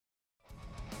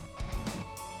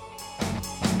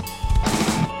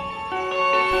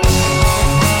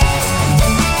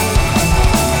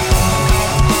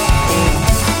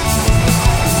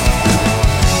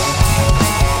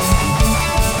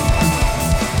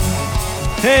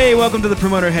Hey, welcome to the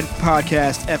Promoter Head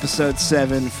Podcast, Episode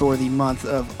 7 for the month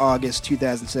of August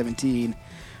 2017.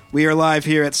 We are live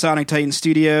here at Sonic Titan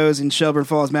Studios in Shelburne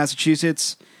Falls,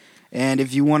 Massachusetts. And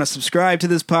if you want to subscribe to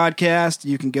this podcast,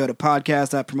 you can go to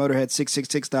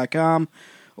podcast.promoterhead666.com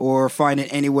or find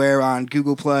it anywhere on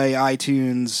Google Play,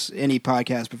 iTunes, any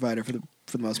podcast provider for the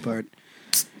most part.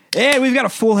 And we've got a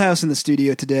full house in the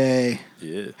studio today.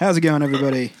 Yeah. How's it going,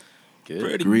 everybody? Good.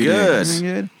 Pretty Everything good.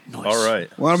 good? Nice. All right.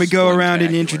 Why don't we go around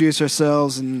and introduce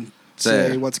ourselves and say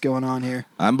Say. what's going on here?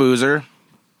 I'm Boozer.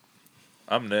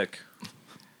 I'm Nick.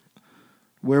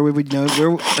 Where would we know? Where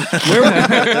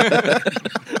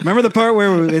remember the part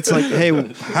where it's like, hey,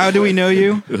 how do we know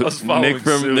you? Nick from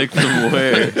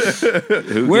where?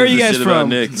 Who Where are gives you a guys shit about from?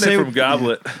 Nick? Nick Say- from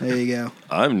Goblet. There you go.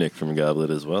 I'm Nick from Goblet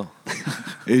as well.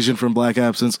 Asian from Black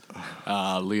Absence.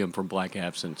 Liam from Black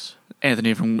Absence.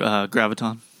 Anthony from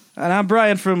Graviton. And I'm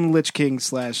Brian from Lich King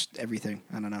 / everything.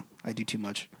 I don't know. I do too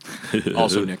much.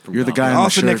 Also Nick from You're the Goblet. guy in the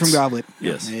Also Nick shirts. from Goblet.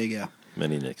 Yes. There you go.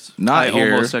 Many Nicks. Not I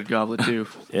here. almost said Goblet too.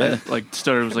 Yeah. I,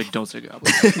 started was like, don't say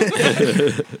Goblet.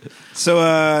 So,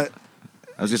 I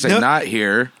was going to say No- not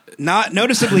here. not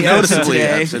noticeably absent Noticeably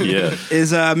today absent. Yeah.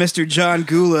 is Mr. John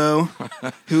Gulo,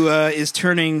 who is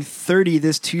turning 30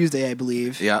 this Tuesday, I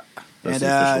believe. Yeah. That's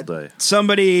And the official day.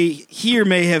 somebody here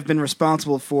may have been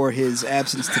responsible for his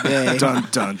absence today. Dun,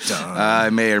 dun, dun.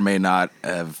 I may or may not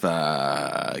have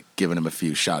given him a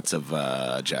few shots of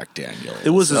Jack Daniels. It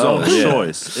was his own yeah.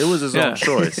 choice. It was his Yeah. own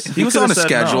choice. He was could've on a said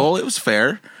schedule. no. It was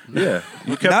fair. Yeah.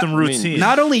 You kept Not- him routine.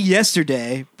 Not only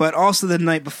yesterday, but also the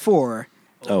night before.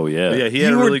 Oh, yeah. yeah, he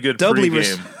had a were really good doubly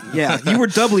pregame. yeah, you were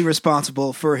doubly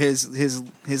responsible for his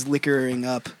liquoring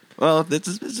up. Well,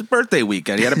 it's a birthday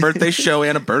weekend. He had a birthday show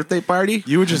and a birthday party.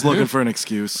 You were just looking for an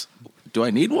excuse. Do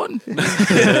I need one?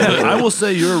 I will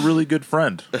say you're a really good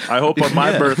friend. I hope on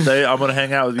my birthday I'm going to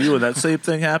hang out with you and that same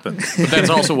thing happens. But that's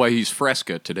also why he's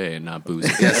Fresca today and not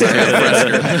Boozy. Yes,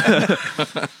 I am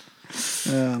Fresca.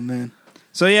 Oh man.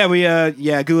 So yeah,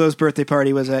 Gulo's birthday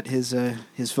party was at his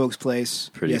folks' place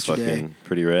Pretty yesterday.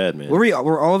 pretty rad, man.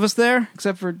 Were all of us there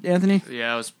except for Anthony?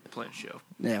 Yeah, I was playing a show.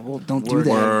 Yeah, well, don't do that.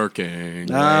 Working.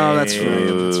 Oh, that's right.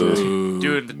 That's right.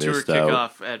 Doing the tour missed out.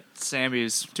 kickoff at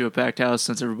Sammy's to a packed house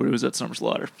since everybody was at Summer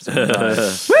Slaughter. Yeah.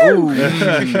 So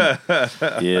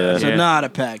Yeah. not a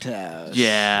packed house.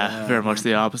 Yeah, very much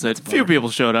the opposite. A few people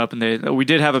showed up, and we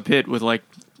did have a pit with like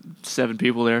 7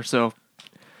 people there, so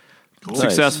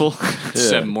successful. Yeah.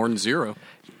 7 more than 0.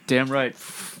 Damn right.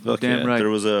 Fuck Damn yeah. right. There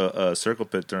was a circle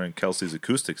pit during Kelsey's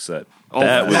acoustic set. Oh,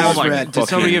 That was my rad. Did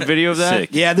somebody get video of that? Sick.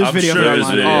 Yeah, there's I'm video sure of it there's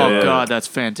online. video. Oh Yeah. god, that's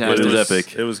fantastic. It was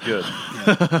epic. It was good.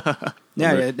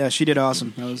 Yeah, no, she did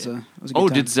awesome. That was a good Oh,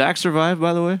 time. did Zach survive,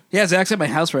 by the way? Yeah, Zach's at my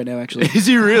house right now, actually. Is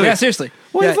he really? Yeah, seriously.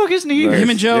 Why Yeah, the fuck isn't he here? him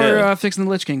and Joe Yeah. are fixing the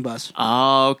Lich King bus.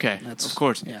 Oh, okay. That's- Of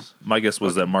course. Yeah. My guess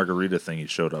was that margarita thing he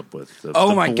showed up with. Oh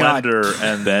the my God. blender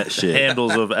and That shit.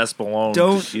 handles of Espolón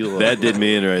Don't- tequila. That did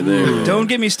me in right there. Don't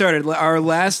get me started. Our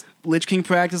last Lich King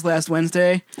practice last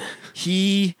Wednesday,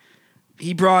 he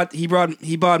bought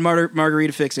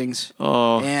margarita fixings,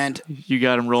 Oh, and you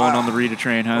got him rolling on the Rita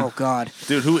train, huh? oh god,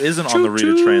 Dude, who isn't on the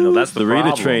Rita train though? That's the The Rita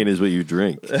problem. train is what you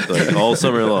drink like, all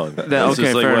summer long. That's okay,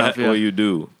 just like fair what, enough, yeah. what you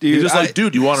do. dude, He's just like,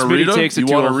 dude, you want a Smitty Rita? takes it You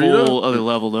to want a a Rita? whole other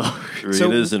level, though.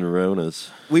 Ritas and Ronas.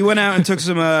 we went out and took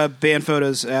some band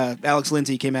photos. Alex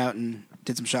Lindsay came out and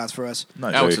did some shots for us.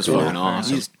 Nice. Alex Very is cool. fucking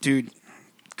awesome. Dude,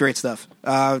 great stuff.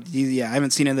 I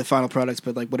haven't seen any of the final products,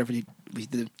 but like whatever the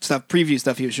preview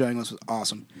stuff he was showing was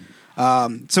awesome.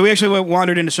 So we actually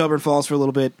wandered into Shelburne Falls for a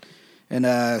little bit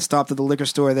and stopped at the liquor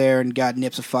store there and got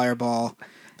nips of Fireball.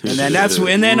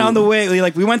 And then on the way,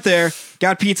 we went there,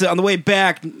 got pizza. On the way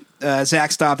back,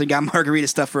 Zach stopped and got margarita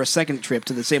stuff for a second trip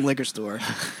to the same liquor store.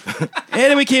 And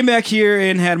then we came back here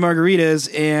and had margaritas,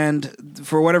 and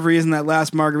for whatever reason, that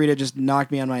last margarita just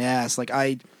knocked me on my ass. Like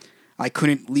I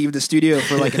couldn't leave the studio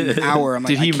for like an hour. I'm like,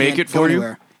 Did he I make can't it go for you?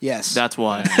 anywhere. Yes. That's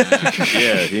why.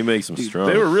 Yeah, he makes them strong.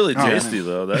 They were really Oh, tasty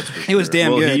though. That's for It was sure.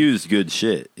 damn well, good. he used good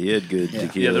shit. He had good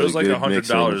tequila. Yeah, there was like good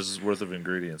 $100 worth of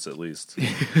ingredients at least.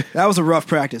 That was a rough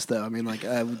practice, though. I mean,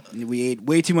 we ate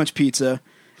way too much pizza,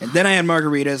 and then I had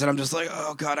margaritas, and I'm just like,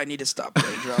 oh god, I need to stop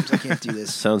playing drums. I can't do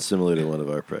this. Sounds similar to one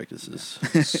of our practices.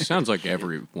 Sounds like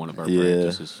every one of our Yeah.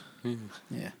 practices.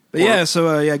 Yeah, but yeah. So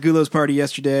Gulo's party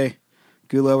yesterday.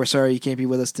 Gulo, we're sorry you can't be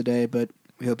with us today, but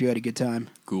we hope you had a good time.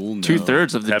 Cool. No.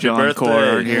 2/3 of the Happy John birthday. Core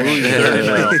are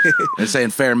here. I'm saying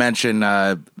fair mention.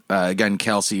 Again,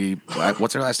 Kelsey.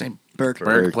 What's her last name? Burke.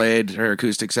 Burke played her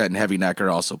acoustic set, and Heavy Necker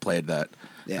also played that.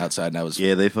 Yeah. outside, and I was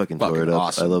Yeah, they fucking tore Fucking it up.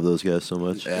 awesome. I love those guys so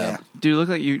much. yeah. Dude, it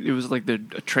looked like it was like a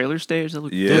trailer stage. That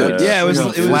looked Yeah. Yeah, it was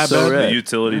so The rad.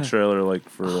 utility trailer, like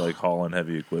for like hauling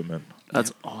heavy equipment.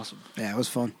 That's awesome. Yeah, it was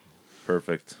fun.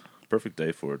 Perfect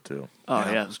day for it too. Oh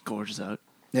yeah, it was gorgeous out.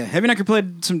 Yeah, Heavy Knuckle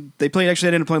played some. They played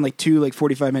actually. They ended up playing like 2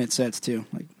 45-minute sets too.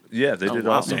 Like, Yeah, they did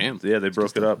wow. awesome. Damn. Yeah, they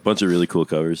broke it up Bunch of really cool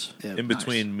covers. yeah, in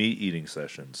between meat eating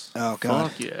sessions. oh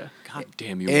god. Fuck yeah. God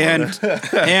damn you. And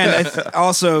Wanda. and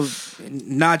also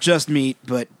not just meat,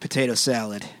 but potato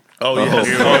salad. Oh yeah,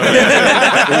 here we go.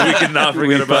 Yeah. We cannot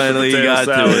forget about the finally potato got to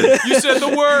salad. it. You said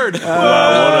the word.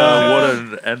 Wow, what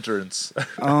an entrance!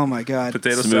 Oh my god.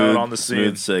 Potato salad on the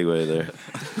Smooth scene. segue there.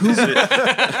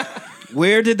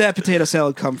 Where did that potato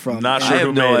salad come from? Not I sure have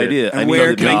who no made it. idea. And I need where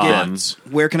to can I make get-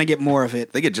 them. Where can I get more of it?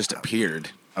 I think it just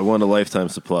appeared. I want a lifetime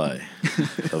supply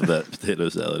of that potato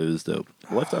salad. It was dope.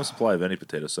 A lifetime supply of any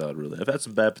potato salad, really. I've had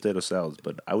some bad potato salads,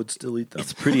 but I would still eat them.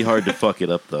 It's pretty hard to fuck it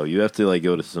up, though. You have to like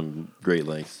go to some great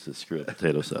lengths to screw up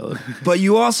potato salad. But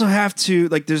you also have to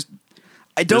like. There's.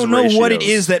 I don't There's know what it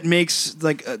ratios. is that makes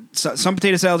like some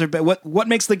potato salads are bad. What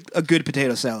makes like a good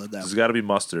potato salad though? There's got to be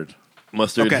mustard.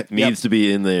 Mustard Okay, needs to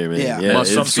be in there, man. Yeah. Yeah,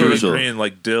 Some it's sort crucial. of green,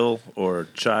 like dill or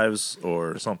chives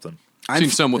or something. I've seen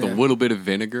some with yeah. a little bit of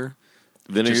vinegar.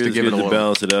 Vinegar Just to is give it good a to little-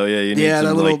 balance it out. Yeah, you need Yeah, some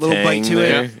that little like, little bite tang to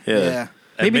there. it. Yeah. And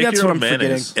Maybe make that's your what own I'm forgetting.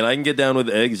 mayonnaise. And I can get down with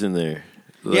eggs in there.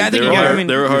 Yeah, I think there you were got- I mean,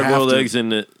 there were you have hard-boiled to. eggs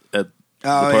in it at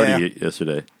Oh, the party yeah.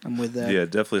 yesterday. I'm with that. Yeah,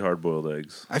 definitely hard-boiled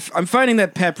eggs. I'm finding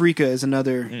that paprika is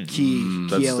another key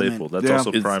That's element. staple. That's Yeah.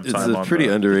 also It's, prime it's time a on pretty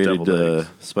the underrated deviled eggs.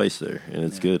 spice there, and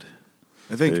it's good.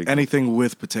 I Very think good. anything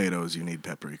with potatoes, you need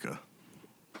paprika.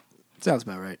 Sounds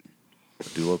about right. I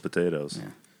do love potatoes.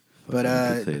 But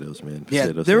Potatoes, man. yeah,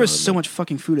 Potatoes there are was on so there. much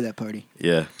fucking food at that party.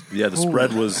 Yeah, Yeah, the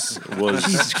spread was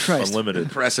Jesus Christ. unlimited.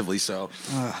 Impressively so.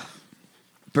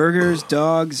 Burgers,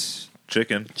 dogs,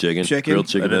 Chicken, Chicken. grilled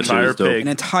chicken. An that shit entire was dope. pig. an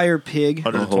entire pig.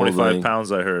 125 thing. pounds,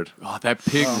 I heard. Oh, that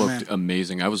pig Oh, looked man.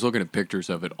 amazing. I was looking at pictures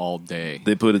of it all day.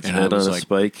 They put its And I head on was a like,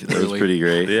 spike. That was really? pretty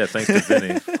great. Yeah, thanks to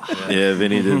Vinny. Yeah,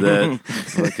 Vinny did that.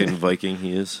 Fucking Viking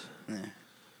he is.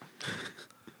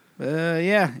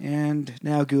 Yeah, and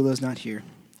now Gula's not here.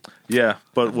 Yeah,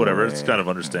 but whatever. It's kind of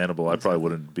understandable. I probably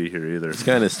wouldn't be here either. It's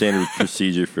kind of standard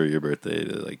procedure for your birthday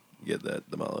to like get that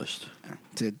demolished.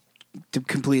 To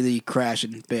completely crash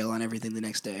and bail on everything the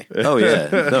next day. Oh yeah,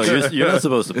 no, you're not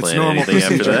supposed to plan normal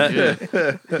anything after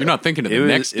that. You're not thinking of It the was,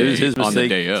 next it was day his on the mistake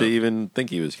day of. to even think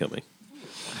he was coming.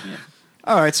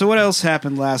 All right, so what else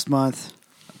happened last month?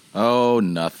 Oh,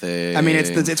 nothing. I mean,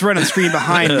 it's right on the screen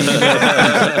behind me.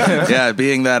 Yeah,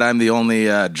 being that I'm the only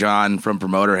John from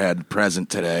Promoterhead present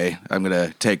today, I'm going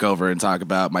to take over and talk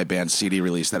about my band's CD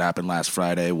release that happened last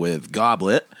Friday with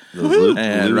Goblet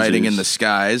and Writing in the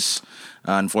Skies.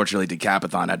 Unfortunately,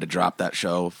 Decapithon had to drop that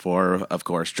show for, of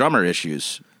course, drummer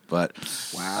issues. But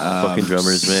Fucking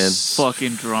drummers, man.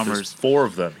 Fucking drummers. 4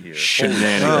 of them here.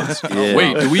 Shenanigans. Yeah.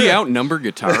 Wait, do we outnumber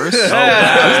guitarists? This is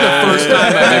the first time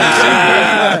I've ever seen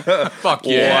that. Fuck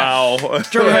yeah. Wow.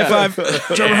 Drummer high five.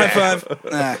 Drummer high five.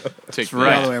 Take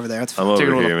Right that. all the way over there. That's I'm fine. Take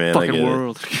it over over here, the man. I fucking get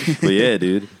world. it. But yeah,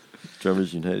 dude,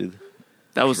 Drummers United.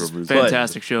 That was a But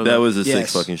fantastic show. That though. was a sick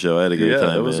Yes. fucking show. I had a great Yeah,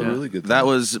 time. that was man. a really good that time.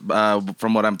 was,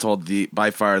 from what I'm told,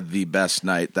 by far the best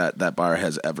night that bar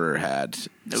has ever had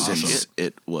since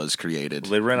it was created.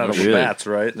 They ran out of Really? bats,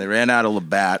 right? They ran out of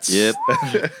Labatt's. Yep.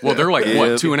 Well, they're like,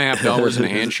 what, Yep. $2.50 in a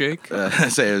handshake?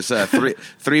 Say it was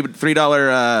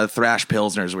 $3 thrash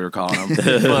pilsners, we were calling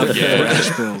them. Fuck yeah.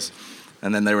 Trash bills.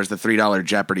 And then there was the $3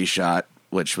 Jeopardy shot,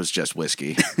 which was just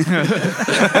whiskey.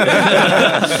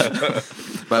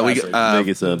 But we, Make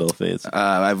it sound all fancy.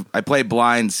 I played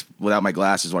blinds without my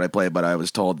glasses when I played, but I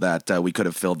was told that we could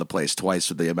have filled the place twice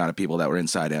with the amount of people that were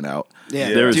inside and out. Yeah,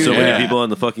 there were dude, so yeah. many people on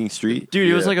the fucking street. Dude,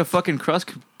 it was Yeah. like a fucking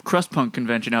crust punk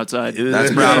convention outside. It was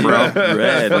That's proud, bro.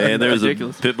 Rad, man. There was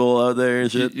Ridiculous. a pit bull out there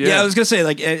and shit. Yeah, I was gonna say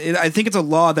like I think it's a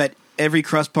law that every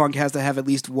crust punk has to have at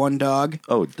least one dog.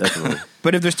 Oh, definitely.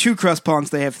 But if there's 2 crust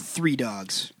punks, they have 3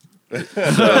 dogs. So it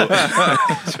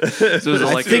was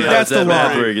like think How that's does that the law.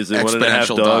 math work? Is it 1.5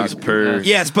 Exponential dogs dog. per?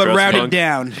 Yes, but crust rounded punk?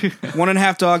 down.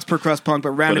 1.5 dogs per crust punk, but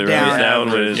But rounded it rounds down.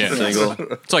 down when it's Yeah. single.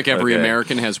 It's like every Okay.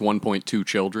 American has 1.2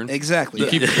 children. Exactly. You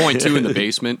keep the 0.2 in the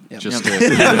basement. Just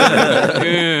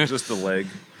to, Just the leg.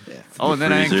 Oh, and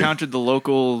then I freezer. encountered the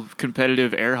local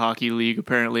competitive air hockey league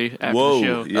apparently after Whoa. the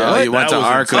show. Yeah, Oh, you went that to was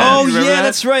Arkham. insane. Oh You remember yeah, that?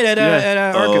 that's right at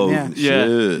Yeah. Arkham. Oh, Yeah. Yeah,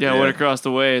 shit. yeah, I went across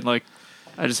the way and like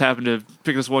I just happened to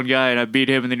pick this one guy and I beat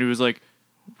him and then he was like,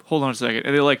 hold on a second.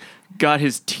 And they like got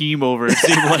his team over. It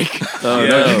seemed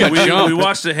like we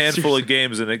watched a handful of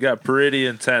games and it got pretty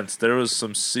intense. There was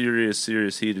some serious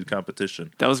heated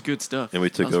competition. that was good stuff. And we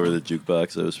took That was over fun. the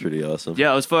jukebox. That was pretty awesome.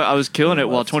 Yeah, it was fun. I was killing it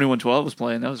while 2112 was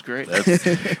playing. That was great.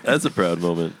 That's a proud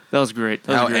moment. That was great.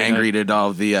 That was How a great angry night. did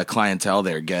all the clientele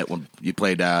there get when you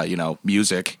played,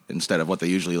 music instead of what they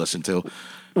usually listen to?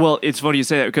 Well, it's funny you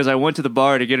say that because I went to the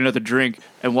bar to get another drink,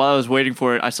 and while I was waiting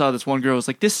for it, I saw this one girl was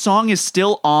like, "This song is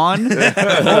still on." Oh my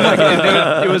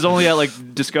God. It was only at like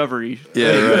Discovery.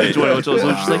 Yeah, right. So it was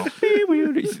just like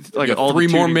You got all the 3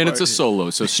 more tuning minutes of parts. solo,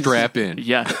 so strap in.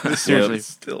 Yeah,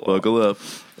 seriously. Buckle up.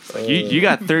 You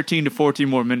got 13 to 14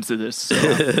 more minutes of this, so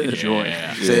enjoy.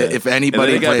 So if And then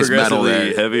anybody it got plays metal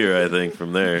progressively there, heavier, I think,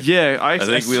 from there. Yeah, I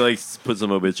think we like put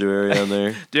some obituary on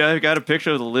there. Yeah, I got a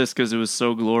picture of the list because it was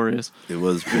so glorious. It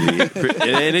was pretty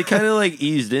and it kind of like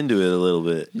eased into it a little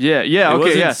bit. Yeah, It okay,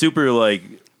 wasn't yeah. super like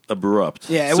abrupt.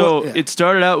 Yeah, So yeah. it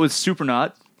started out with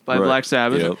Supernaut by Right. Black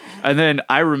Sabbath, Yep. and then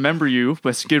I Remember You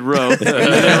by Skid Row, and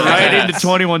then right into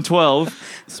 2112,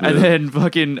 and then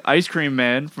fucking Ice Cream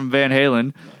Man from Van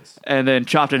Halen, and then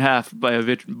Chopped in Half by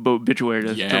Obituary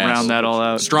to Yes. round that all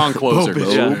out. Strong closer.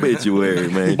 Yeah. Obituary,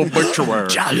 man.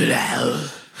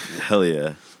 Hell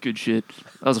yeah. Good shit.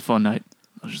 That was a fun night.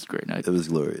 That was just a great night. It was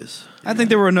glorious. I think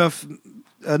there were enough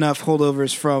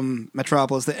holdovers from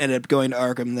Metropolis that ended up going to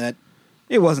Arkham that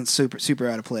it wasn't super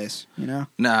out of place. You know?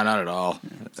 no, not at all.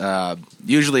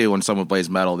 Usually when someone plays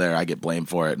metal there, I get blamed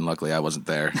for it, and luckily I wasn't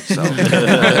there, so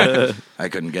I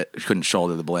couldn't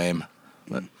shoulder the blame.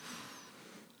 But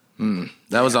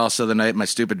that was also the night my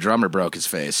stupid drummer broke his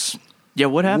face. Yeah,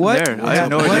 what happened What? there? What I have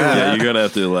no happened? idea. Yeah, you're gonna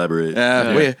have to elaborate.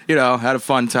 We had a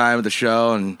fun time at the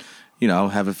show, and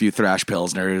have a few thrash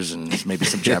pilsners and maybe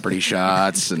some Jeopardy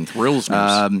shots and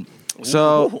Rilsners.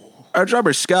 So our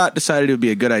drummer Scott decided it would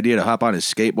be a good idea to hop on his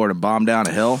skateboard and bomb down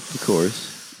a hill. Of course.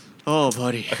 Oh,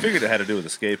 buddy. I figured it had to do with the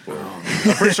skateboard.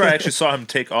 I'm pretty sure I actually saw him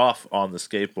take off on the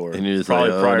skateboard. And you're just probably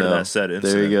like, oh, prior no. to that set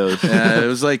incident. There he goes. It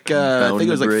was like I think it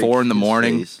was like 4 a.m. All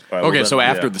right, well Okay, then, so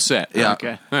after yeah. the set. Yeah,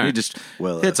 Okay. he just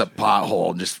Well, hits a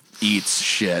pothole and just eats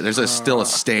shit. There's still a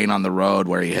stain on the road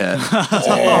where he hit.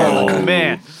 Oh,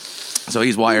 man. So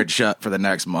he's wired shut for the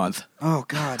next month. Oh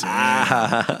God!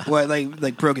 What,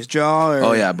 like broke his jaw? Or?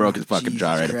 Oh yeah, broke his fucking Jesus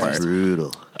jaw right Christ. apart.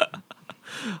 Brutal.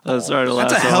 Sorry to laugh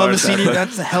That's a so hell of hard a at that. CD.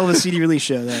 That's a hell of a CD release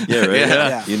show. Then. Yeah, right?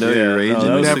 Yeah. You know you're raging. no,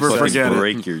 that was when Never you fucking forget it.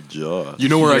 break your jaw. You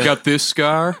know where I got this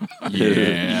scar?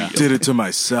 Yeah. Did it to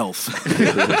myself.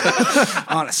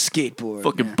 On a skateboard.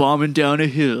 Fucking bombing down a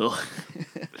hill.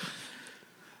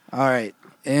 All right,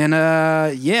 and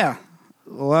yeah.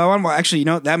 Well, actually,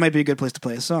 that might be a good place to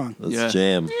play a song. Let's Yeah.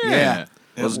 jam. Yeah.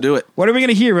 Let's do it. What are we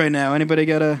gonna hear right now? Anybody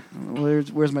got a?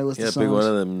 Where's my list Yeah, of songs? pick one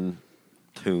of them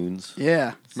tunes.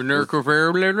 Yeah.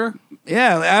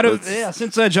 Yeah.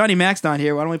 Since Johnny Mac's not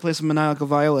here, why don't we play some Maniacal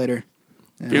Violator?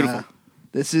 And, Beautiful.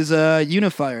 This is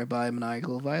Unifier by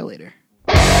Maniacal Violator.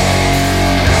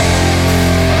 Unifier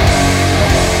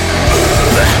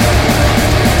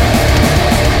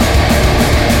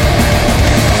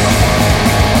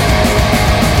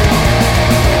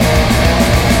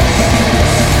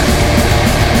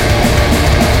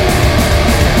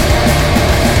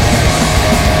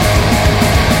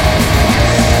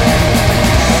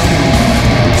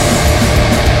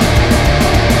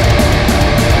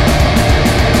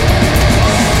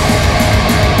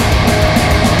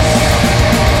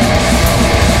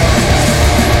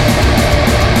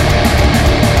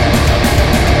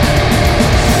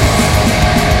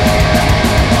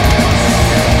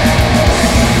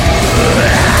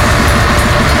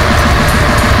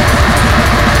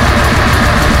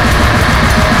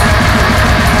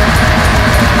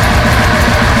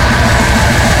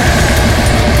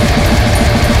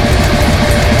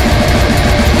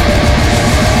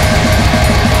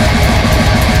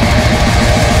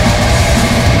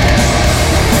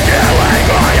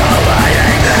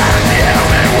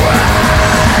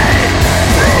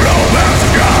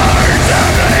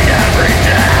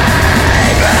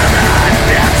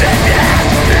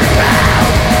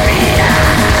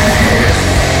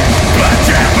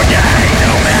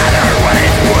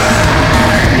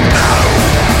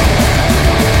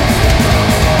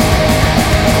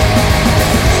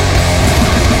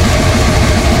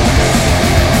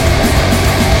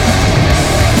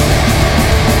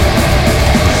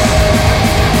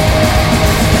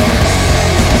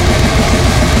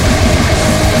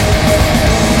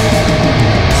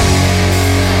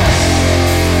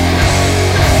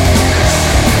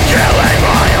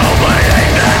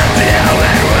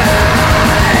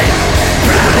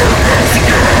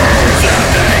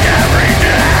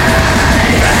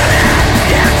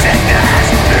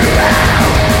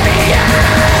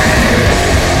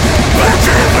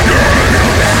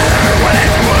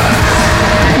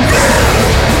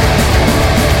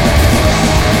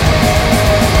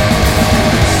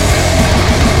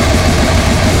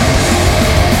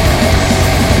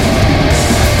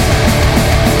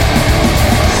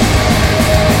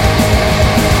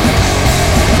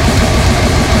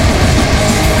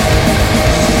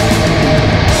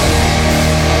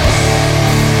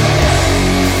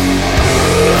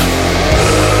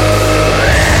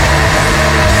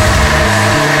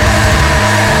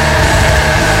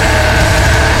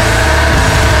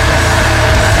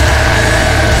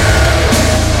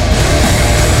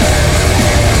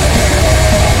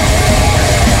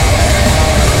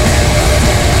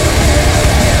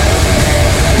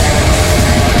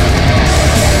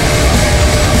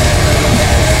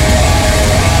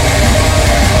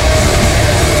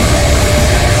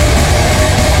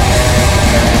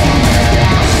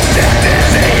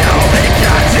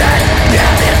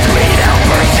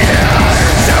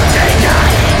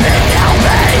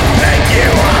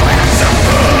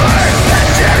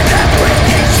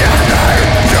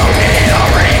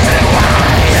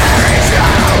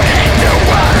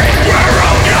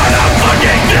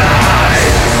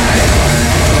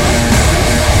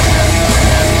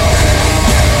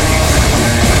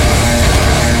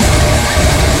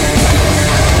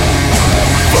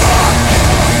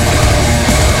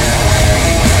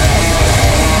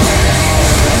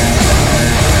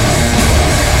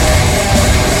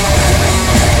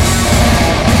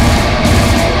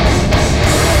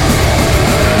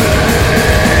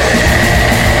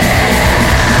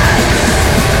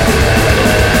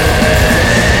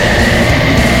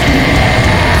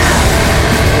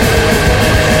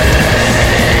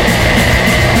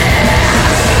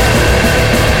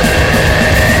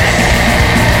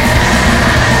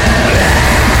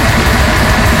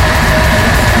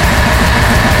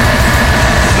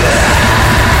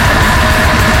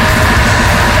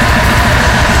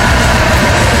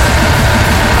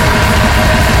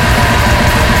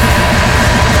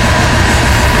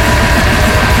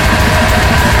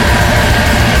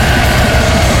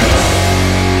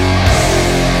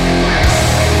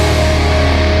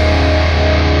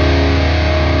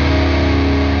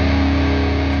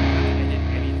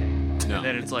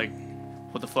it's like,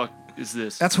 what the fuck is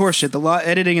this? That's horseshit. The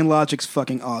editing and Logic's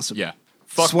fucking awesome. Yeah.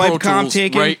 Fuck Swipe Pro comp Tools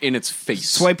taking. right in its face.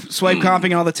 Swipe comping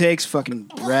and all the takes,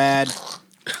 fucking rad.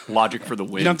 Logic for the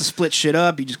win. You don't have to split shit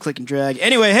up. You just click and drag.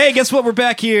 Anyway, hey, guess what? We're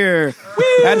back here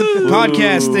at the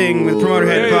podcast thing with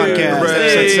Promoterhead Podcast,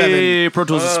 episode 7. Hey, Pro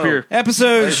Tools is Spear.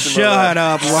 Episode, shut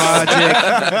up,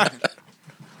 Logic.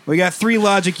 We got 3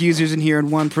 Logic users in here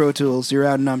and 1 Pro Tools. You're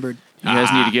outnumbered. You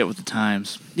guys need to get with the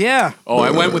times. Yeah. Oh,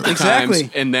 I went with the Exactly.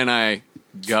 times, and then I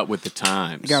got with the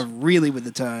times. You got really with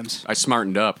the times. I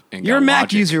smartened up and You're got a Mac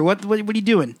Logic. user. What are you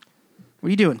doing? What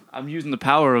are you doing? I'm using the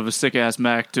power of a sick ass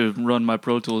Mac to run my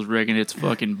Pro Tools rig, and it's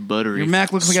fucking buttery. Your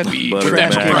Mac looks like a With that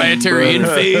trash can. proprietary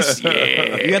interface.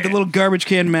 Yeah. You got the little garbage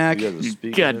can Mac.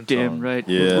 Goddamn right.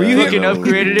 Yeah. Were you Fucking here-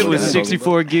 upgraded it with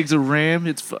 64 gigs of RAM.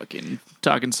 It's fucking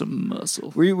talking some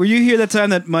muscle. Were you here that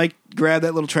time that Mike grabbed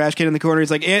that little trash can in the corner?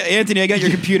 He's like, Anthony, I got your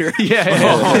computer. Yeah.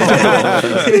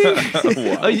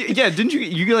 Yeah. Didn't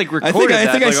you like I recorded think that?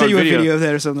 I like, sent on you a video of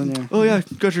that or something. Yeah. Oh yeah,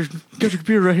 got your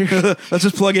computer right here. Let's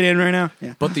just plug it in right now.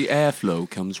 Yeah. But the airflow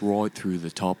comes right through the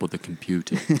top of the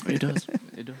computer. It does.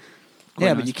 It does.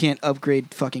 Yeah, but you can't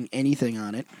upgrade fucking anything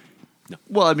on it.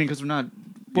 Well, I mean, because we're not.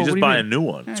 You just buy a new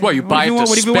one. That's why you buy it What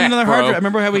to if you want spec, another hard bro. drive?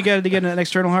 Remember how we got to get an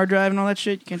external hard drive and all that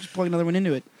shit? You can't just plug another one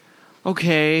into it.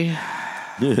 Okay.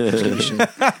 Anyway,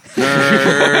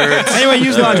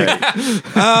 use Logic.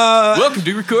 Welcome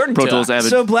to recording Pro time. Tools Avid.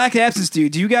 So Black Absence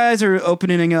Dude, you guys are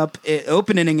opening up.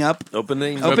 Opening. Up. Up and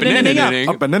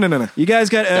no. You guys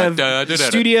got a Da, da, da, da.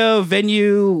 studio,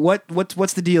 venue.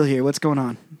 What's the deal here? What's going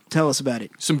on? Tell us about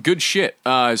it. Some good shit.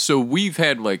 So we've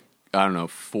had like, I don't know,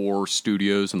 4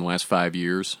 studios in the last 5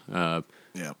 years. Yeah.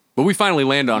 But we finally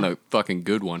landed on a fucking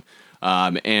good one.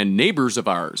 And neighbors of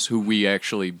ours who we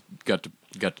actually got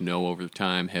to know over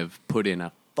time have put in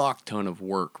a fuck ton of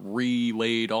work,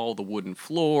 relaid all the wooden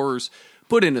floors,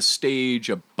 put in a stage,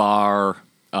 a bar,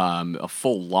 a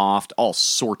full loft, all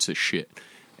sorts of shit.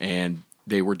 And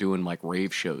they were doing like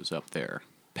rave shows up there,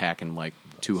 packing like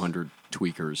 200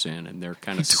 tweakers in, and they're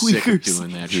kind of sick of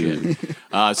doing that shit.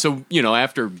 So,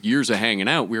 after years of hanging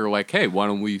out, we were like, hey, why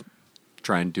don't we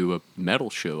try and do a metal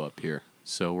show up here?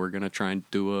 So we're going to try and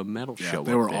do a metal Yeah, show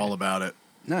they up were there. all about it.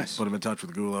 Nice. Put them in touch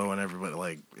with Gulo and everybody.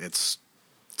 Like it's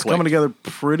Clicked. coming together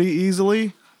pretty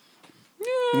easily.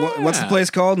 What's the place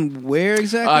called and where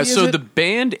exactly is So it? the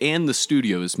band and the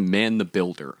studio is Man the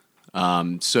Builder.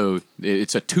 So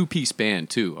it's a 2-piece band,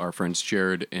 too. Our friends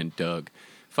Jared and Doug.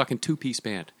 Fucking 2-piece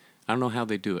band. I don't know how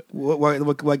they do it.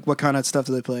 What kind of stuff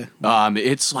do they play?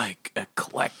 It's like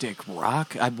eclectic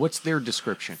rock. What's their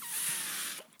description?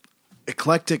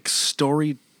 Eclectic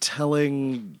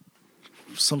storytelling,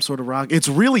 some sort of rock. It's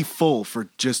really full for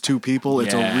just 2 people.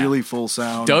 It's Yeah. a really full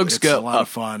sound. Doug's it's got a lot of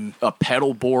fun. A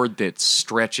pedal board that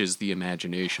stretches the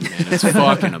imagination, man. It's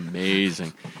fucking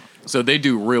amazing. So they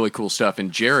do really cool stuff.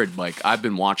 And Jared, like, I've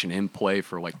been watching him play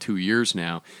for like 2 years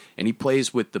now, and he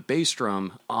plays with the bass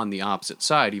drum on the opposite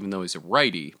side, even though he's a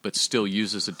righty, but still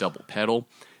uses a double pedal.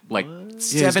 Like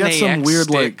He's got 7AX some weird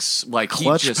sticks. Like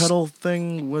clutch he just, pedal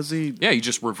thing. Was he? Yeah, he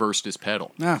just reversed his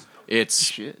pedal. Ah. It's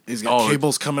He's got Oh,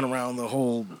 cables coming around the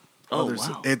whole.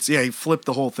 wow. It's he flipped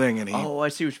the whole thing and he. Oh, I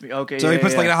see what you mean. Okay. So he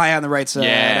puts like a hi on the right side.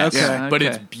 Yeah, Okay. but Okay.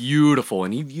 it's beautiful,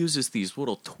 and he uses these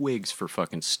little twigs for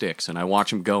fucking sticks. And I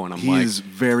watch him go, and I'm like, He's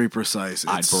very precise.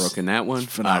 I'd It's broken that one. I'd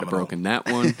phenomenal. have broken that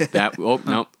one.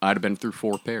 Nope. I'd have been through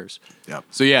 4 pairs. Yep.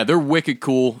 So yeah, they're wicked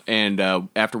cool. And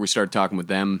after we started talking with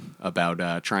them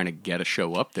about trying to get a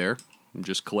show up there, it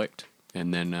just clicked.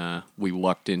 And then we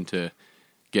lucked into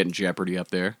getting Jeopardy up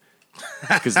there.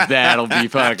 Because that'll be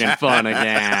fucking fun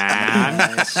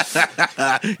again.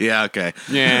 Yeah, okay.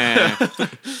 Yeah.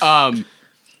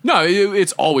 No,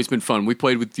 it's always been fun. We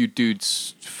played with you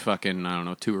dudes fucking, I don't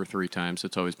know, 2 or 3 times.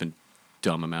 It's always been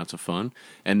dumb amounts of fun.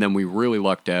 And then we really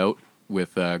lucked out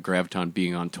with Graviton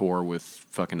being on tour with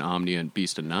fucking Omnia and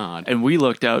Beast of Nod. And we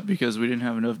looked out because we didn't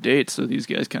have enough dates, so these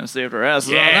guys kind of saved our asses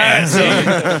on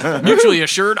that. Mutually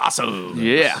assured, awesome.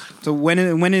 Yeah. So when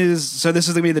is this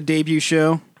is gonna be the debut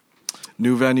show?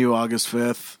 New venue, August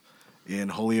 5th in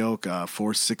Holyoke,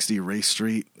 460 Race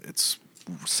Street. It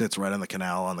sits right on the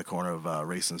canal on the corner of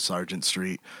Race and Sargent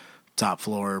Street. Top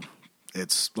floor.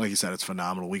 It's, like you said, it's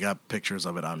phenomenal. We got pictures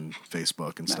of it on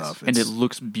Facebook and stuff. And it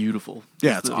looks beautiful.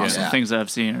 Yeah, it's The awesome. things I've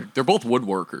seen are They're both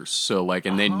woodworkers, so like,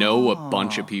 and they know a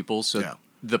bunch of people. So Yeah.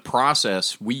 the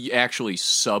process, we actually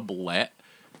sublet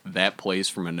that place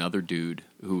from another dude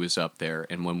who was up there.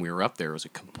 And when we were up there, it was a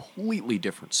completely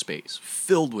different space,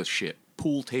 filled with shit,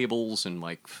 pool tables and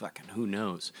like fucking who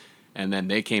knows. And then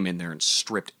they came in there and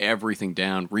stripped everything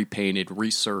down, repainted,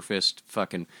 resurfaced,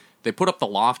 fucking They put up the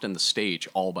loft and the stage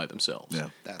all by themselves. Yeah.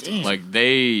 That's Like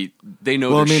they know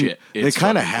Well, their I mean, shit. they It's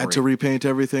kind of fucking had great. to repaint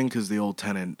everything because the old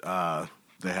tenant,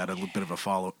 they had a little bit of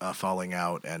a falling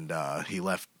out, and he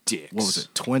left. Dicks. What was it?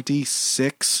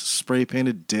 26 spray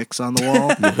painted dicks on the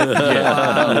wall.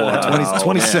 Yeah.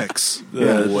 26.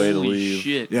 Yeah, way to Holy leave.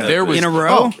 shit. Yeah. There was in a row.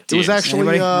 Oh, it was Dicks.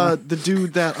 actually Anybody? the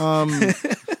dude that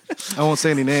I won't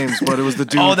say any names, but it was the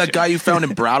dude. Oh, that guy you found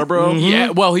in Brattleboro? Yeah,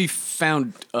 well, he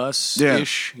found us Yeah.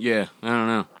 ish. Yeah, I don't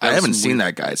know. I haven't seen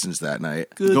that guy since that night.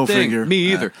 Good Go thing. figure.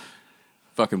 Me either.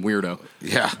 Fucking weirdo.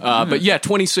 Yeah. But yeah,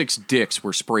 26 dicks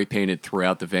were spray painted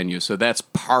throughout the venue, so that's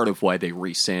part of why they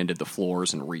resanded the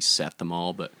floors and reset them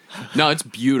all. But no, it's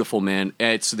beautiful, man.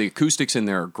 It's the acoustics in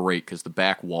there are great because the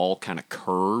back wall kind of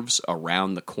curves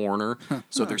around the corner,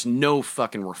 so there's no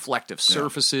fucking reflective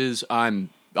surfaces. I'm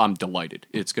delighted.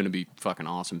 It's going to be fucking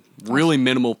awesome. Really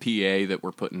minimal PA that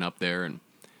we're putting up there, and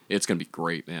it's going to be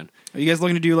great, man. Are you guys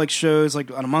looking to do like shows like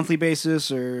on a monthly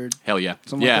basis or Hell yeah.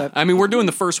 Something Yeah. like that? I mean, we're doing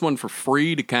the first one for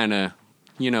free to kind of,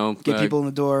 get people in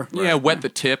the door? Yeah, wet the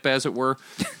tip, as it were.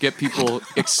 Get people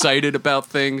excited about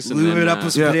things. And Lube then, it up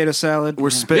with some Yeah. potato salad. We're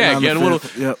spitting yeah, on get the a little,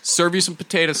 fifth. Yep. serve you some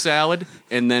potato salad,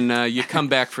 and then you come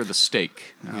back for the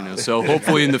steak. So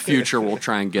hopefully in the future we'll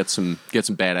try and get some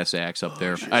badass acts up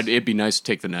there. It'd be nice to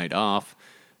take the night off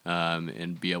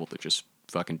and be able to just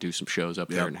fucking do some shows up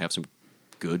there Yep. and have some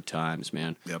good times,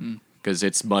 man. Yep. Because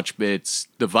it's the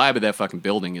vibe of that fucking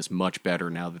building is much better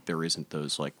now that there isn't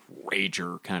those like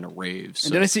rager kind of raves.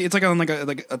 And did I see it's like on like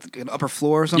an upper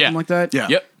floor or something Yeah. like that? Yeah.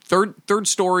 Yep. Third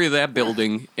story of that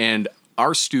building, and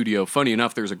our studio. Funny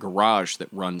enough, there's a garage that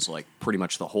runs like pretty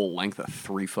much the whole length of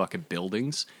 3 fucking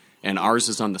buildings, and ours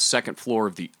is on the second floor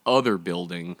of the other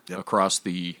building across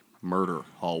the murder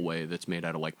hallway that's made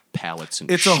out of like pallets and.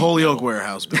 It's a sheet Holyoke metal.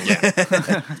 warehouse building.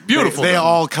 Beautiful. They though.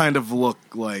 all kind of look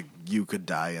like you could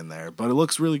die in there, but it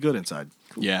looks really good inside.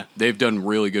 Yeah, they've done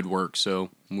really good work. So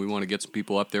we want to get some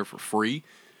people up there for free.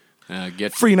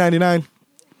 Get Free 99.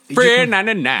 free Are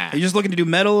 99. you just looking to do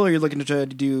metal, or you're looking to try to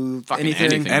do Fucking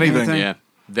anything? Anything. Yeah,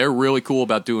 they're really cool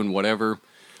about doing whatever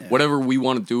we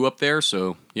want to do up there.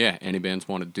 So yeah, any bands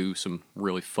want to do some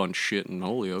really fun shit in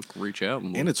Holyoke, reach out.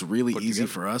 And, And it's really put it easy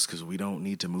together. for us because we don't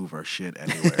need to move our shit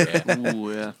anywhere.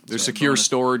 Ooh, yeah. There's secure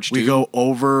storage. We too. go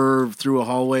over through a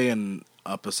hallway and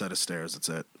up a set of stairs. That's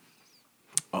it.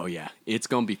 Oh yeah, it's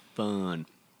gonna be fun.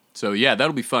 So yeah,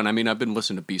 that'll be fun. I mean, I've been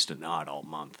listening to Beast of Nod all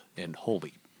month, and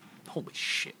holy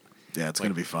shit, Yeah, it's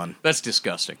going to be fun. that's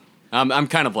disgusting. I'm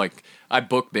kind of like I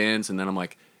book bands, and then I'm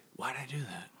like, why did I do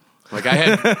that? Like I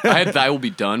had I Will Be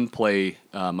Done play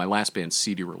my last band's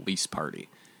CD release party,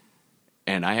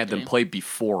 and I had them play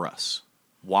before us.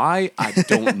 Why? I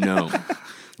don't know.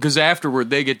 Because afterward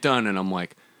they get done, and I'm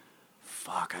like,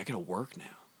 fuck, I gotta work now.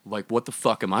 Like, what the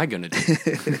fuck am I gonna do?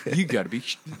 You gotta be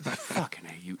fucking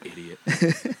hey, you idiot.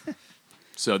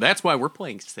 So that's why we're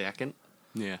playing second.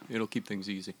 Yeah, it'll keep things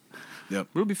easy. Yep.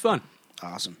 It'll be fun.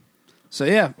 Awesome. So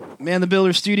yeah, Man the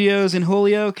Builder Studios in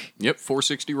Holyoke, Yep,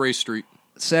 460 Ray Street.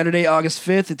 Saturday, August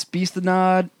 5th. It's Beast of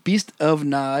Nod,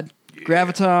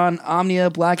 Graviton, Omnia,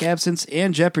 Black Absence,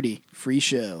 and Jeopardy. Free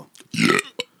show.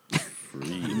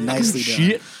 Nicely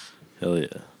done. Hell yeah.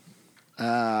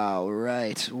 All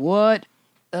right. What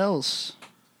else?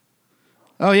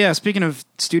 Oh yeah, speaking of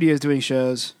studios doing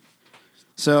shows.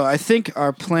 So I think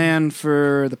our plan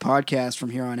for the podcast from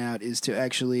here on out is to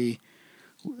actually,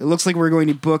 it looks like we're going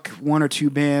to book 1 or 2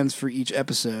 bands for each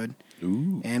episode.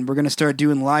 Ooh. And we're going to start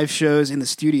doing live shows in the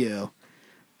studio.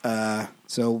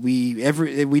 So we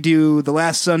do the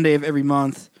last Sunday of every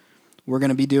month. We're going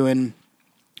to be doing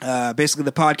basically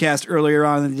the podcast earlier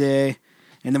on in the day,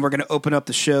 and then we're going to open up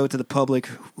the show to the public.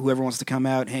 Whoever wants to come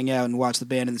out, hang out, and watch the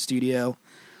band in the studio.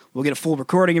 We'll get a full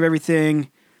recording of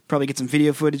everything. Probably get some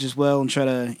video footage as well, and try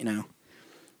to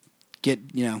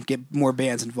get more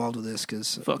bands involved with this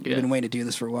because Fuck we've yeah. been waiting to do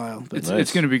this for a while. But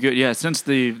It's going to be good. Yeah, since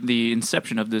the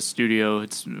inception of this studio,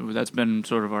 that's been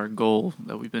sort of our goal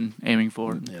that we've been aiming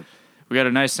for. Yep. We got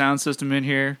a nice sound system in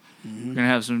here. We're gonna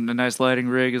have a nice lighting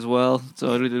rig as well,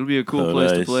 so it'll be a cool Oh,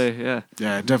 place to nice. play. Yeah,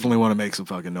 Yeah, I definitely want to make some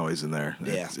fucking noise in there.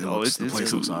 Yeah. The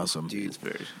place looks awesome. dude,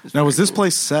 it's Now, was this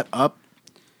place set up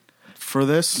for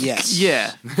this? yes,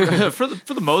 yeah, for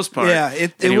the most part. Yeah,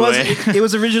 it Anyway.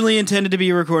 was originally intended to be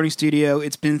a recording studio.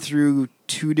 It's been through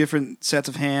 2 different sets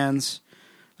of hands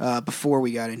before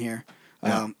we got in here.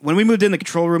 Yeah. When we moved in, the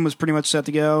control room was pretty much set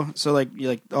to go. So like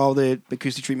all the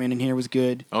acoustic treatment in here was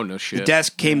good. Oh, no shit. The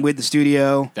desk came with the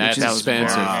studio, That's which is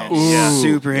expensive. Wow. Ooh. Yeah.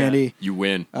 super handy. You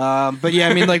win. But yeah,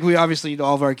 I mean, like we obviously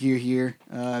all of our gear here.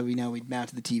 We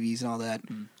mounted the TVs and all that.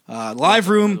 Live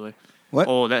room. What?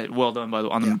 Oh, that well done by the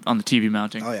on the TV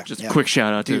mounting. Oh, yeah. Just Yeah. a quick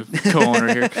shout out to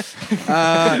co-owner here.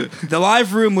 The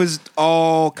live room was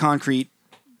all concrete,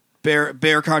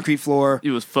 bare concrete floor,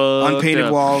 It was fun.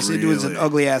 unpainted walls. It was an Really?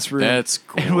 ugly ass room. That's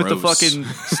gross. And with the fucking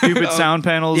stupid sound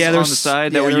panels Yeah, on there's- the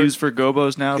side yeah, that we there- use for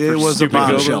gobos now. It for was a stupid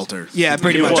bomb gobos. shelter. Yeah,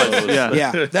 pretty much. Yeah.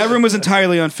 Yeah, that room was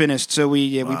entirely unfinished, so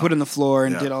we put in the floor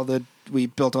and Yeah. we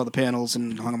built all the panels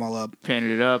and hung them all up.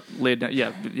 Painted it up, laid down.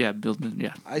 Built it.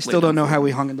 Yeah. I still don't know how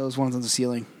we hung those ones on the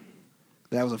ceiling.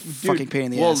 That was a fucking pain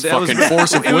in the well, ass. that was- Fucking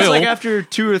force of It was will. like after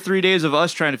 2 or 3 days of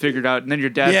us trying to figure it out, and then your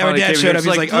dad Yeah, my finally dad came showed in. up. He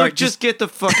was He's like, like, "All "Look, right, just get the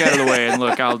fuck out of the way, and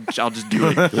look, I'll just do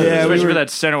it." Especially for that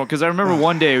center one, because I remember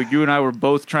one day you and I were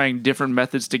both trying different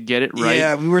methods to get it right,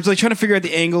 Yeah, we were like trying to figure out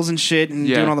the angles and shit and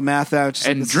Yeah. doing all the math out. Just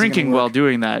like, and this isn't gonna drinking work. while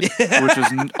doing that, which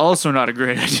was also not a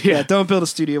great idea. Yeah, don't build a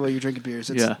studio while you're drinking beers.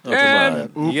 It's, Yeah. Oh,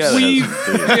 come on. You gotta We, have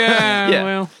some food. yeah,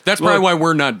 well, that's probably Look. why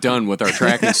we're not done with our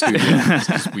tracking studio. is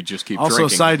 'cause we just keep Also,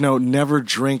 drinking. side note: never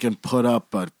drink and put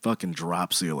up a fucking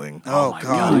drop ceiling. Oh,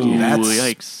 god, Ooh, That's-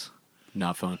 yikes!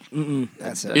 Not fun.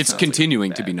 that's It's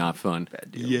continuing to be not fun.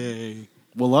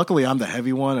 Well, luckily I'm the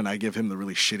heavy one, and I give him the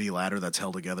really shitty ladder that's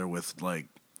held together with like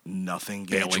nothing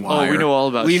gauge Baling wire. Oh, we know all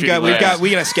about. we got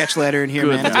a sketch ladder in here,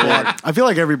 Good man. It's bad. I feel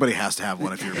like everybody has to have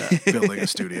one if you're building a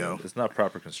studio. It's not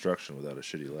proper construction without a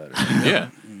shitty ladder. Yeah.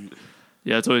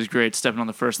 Yeah, it's always great stepping on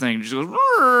the first thing and just goes.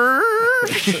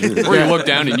 Or you look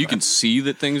down and you can see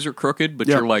that things are crooked, but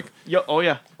Yeah. you're like, Oh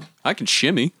yeah. I can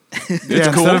shimmy. Yeah,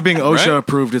 cool, instead of being OSHA right?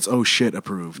 approved, it's oh shit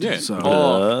approved. Yeah. So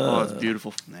Oh, it's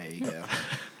beautiful. There you go.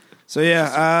 So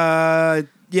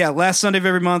last Sunday of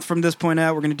every month from this point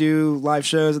out, we're going to do live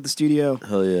shows at the studio,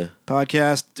 Hell yeah.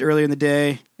 podcast early in the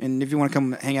day, and if you want to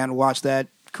come hang out and watch that,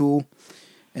 cool.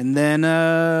 And then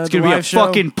It's gonna be a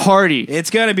fucking party. It's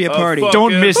gonna be a party. fuck-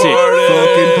 Don't miss it.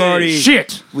 Fucking party.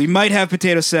 Shit. We might have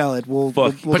potato salad. We'll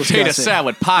Potato discuss it.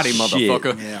 salad potty, Shit.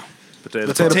 motherfucker. Yeah. Potato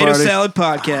Potato Potato party. salad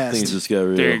podcast. Things just got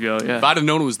real. There you go. Yeah. If I'd have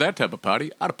known it was that type of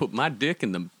party, I'd have put my dick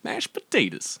in the mashed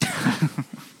potatoes.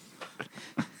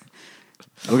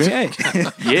 Okay.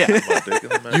 Yeah.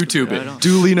 YouTube Right on. it.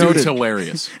 duly Dude, noted. it's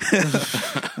hilarious.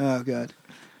 Oh god.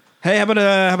 Hey, how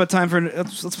about time for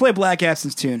let's play a Black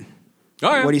Absence tune.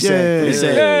 All right. What do you say? What do you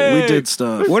say? Yay. We did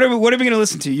stuff. What are we going to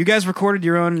listen to? You guys recorded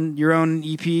your own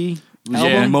EP Yeah.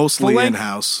 album, Mostly full length? in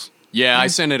house. Yeah, I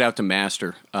sent it out to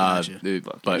master, Gotcha.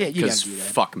 but Yeah, you because gotta do that.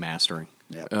 fuck mastering.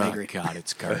 Yeah, I Oh agree. God,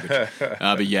 it's garbage.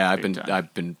 But yeah,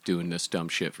 I've been doing this dumb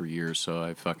shit for years, so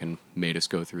I fucking made us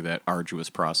go through that arduous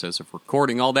process of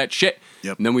recording all that shit.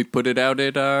 Yep. And then we put it out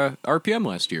at RPM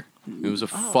last year. It was a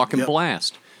fucking Yep.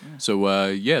 blast. So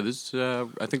this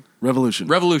I think Revolution.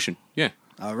 Revolution. Yeah.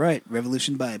 All right,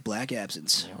 Revolution by Black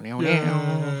Absence.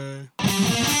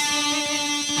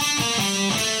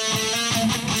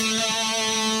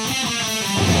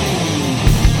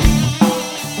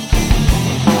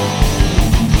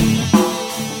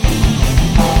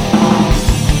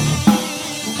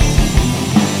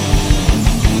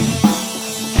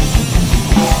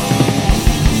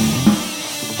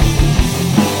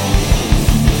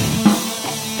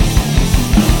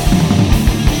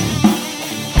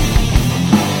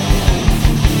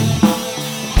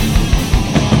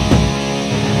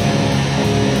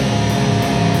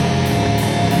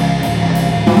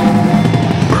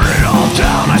 Burn it all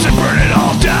down, I said burn it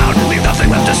all down. Leave nothing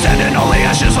left to stand and only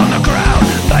ashes on the ground.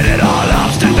 Light it all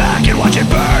up, stand back and watch it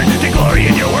burn. Take glory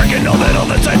in your work and know that all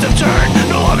the tides have turned.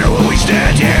 No longer will we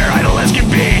stand here, idle as can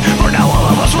be. For now all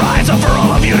of us rise up for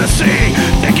all of you to see.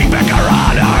 Taking back our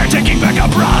honor, taking back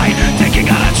our pride. Taking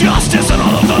out our justice on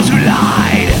all of those who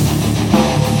lied.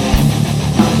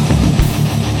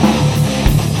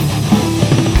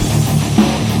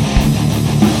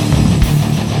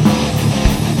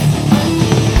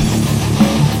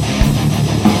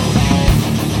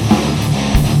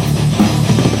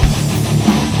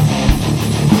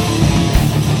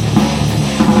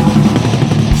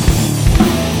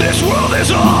 This world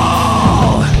is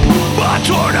all but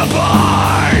torn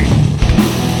apart.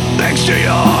 Thanks to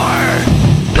your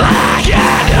black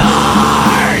and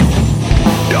heart.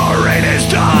 Your reign is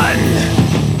done.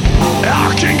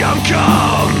 Our kingdom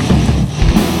come.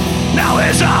 Now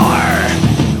is our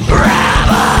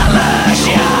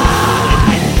revolution.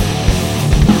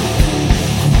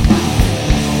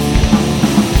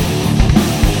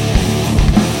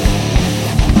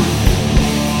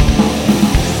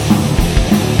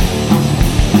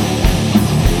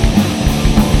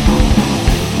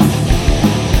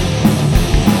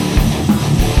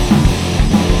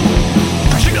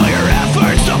 Crushing all your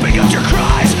efforts, stomping out your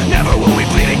cries. Never will we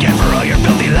bleed again for all your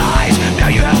filthy lies. Now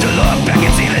you have to look back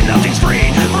and see that nothing's free.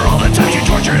 For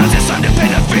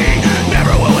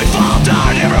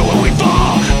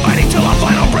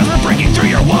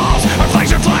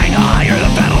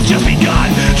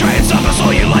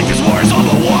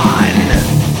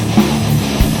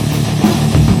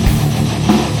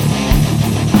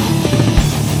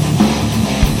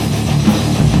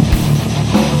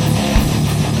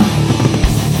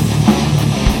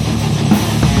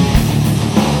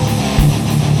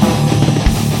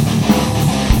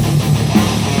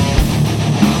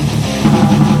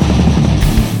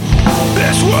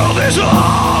is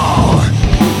all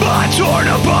but torn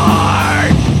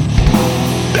apart,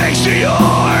 thanks to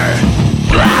your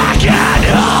blackened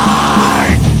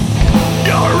heart.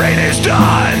 Your reign is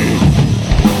done,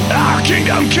 our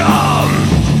kingdom come.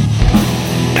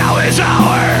 Now is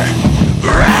our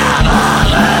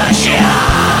revolution.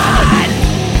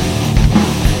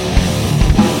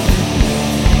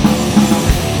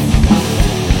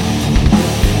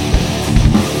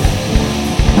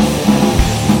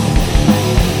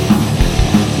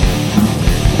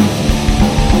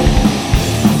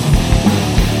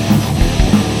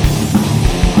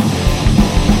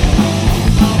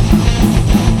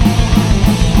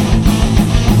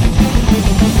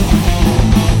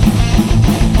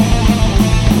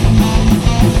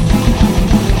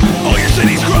 All your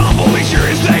cities crumble, we sure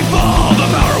as they fall. The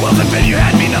power, wealth, and fame you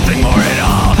had mean nothing more at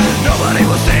all. Nobody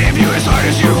will save you as hard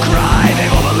as you cry.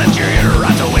 They've all but left you here to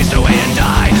rot, to waste away and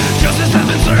die. Justice has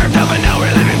been served up and now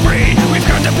we're living free. We've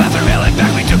carved a path through hell and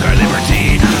back, we took our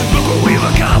liberty. Look what we've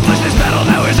accomplished, this battle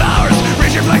now is ours.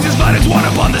 Raise your flags, it's fun, it's won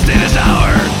upon this day this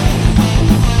hour.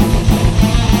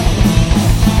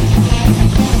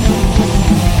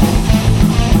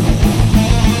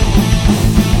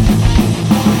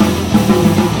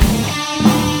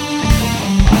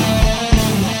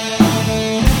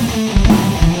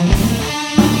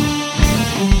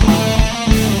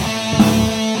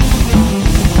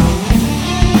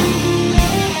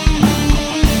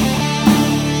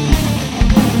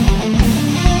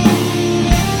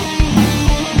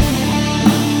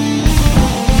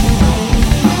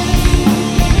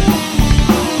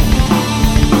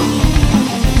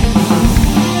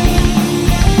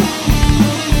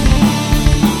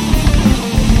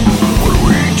 What do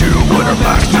we do when our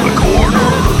backs to the corner?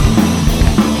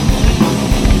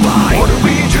 Fight. What do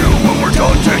we do when we're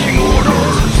done taking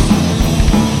orders?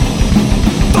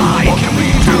 Fight. What can we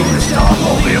do to stop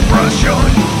all the oppression?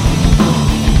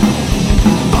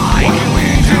 Fight. What can we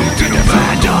do to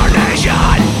defend our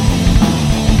nation?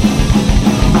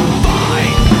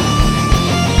 Fight.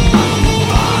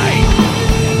 Fight.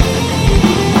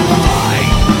 Fight.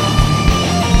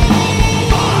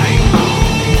 Fight.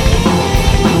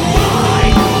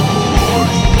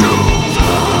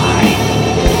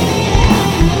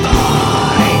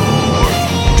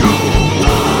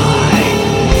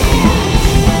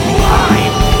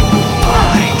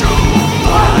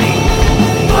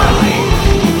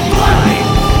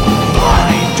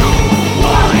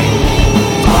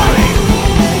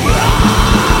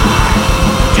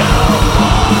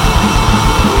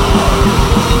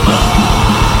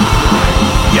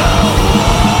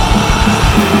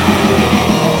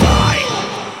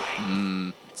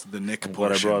 It's the Nick I'm glad I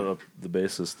portion. brought up the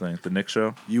bassist thing. The Nick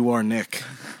show. You are Nick.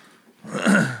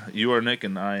 You are Nick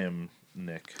and I am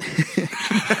Nick.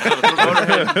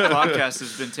 Podcast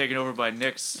has been taken over by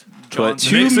Nick's. But The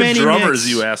Too Nicks and many drummers,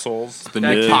 Nicks. you assholes. The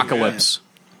Yeah. Nick-apocalypse.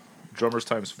 Drummers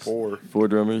times 4. 4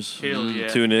 drummers, Hell yeah.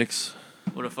 2 Nicks.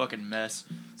 What a fucking mess.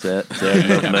 It's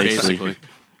adding up nicely. Basically.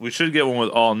 We should get one with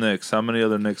all Nicks. How many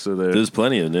other Nicks are there? There's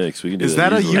plenty of Nicks. We can do Is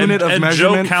that a easily. unit of and Joe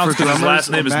measurement counts for because his drummers? last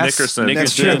name A is mess? Nickerson. That's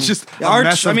Nickerson. true. Just a Our,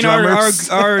 mess I of mean, drummers.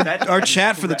 our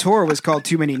chat for the tour was called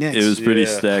Too Many Nicks. It was pretty Yeah.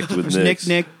 stacked with There's Nicks.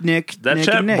 Nick, That Nick,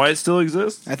 chat and Nick. might still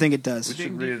exist. I think it does. We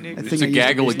should read- I It's think a I used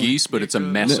gaggle it of geese, but it's a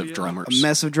mess of drummers. A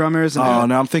mess of drummers. And Oh, a,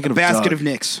 no, I'm thinking a of basket Doug. of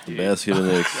Nicks. A basket of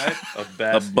Nicks. A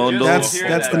basket. bundle. That's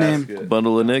the name. A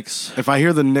bundle of Nicks. If I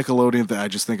hear the Nickelodeon thing, I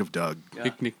just think of Doug.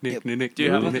 Nick.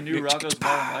 Dude, how about the new Rocco's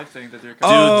Bottom Life thing that they're Dude,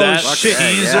 Oh, that shit.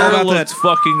 teaser Yeah, about looks that.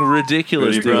 fucking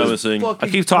ridiculous, Pretty dude. promising. I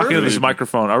keep talking into this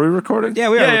microphone. Are we recording? Yeah,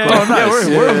 we are. Yeah, recording. yeah, nice.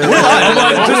 we're I'm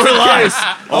like, just in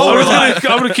case.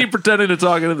 we're I'm gonna keep pretending to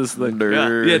talk into this thing.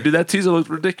 Nerd. Yeah, dude, that teaser looked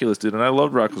ridiculous, dude, and I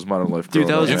loved Rocco's Modern Life. Dude,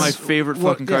 that was growing up. my favorite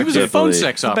What- fucking yeah, He was cartoon. a phone Definitely.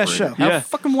 sex the best operator. show. How Yeah.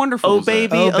 fucking wonderful Oh is that?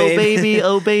 baby, Oh, oh baby. baby,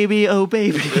 oh baby, oh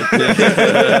baby.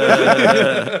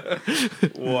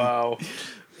 Wow.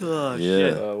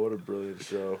 Yeah. What a brilliant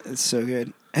show. It's so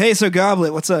good. Hey, so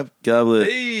Goblet, what's up? Goblet.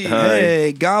 Hey. Hi.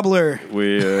 Hey, Gobbler.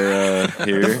 We are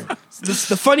here.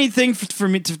 The funny thing for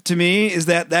me to me is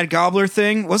that Gobbler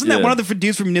thing wasn't that Yeah. one of the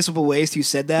dudes from Municipal Waste who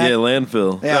said that? Yeah,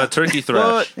 landfill. Yeah. Turkey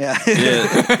Thrash. Yeah.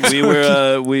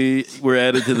 Yeah, we were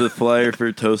added to the flyer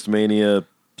for Toastmania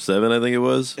 7, I think it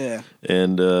was. Yeah.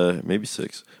 And maybe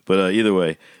 6. But either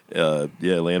way,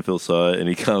 landfill saw it and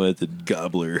he commented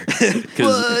 "gobbler"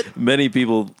 because many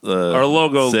people Our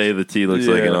logo- say the T looks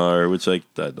like an Yeah. R, which I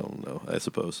don't know. I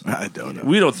suppose. I don't know.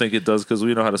 We don't think it does because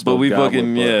we know how to spell But we goblet,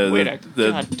 fucking but- Wait,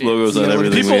 the goddamn. logos on Yeah,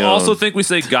 everything. People we also own. think we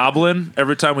say goblin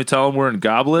every time we tell them we're in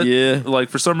Goblet. Yeah. Like,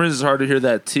 for some reason, it's hard to hear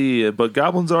that T, but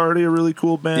Goblin's already a really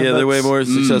cool band. Yeah, they're way That's- more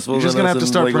successful. You're just than gonna us have to and,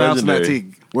 start like, pronouncing legendary.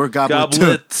 that T. We're Goblet 2.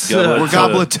 Goblet. We're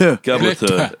Goblet 2. Goblet. Hey,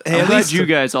 I'm at glad least you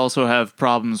guys also have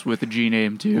problems with the G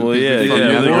name too. Well, yeah, Because yeah,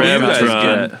 fucking the what do you guys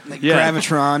Gravitron. get? like Yeah.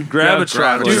 Gravitron.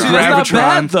 Gravitron. Dude, That's that's not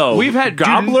bad, though. We've had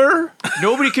Gobbler.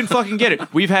 Nobody can fucking get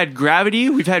it. We've had Gravity.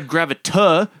 We've had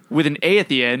Gravita with an A at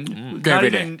the end. Not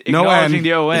Gravity. even No acknowledging N.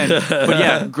 the O-N. But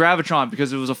yeah, Gravitron,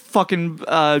 because it was a fucking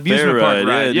amusement park ride,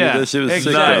 ride. yeah, dude, that shit was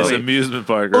sick, Nice though. amusement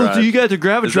park Oh, ride. so you got the Is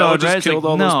that what Gravitron, just right? It's killed like,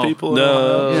 all no. those people?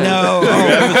 No. No.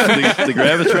 The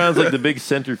Gravitron's like the big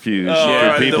centrifuge Oh, for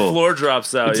right, people. the floor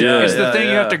drops out. It's Yeah, the thing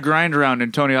you have to yeah. grind around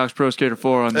in Tony Hawk's Pro Skater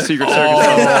 4 on the Secret Circus.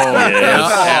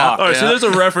 All right, so there's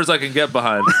a reference I can get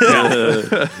behind.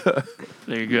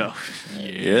 There you go.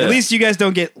 Yeah. At least you guys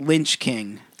don't get Lynch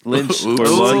King. Lynch or lunch.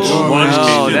 Lunch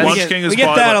Oh, King. that's- Lunch we get, King is we get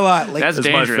probably that my- a lot. Like That's Is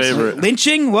my dangerous. favorite.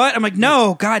 lynching? What? I'm like,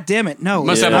 no, god damn it, no.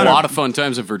 Must have Yeah. a lot of fun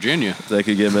times in Virginia. That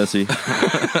could get messy.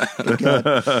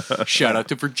 Shout out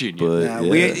to Virginia. But Yeah,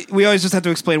 yeah. we always just have to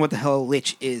explain what the hell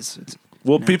Lich is. It's,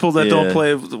 Well, people that don't Yeah.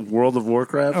 play World of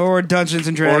Warcraft or Dungeons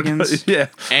and Dragons. yeah,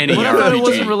 Any But I thought it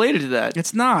wasn't RPG. related to that.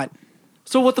 It's not.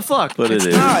 So what the fuck? But it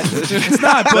is. Not. It's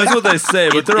not. But that's what they say.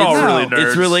 But they're all really nerds.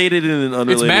 It's related in an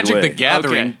unrelated It's Magic way. the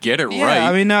Gathering. Okay. Get it yeah, right.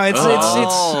 I mean, no, it's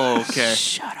Oh, okay.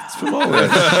 no,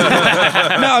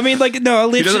 I mean, like, no, a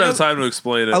He lich. doesn't have time to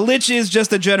explain it. A lich is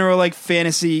just a general like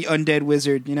fantasy undead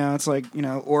wizard. You know, it's like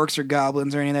orcs or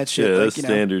goblins or any of that shit. Yeah, like, that's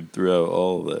standard throughout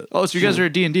all of that. Oh, so you guys are a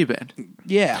D&D band.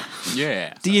 Yeah,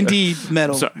 Yeah. D&D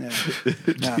metal. Sorry. Yeah.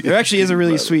 No, there actually is a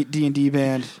really sweet D&D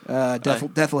band,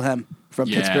 Bethlehem from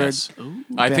Pittsburgh. Yes.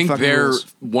 I Band think fucking rules.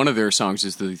 one of their songs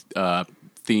is the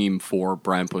theme for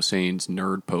Brian Posehn's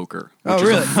Nerd Poker, which Oh, is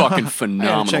really? a fucking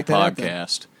phenomenal check that out then.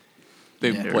 podcast.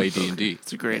 They play D&D.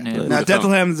 It's a great name. Now, Who'd have thought?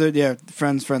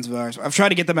 Bethlehem's friends of ours. I've tried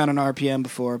to get them out on RPM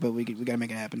before, but we got to make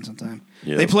it happen sometime.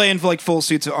 Yeah. They play in like full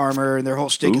suits of armor, and their whole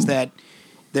shtick is that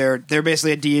they're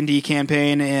basically a D&D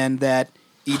campaign, and that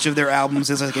each of their albums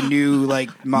is like a new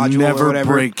like module or Never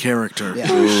whatever. break character.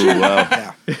 Yeah, Ooh, wow.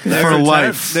 yeah. For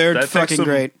life. They're That takes fucking some-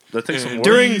 great. That takes some work.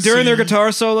 During their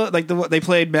guitar solo, like they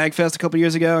played Magfest a couple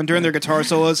years ago, and during their guitar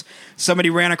solos, somebody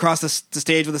ran across the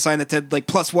stage with a sign that said like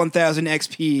plus 1,000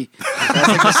 XP. That's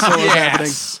like the solos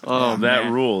happening. Oh, that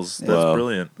man. rules. That's Wow.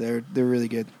 brilliant. They're really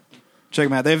good. Check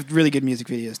them out. They have really good music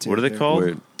videos too. What are they They're called?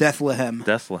 Word. Bethlehem.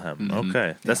 Bethlehem.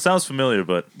 Okay, that sounds familiar,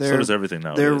 but so They're- does everything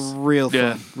They're nowadays. real fun.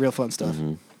 Yeah. Real fun stuff.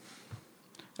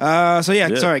 Mm-hmm. So yeah,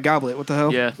 Yeah. sorry, Goblet. What the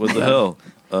hell? Yeah. What the hell?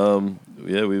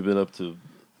 Yeah, we've been up to.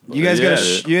 You guys Yeah.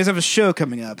 you guys have a show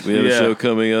coming up. We have Yeah. a show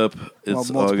coming up. It's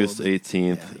multiple, August but-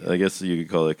 18th. I guess you could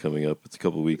call it coming up. It's a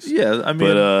couple weeks. Yeah, I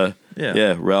mean, But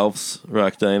yeah. Ralph's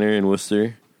Rock Diner in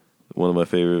Worcester, one of my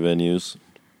favorite venues.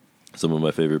 Some of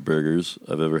my favorite burgers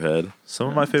I've ever had. some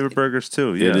of my favorite burgers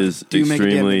too. Yeah, It is Do make a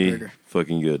damn good extremely burger.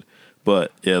 fucking good.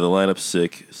 But yeah, the lineup's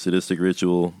sick. Sadistic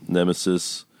Ritual,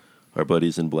 Nemesis, our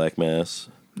buddies in Black Mass.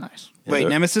 Nice. And Wait, our-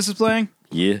 Nemesis is playing?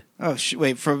 Yeah, Oh,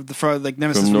 wait, from like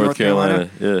Nemesis from from North Carolina.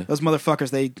 Yeah. Those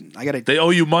motherfuckers, I gotta. They owe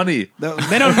you money.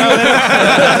 They don't know.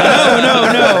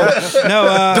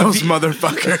 No. Those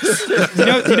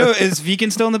motherfuckers. You know, is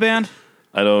Viken still in the band?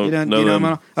 I don't You don't know you know them.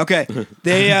 him? Okay.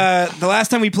 They the last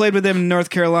time we played with them in North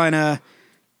Carolina,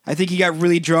 I think he got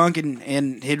really drunk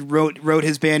and had wrote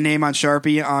his band name on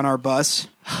Sharpie on our bus.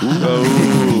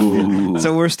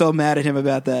 So we're still mad at him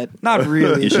about that. Not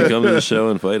really. You should come to the show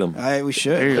and fight him. We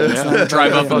should. There you go. It's not a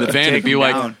Drive bad up idea. in the van and be him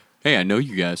like, down. "Hey, I know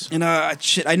you guys." And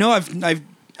shit, I know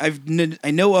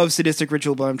I know of Sadistic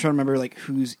Ritual, but I'm trying to remember like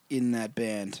who's in that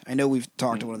band. I know we've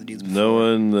talked to one of the dudes before. No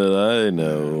one that I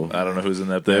know. I don't know who's in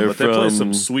that They're band, but they play from-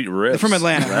 some sweet riffs. They're from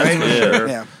Atlanta, right? for sure.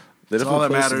 Yeah. They That's all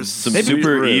definitely that play matters. Some sweet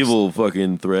super riffs. evil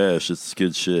fucking thrash. It's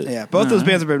good shit. Yeah. Both those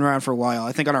bands have been around for a while.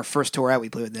 I think on our first tour out we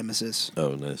played with Nemesis.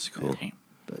 Oh, nice, cool.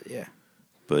 But yeah.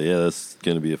 But yeah, that's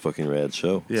gonna be a fucking rad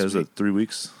show. Yeah, it was 3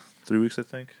 weeks. 3 weeks, I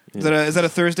think. Is that a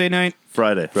Thursday night?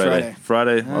 Friday. Friday.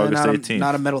 August not 18th.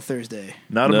 not a Metal Thursday.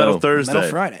 Not a No. Metal Thursday. Metal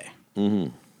Friday.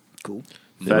 Mm-hmm. Cool.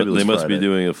 Fabulous They must Friday. be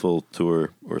doing a full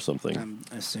tour or something. I'm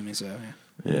assuming so.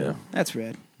 Yeah. Yeah, That's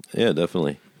rad. yeah,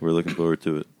 definitely. We're looking forward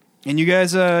to it. And you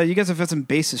guys have had some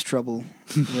bassist trouble.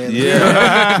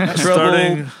 Yeah.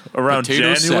 Starting around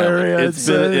Potato January, I'd It's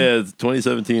been say.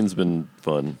 2017's been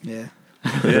fun. Yeah.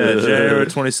 Yeah, January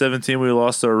 2017, we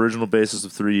lost our original bassist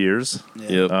of 3 years.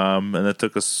 Yep. And it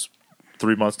took us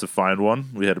 3 months to find one.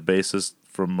 We had a bassist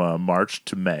from March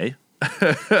to May.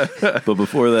 But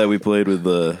before that, we played with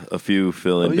a few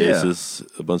fill-in Oh, yeah. bassists,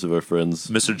 a bunch of our friends.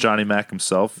 Mr. Johnny Mac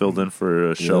himself filled in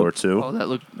for a show Yep. or two. Oh, that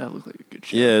looked like a good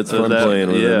shit. Yeah, it's fun playing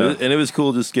with yeah. them. And it was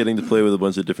cool just getting to play with a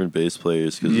bunch of different bass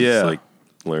players because Yeah. it's like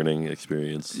learning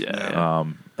experience. Yeah.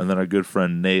 And then our good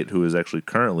friend Nate, who is actually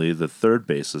currently the third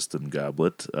bassist in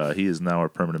Goblet, he is now our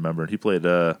permanent member. And he played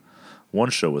one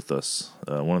show with us.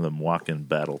 One of them walk-in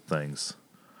battle things.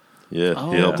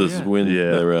 Yeah, he helped us win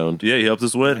that round. Yeah, he helped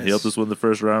us win. He helped us win the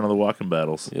first round of the walk-in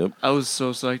battles. Yep. I was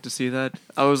so psyched to see that.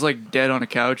 I was like dead on a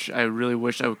couch. I really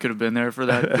wish I could have been there for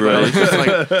that. Right. I was just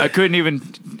like, I can't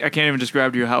even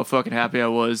describe to you how fucking happy I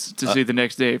was to see the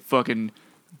next day fucking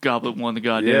Goblet won the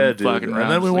goddamn fucking round.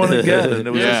 And then we won again, and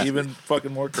it was Yeah. even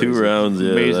fucking more crazy. 2 rounds,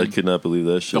 yeah. Amazing. I could not believe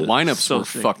that The shit. lineups So were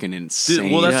sick. fucking insane.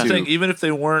 Dude, well, that's the too. thing. Even if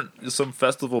they weren't some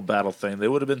festival battle thing, they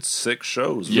would have been 6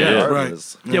 shows. Yeah.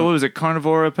 regardless. Yeah, what was it?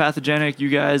 Carnivora, Pathogenic, you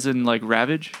guys, and like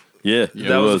Ravage? Yeah,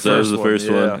 That was the first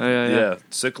one. one. Yeah.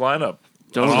 Sick lineup.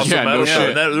 That was- Awesome yeah, no metal show. shit.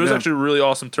 And there was Yeah. actually a really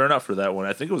awesome turnout for that one.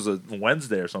 I think it was a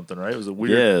Wednesday or something, right? It was a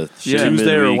weird Yeah, Yeah.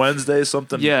 Tuesday or midweek. Wednesday,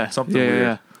 something. Yeah. something yeah, weird.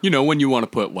 yeah. You know, when you want to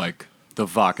put like the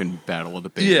Vakken Battle of the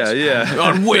Bands. Yeah.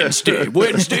 On Wednesday.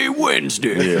 Wednesday.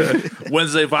 Yeah.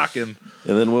 Wednesday Vakken.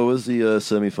 And then what was the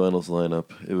semifinals lineup?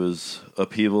 It was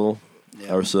Upheaval,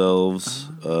 ourselves,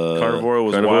 Carnivora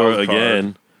was Carnivora wild card.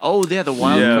 again. Oh, yeah, the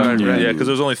wild Yeah, card, right? yeah, because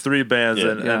there was only 3 bands,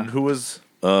 Yeah. and who was?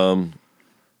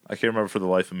 I can't remember for the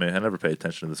life of me. I never paid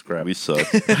attention to this crap. We suck.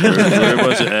 we're a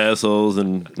bunch of assholes,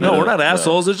 and No, we're not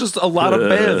assholes. It's just a lot of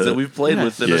bands that we've played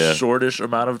with in Yeah. a shortish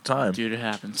amount of time. Dude, it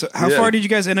happens. So how Yeah. far did you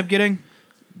guys end up getting?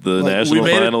 The Like, national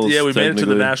We made finals. it. Yeah, we made it to the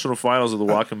technically. national finals of the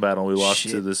walk-in battle. And we lost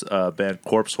Shit. to this band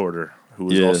Corpse Hoarder, who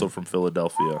was Yeah. also from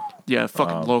Philadelphia. Yeah,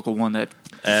 fucking local one that.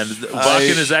 And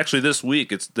Wacken is actually this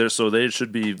week. It's there, so they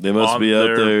should be. They must on be out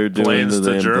their there doing planes the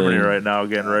to damn Germany thing. right now,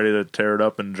 getting ready to tear it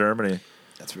up in Germany.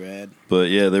 That's rad. But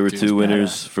yeah, there were Dude's 2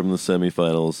 winners from the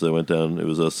semifinals that went down. It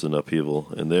was us and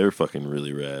Upheaval, and they're fucking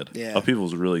really rad. Yeah.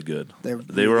 Upheaval's really good. They're-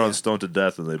 They were yeah. on Stone to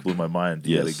Death, and they blew my mind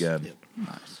yet Yes. again.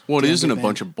 Well, it Damn isn't good a band.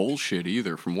 bunch of bullshit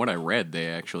either. From what I read, they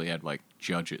actually had like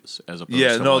judges as opposed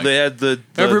Yeah, to no, like, they had the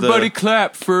everybody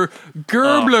clap for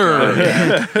Gerbler.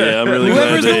 Yeah, I'm really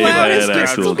Whoever's glad the they loudest had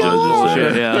gets actual the judges goal.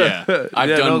 there. Yeah. I've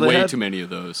Yeah, done no, they way had- too many of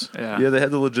those. Yeah, they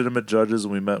had the legitimate judges,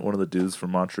 and we met one of the dudes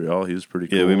from Montreal. He was pretty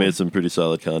cool. Yeah, we made some pretty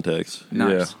solid contacts.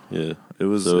 Nice. Yeah, It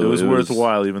was So it was it was-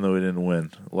 worthwhile, even though we didn't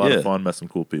win. A lot Yeah. of fun, met some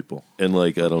cool people. and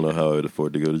like I don't know how I would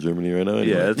afford to go to Germany right now.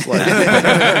 Anyway. Yeah, it's like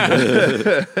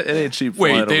it ain't cheap.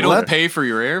 Wait, flying they over don't there. pay for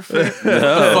your airfare? What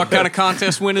the fuck kind of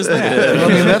contest win is that? I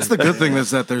mean, that's the good thing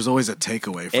is that there's always a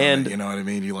takeaway from And- it. You know what I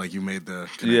mean? You made the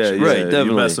Yeah, connection. yeah, Right, You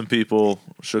definitely. met some people,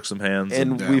 shook some hands,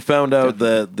 And Yeah. we found out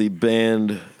that the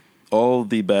band, all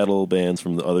the battle bands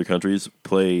from the other countries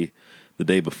play the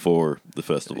day before the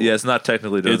festival. yeah, it's not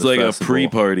technically. during It's the like festival. a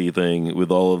pre-party thing with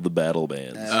all of the battle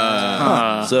bands.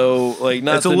 So, like,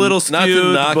 not It's a to, little not to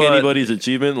skewed, knock but- anybody's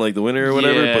achievement, like the winner or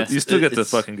whatever. Yeah. But You still get to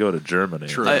it's- fucking go to Germany.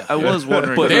 True. I was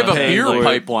wondering. But They have a paying beer for it.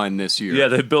 pipeline this year. Yeah,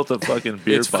 they built a fucking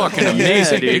beer. it's pipeline. fucking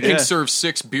amazing. Yeah, They dude, can yeah. serve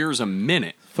 6 beers a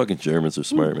minute. Fucking Germans are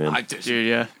smart, man. I just Dude,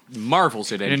 yeah.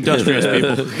 marvels at it. Industrious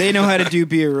people. They know how to do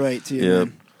beer right too. Yeah.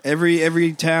 Man.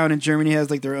 Every town in Germany has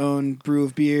like their own brew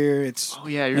of beer. It's Oh,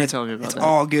 yeah, you're it's, telling me about it's that.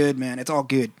 all good, man. It's all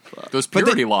good. Those But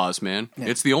purity laws, man. Yeah.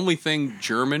 It's the only thing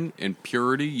German and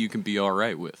purity you can be all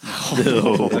right with.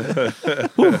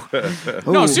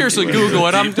 No, seriously, Google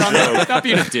it. I'm not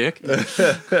being a dick.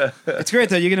 It's great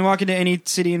though. You can walk into any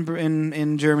city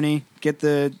in Germany, get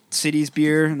the city's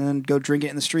beer, and then go drink it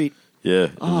in the street. Yeah,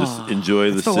 and just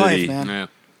enjoy the It's the city. life, man. Yeah.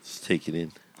 Just take it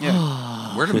in.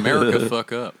 Where did America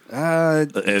fuck up?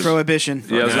 Prohibition.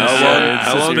 Yeah, I was How gonna long- say,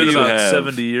 how it's long been do you about have?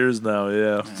 70 years now.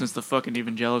 Yeah, Since the fucking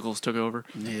evangelicals took over.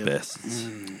 Best.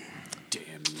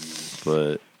 Damn.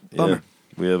 But yeah, Bummer.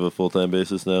 we have a full-time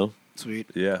basis now. Sweet.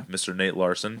 yeah. Mr. Nate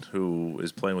Larson, who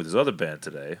is playing with his other band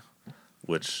today,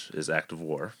 which is Act of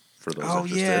War. For those Oh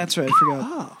interested. yeah, that's right. I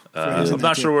forgot. I'm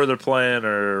not sure where they're playing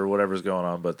or whatever's going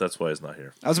on, but that's why he's not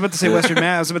here. I was about to say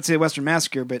Western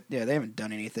Massacre, but yeah, they haven't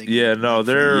done anything. Yeah, no,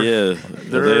 they're Yeah,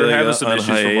 they're Are they, like, having some on issues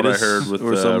from what I hiatus heard with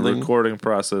or the something? recording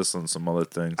process and some other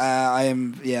things. I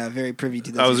am very privy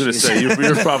to those I was going to issues. say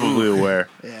you're probably aware.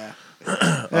 Yeah.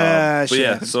 But shit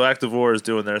yeah, happens. so Active War is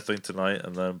doing their thing tonight,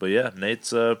 and then but yeah,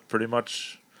 Nate's pretty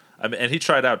much. I mean, and he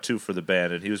tried out too for the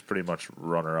band, and he was pretty much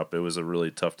runner up. It was a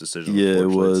really tough decision. Yeah, it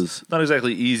unfortunately. was. It's not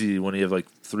exactly easy when you have like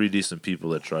 3 decent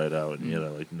people that try it out, and you gotta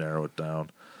like narrow it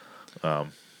down. But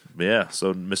yeah,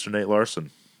 so Mr. Nate Larson,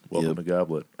 welcome Yep. to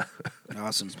Goblet.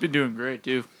 Awesome. Been doing great,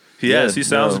 too. He Yeah, has. He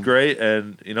sounds no. great,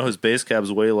 and his bass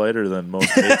cab's way lighter than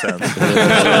most bass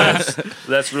amps.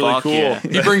 That's really Fuck cool. yeah.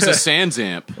 He brings a Sans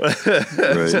amp.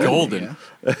 Right. Golden.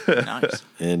 Nice.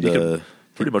 And can-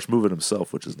 Pretty much moving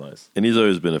himself, which is nice. and he's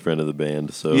always been a friend of the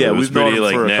band, so Yeah, it was we've known pretty him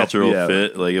like for a couple- natural yeah.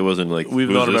 fit. Like it wasn't like We've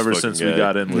who's known him this ever fucking since we guy?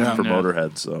 got in with Yeah.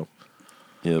 Promoterhead, so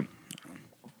Yep.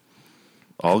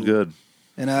 all good.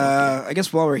 And I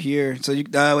guess while we're here, so you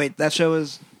wait, that show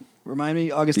is remind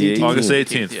me August The 18th. August 18th,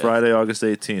 18th, yeah. Friday, August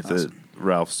 18th Awesome. at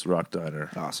Ralph's Rock Diner.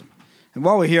 Awesome. And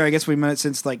while we're here, I guess we might,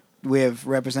 since like we have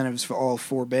representatives for all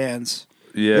 4 bands,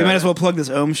 Yeah. we might as well plug this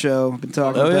Ohm show. I've been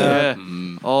talking about. Yeah.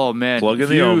 Oh man, Plug in If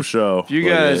the you- Ohm show. If you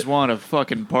Plug guys it. want to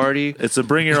fucking party, It's a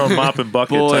bring your own mop and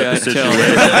bucket Boy, type of I tell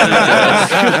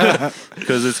situation.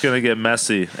 Because it's going to get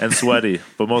messy and sweaty,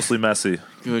 but mostly messy.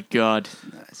 good God,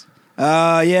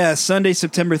 Yeah, Sunday,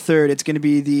 September 3rd. It's going to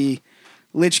be the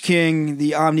Lich King,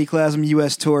 the Omniclasm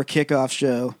U.S. Tour kickoff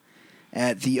show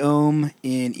at the Ohm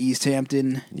in East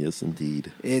Hampton. Yes,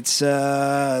 indeed. It's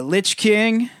Lich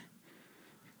King,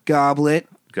 Goblet,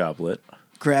 Goblet.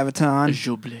 Graviton,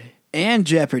 Jouble. and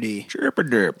Jeopardy.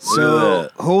 Chirp-a-derp. So,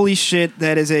 that. holy shit,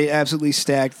 that is a absolutely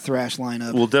stacked thrash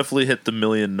lineup. We'll definitely hit the 1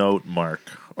 million note mark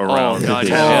around Oh, God, 10:30.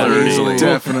 yeah. Easily.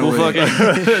 Definitely.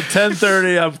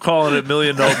 10:30, I'm calling it 1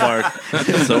 million note mark.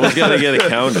 Someone's got to get a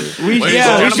counter. we Ladies should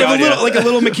and have a gentlemen. little, like a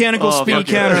little mechanical Oh, speed fuck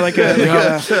yeah. counter, like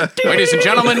a Ladies and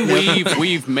gentlemen,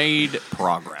 we've made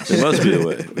progress. There must be a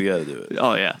way. We got to do it.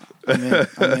 Oh yeah, I'm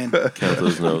in. Count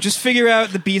those notes. Just figure out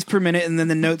the beats per minute and then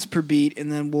the notes per beat,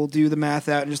 and then we'll do the math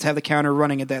out and just have the counter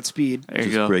running at that speed. there you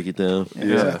Just go. break it down.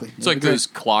 Exactly. It's like those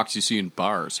clocks you see in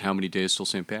bars. How many days till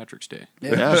St. Patrick's Day?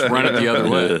 Yeah. Just run it the other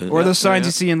way. Or those signs Yeah.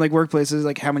 you see in like workplaces,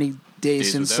 like how many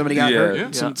days since without- somebody got Yeah.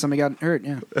 hurt. Yeah. Somebody got hurt.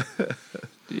 Yeah.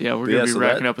 Yeah, we're Yeah, gonna be so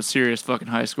racking that- up a serious fucking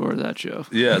high score of that show.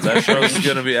 Yeah, that show's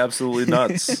going to be absolutely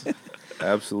nuts.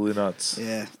 Absolutely nuts.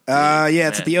 Yeah.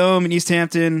 It's at the Ohm in East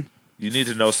Hampton. You need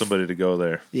to know somebody to go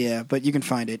there. Yeah, but you can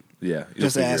find it. Yeah, you'll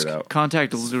Just figure ask. it out.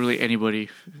 Contact literally anybody.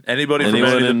 Anybody from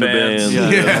Anyone any of in the the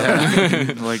bands?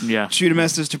 band. Like yeah, Shoot a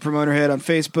message to Promoterhead on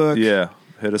Facebook. Yeah,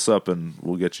 hit us up and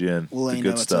we'll get you in. We'll let The you know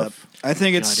good what's stuff. up. I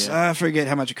think it's God, yeah. I forget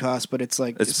how much it costs, but it's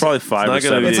like It's probably 5 or not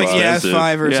gonna 7. be it's like it's expensive.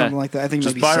 5 or Yeah. something like that. I think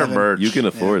Just maybe buy our 7. merch. You can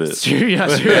afford it.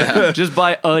 yeah, just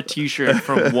buy a T-shirt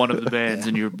from one of the bands,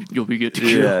 and you'll be good to go.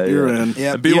 Yeah, You're yeah. in.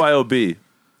 Yeah, And BYOB.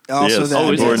 Also, Yes, that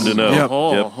important to know. Yep.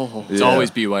 Oh, It's always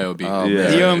BYOB. Oh, Yeah.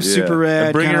 The Ohm super rad,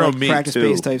 And bring kind your of own like meat practice too.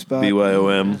 space type spot.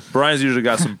 BYOM. Brian's usually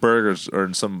got some burgers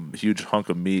or some huge hunk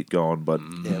of meat going, but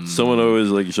Someone always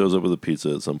like shows up with a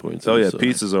pizza at some point. oh too, yeah, so-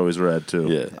 pizza's always red too.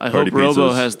 Yeah. I Party hope Robo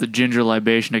pizzas. has the ginger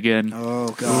libation again. Oh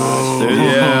god.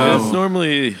 Yeah. It's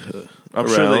normally. I'm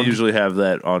sure they around. usually have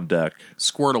that on deck.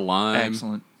 Squirt of lime.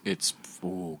 Excellent. It's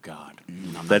oh god.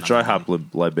 Nom, That nom, dry nom, hop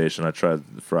libation I tried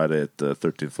Friday at the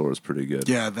 13th floor was pretty good.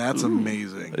 Yeah, that's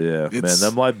amazing. Yeah, man, It's-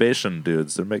 them libation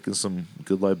dudes, they're making some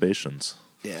good libations.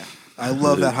 Yeah, I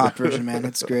love that hop version, man.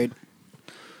 It's great.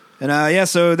 And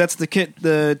so that's the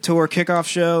tour kickoff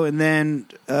show, and then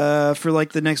for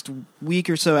like the next week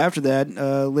or so after that,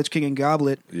 Lich King and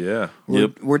Goblet, Yeah.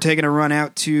 we're taking a run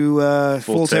out to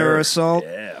Full Terror Assault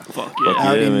Yeah. Fuck Fuck yeah.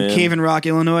 out yeah, in man. Cave and Rock,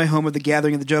 Illinois, home of the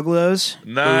Gathering of the Juggalos.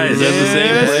 Nice. Is that the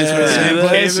same place we're Same seeing that?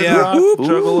 place, Cave yeah. and Rock,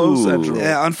 Juggalo Ooh. Central.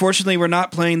 Yeah, unfortunately, we're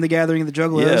not playing the Gathering of the Yeah,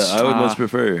 Juggalos. I would much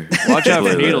prefer. Watch out for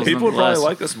Play that. needles. People would probably nonetheless.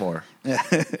 like us more.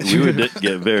 We would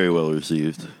get very well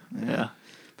received. Yeah.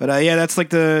 But that's like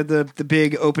the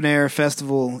big open air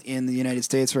festival in the United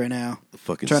States right now.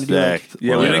 Fucking Trying to do like- stacked.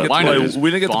 Yeah, we didn't get to Why not? play. It's We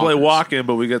didn't get to play bonkers. walk-in,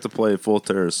 but we get to play Full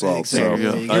Terror Assault. Exactly.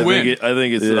 So There you go. I win.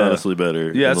 think it's Yeah. honestly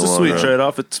better. yeah, in it's the a long sweet run.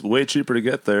 trade-off. It's way cheaper to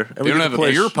get there. And They we don't get have to a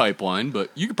play beer pipeline,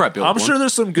 but you could probably build I'm one. sure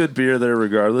there's some good beer there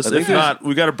regardless. think If there's- not,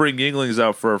 we got to bring Yinglings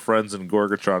out for our friends in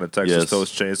Gorgatron and Texas Yes.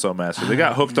 Toast Chainsaw Massacre. They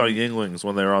got hooked on Yinglings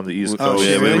when they were on the East Oh, Coast.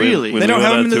 shit, when we- really? when They we don't went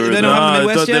have on them in the- tour they with don't them, have them in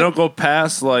the No, West they yet? don't go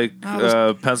past like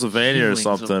was- Pennsylvania or Feelings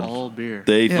of something. all beer.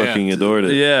 They Yeah. fucking adored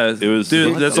it. Yeah, It was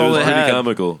dude. That's it all was they pretty had.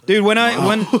 comical. Dude, when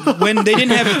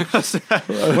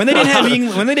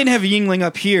they didn't have Yingling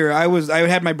up here, I would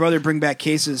have my brother bring back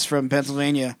cases from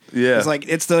Pennsylvania. Yeah.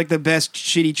 it's like the best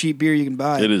shitty cheap beer you can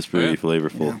buy. It is pretty Yeah.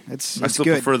 flavorful. It's I still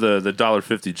good. prefer the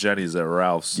 $1.50 Jennies at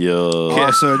Ralph's. Yo,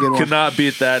 Also a good one. Cannot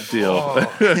beat that deal.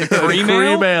 Cream ale?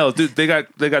 Cream ale, dude. They got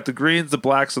the greens, the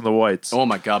blacks, and the whites. Oh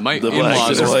my god, my the black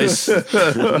in-laws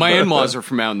and are, my in-laws are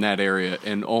from out in that area,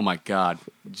 and oh my god,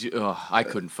 I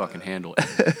couldn't fucking handle it.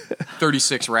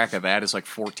 36 rack of that is like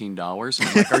 $14. And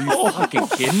I'm like, are you fucking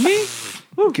kidding me?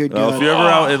 Good If God. you're ever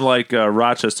out in like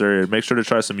Rochester area, make sure to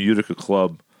try some Utica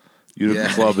Club. Utica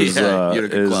Yeah. Club is Yeah,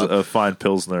 Utica is Club. a fine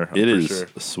pilsner. It for is sure.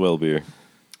 a swell beer.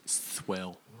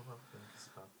 Swell.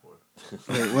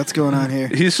 Wait, what's going on here?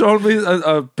 He's showing me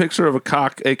a picture of a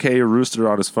cock, aka a rooster,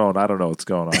 on his phone. I don't know what's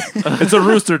going on. It's a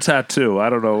rooster tattoo. I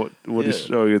don't know what he's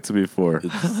showing it to me for.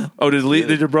 Oh, did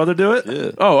your brother do it?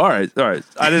 Yeah. Oh, all right. I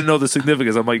didn't know the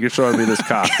significance. I'm like, you're showing me this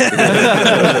cock.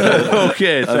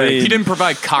 Okay, thanks. He didn't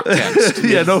provide cock text.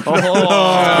 Yeah, no.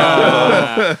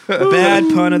 Bad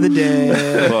pun of the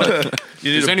day. Fuck.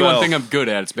 You need There's a any one bell. thing I'm good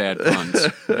at, it's bad puns.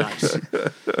 Nice.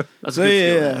 That's So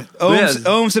a good feeling.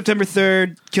 Ohm September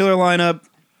 3rd, killer lineup.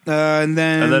 And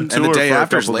then And the tour day for a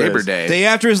after is couple Labor days. Day. day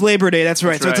after is Labor Day. That's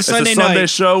right. So it's a It's Sunday a Sunday night.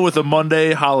 show with a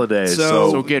Monday holiday.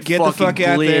 So So get the fucking fuck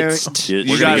out there. blitzed. Get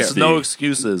you gonna got get no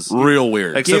excuses. Real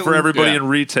weird. Except for everybody yeah. in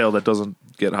retail that doesn't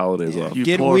get holidays off. You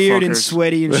Get poor weird and fuckers.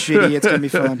 sweaty and shitty. It's gonna be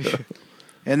fun.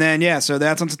 And then so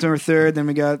that's on September 3rd. Then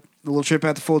we got the little trip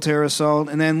out to Full Terror Assault,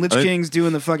 and then Lich I think- King's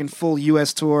doing the fucking full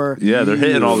U.S. tour. Yeah, they're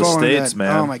hitting all the Following states, that.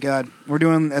 man. Oh my god, we're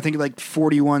doing I think like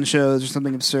 41 shows or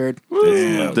something absurd.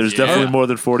 There's definitely more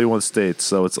than 41 states,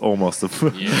 so it's almost We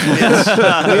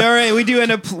do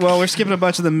end up. Well, we're skipping a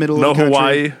bunch of the middle. No of the country.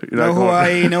 Hawaii? You're not No going-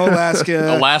 Hawaii. No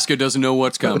Alaska. Alaska doesn't know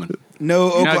what's coming.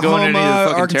 No You're not Oklahoma. going to any of the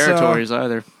fucking Arkansas. territories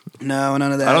either. No,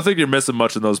 none of that. I don't think you're missing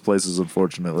much in those places,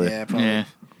 unfortunately. Yeah, probably. Yeah.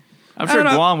 I'm I sure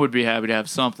don't know. Guam would be happy to have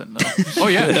something, though. Oh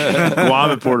yeah, Guam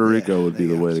and Puerto Rico would be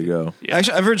the way to go. Yeah.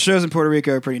 Actually, I've heard shows in Puerto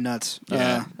Rico are pretty nuts.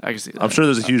 Yeah, I can see that. I'm sure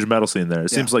there's a huge metal scene there.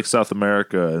 It Yeah. seems like South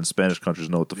America and Spanish countries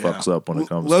know what the fuck's up when it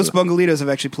comes Los to Bungalitos have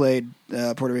actually played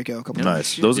Puerto Rico a couple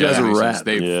nice. times. Those guys Yeah, are makes rad. sense.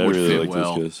 They Yeah, I would really fit like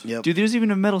well. those guys. Yep. Dude, there's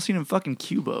even a metal scene in fucking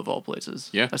Cuba, of all places.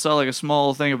 Yeah. I saw like a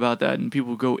small thing about that, and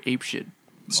people go apeshit.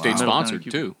 State Wow. sponsored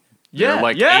Metal too. Yeah, They're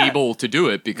like yeah. able to do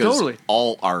it because Totally.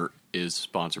 all art is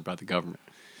sponsored by the government.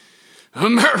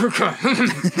 America,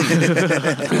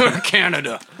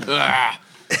 Canada. Ah.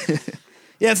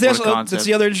 Yeah, it's What a also, concept. that's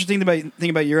the other interesting thing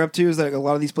about Europe too is that a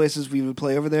lot of these places we would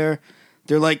play over there,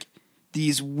 they're like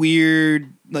these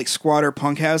weird like squatter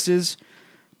punk houses,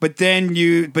 but then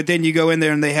you go in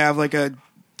there and they have like a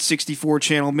 64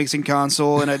 channel mixing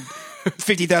console and a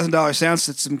 $50,000 sound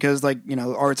system because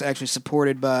art's actually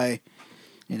supported by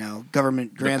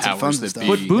government grants and powers funds and that stuff. be.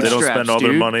 But They don't bootstraps, spend all their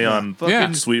dude. money on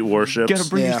Yeah. sweet warships. Gotta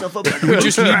bring Yeah. yourself up. We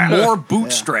just need more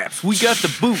bootstraps. We got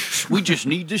the boots. We just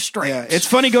need the straps. Yeah, it's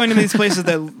funny going to these places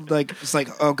that it's like,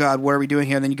 oh god, what are we doing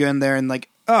here? And then you go in there and like,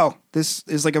 oh, this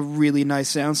is like a really nice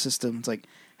sound system. It's like,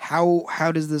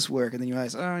 how does this work? And then you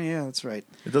realize, oh yeah, that's right.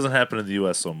 It doesn't happen in the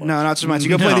U.S. so much. No, not so much. You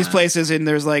go play No. these places and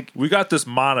there's like, We got this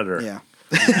monitor. yeah,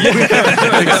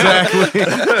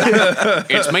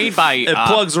 It's made by It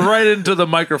plugs right into the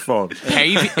microphone.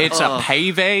 It's a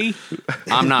Pave.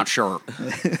 I'm not sure.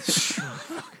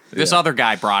 This other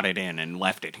guy brought it in and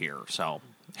left it here, so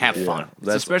have fun. It's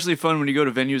That's especially fun when you go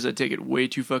to venues that take it way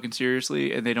too fucking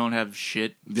seriously and they don't have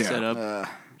shit set up.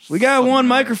 we got one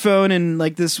microphone and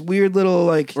like this weird little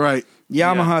like Right.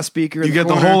 Yamaha speaker. in You get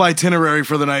the corner. whole itinerary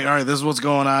for the night. All right, this is what's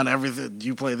going on. Everything.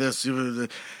 You play this.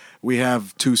 We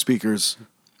have 2 speakers.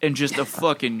 And just a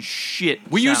fucking shit.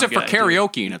 We use it sound for guy, dude.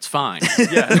 karaoke, and it's fine.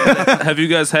 Have you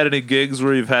guys had any gigs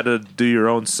where you've had to do your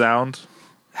own sound?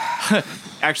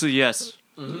 Actually, yes.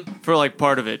 For like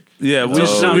part of it. Yeah, we,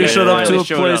 Oh, we yeah, showed yeah, up yeah. to They a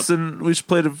showed place up. and we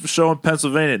played a show in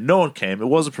Pennsylvania. No one came. It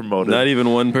wasn't promoted. Not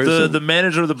even one person. The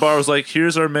manager of the bar was like,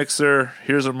 "Here's our mixer.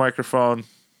 Here's our microphone.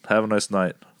 Have a nice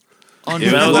night." That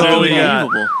was all we got.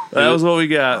 Unbelievable. That was what we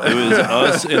got. It was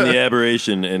us and the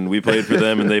Aberration, and we played for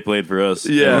them, and they played for us.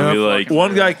 Yeah. And we like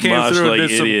One guy came moshed through and like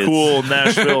did some idiots. cool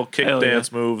Nashville kick Hell yeah.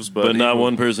 dance moves, but not he-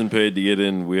 one person paid to get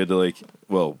in. We had to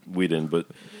we didn't, but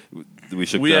we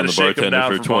shook We had down to the shake 'em bartender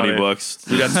down for for money.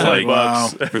 $20. We got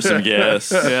 $20 for some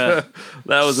gas. Yeah.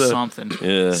 That was a Something.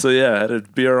 Yeah. so yeah. I had to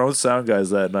be our own sound guys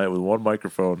that night with one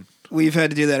microphone. We've had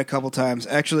to do that a couple times.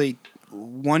 Actually,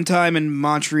 one time in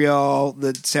Montreal,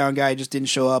 the sound guy just didn't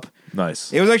show up.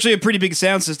 Nice. It was actually a pretty big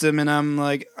sound system, and I'm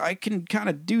like, I can kind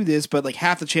of do this, but like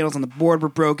half the channels on the board were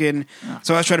broken.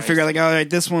 So I was trying to figure out, like, all right,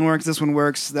 this one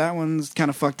works, that one's kind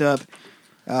of fucked up.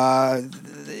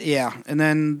 Yeah, and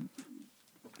then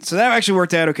so that actually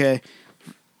worked out okay.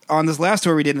 On this last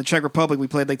tour we did in the Czech Republic, we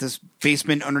played like this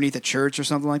basement underneath a church or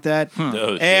something like that,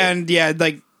 Oh, shit. and yeah,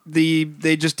 like. They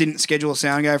just didn't schedule a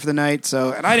sound guy for the night,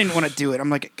 so and I didn't want to do it. I'm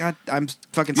like, God, I'm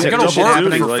fucking sick You of gotta this shit work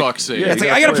happening. for Like, fuck's sake. yeah, Yeah, it's you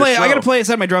like gotta I play a gotta show.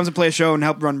 set my drums and play a show and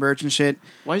help run merch and shit.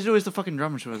 Why is it always the fucking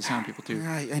drummer show the sound people too?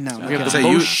 I know. We have So the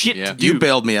you- most shit yeah. to do. You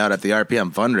bailed me out at the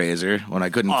RPM fundraiser when I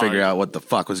couldn't Oh, figure yeah. out what the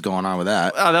fuck was going on with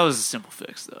that. Oh, that was a simple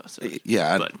fix though. So.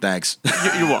 Yeah, But- thanks.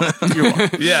 You're welcome. You're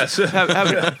welcome. Yes, Have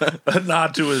it. a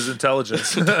nod to his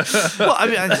intelligence. Well, I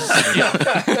mean, I just, yeah.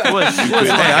 Hey,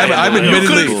 I'm You admittedly,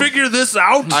 couldn't figure this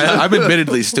out. I'm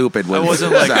admittedly stupid. With I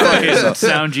wasn't like sound, fucking so-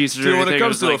 sound Jesus or Dude, when it anything.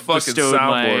 comes to I a was, like, fucking bestowed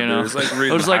my, soundboard, you know, dude, it's like I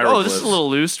reading was like, oh, this is hieroglyphs. a little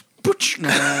loose.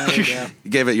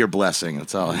 You gave it your blessing.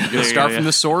 That's all. You gotta you start go, from yeah.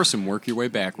 the source and work your way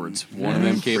backwards. One of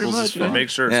them cables is fine. Make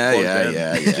sure it's Yeah, plugged yeah, in.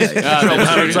 yeah, yeah, yeah.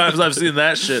 How many times I've seen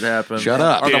that shit happen? Shut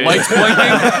up. Are the lights blinking?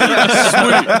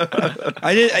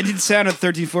 I did sound at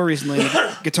 13.4 recently.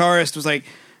 The guitarist was like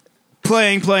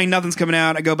playing, nothing's coming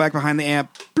out. I go back behind the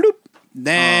amp, bloop,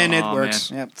 then it Aw,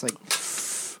 works. man. Yep, it's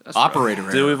like Operator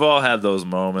Dude, error. we've all had those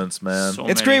moments, man. So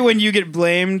it's many. great when you get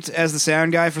blamed as the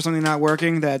sound guy for something not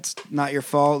working. That's not your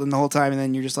fault, and the whole time, and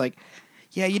then you're just like,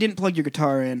 yeah, you didn't plug your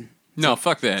guitar in. No,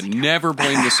 fuck that. Never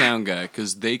blame the sound guy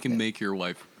because they can make your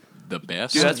life the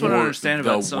best. Dude, that's what I or don't understand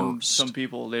about the worst. some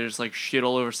people. They just like shit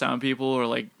all over sound people or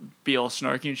like be all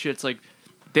snarky and shit. It's like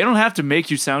they don't have to make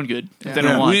you sound good if they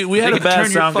don't want. We had They a can bad turn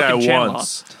your sound guy fucking channel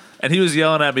once, off. and he was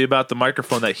yelling at me about the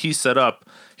microphone that he set up.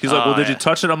 He's like, "Well, did you yeah.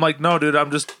 touch it?" I'm like, "No, dude. I'm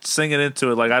just singing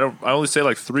into it. Like, I only say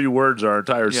like 3 words our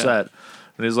entire Yeah. set."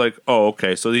 And he's like, "Oh,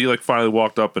 okay." So he like finally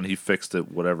walked up and he fixed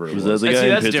it. Whatever it Was was. that the See, guy in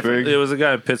that's Pittsburgh? different. It was a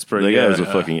guy in Pittsburgh. That yeah. guy was a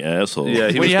fucking asshole. Yeah,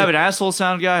 he When was you have an asshole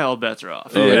sound guy, all bets are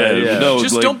off. Oh, yeah. Yeah. No,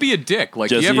 Just like, don't be a dick. Like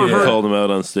Jesse you ever heard? called him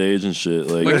out on stage and shit.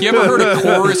 Like you ever heard a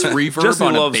chorus reverb Jesse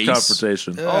on a loves bass?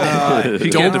 confrontation. Oh, He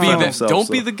can't Don't be defend the himself, don't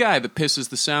so. be the guy that pisses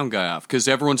the sound guy off because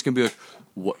everyone's gonna be like,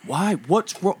 "What? Why?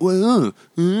 What's wrong?"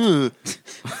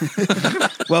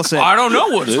 Well said. I don't know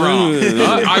what's wrong.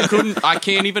 I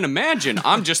can't even imagine.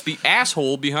 I'm just the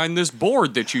asshole behind this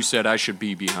board that you said I should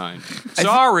be behind.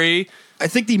 Sorry. I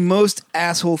think the most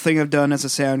asshole thing I've done as a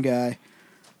sound guy,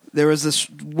 there was this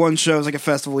one show, it was like a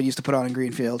festival we used to put on in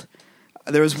Greenfield.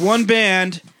 There was one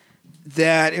band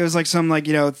that, it was like some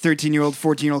 13-year-old,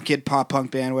 14-year-old kid pop punk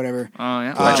band, whatever. Oh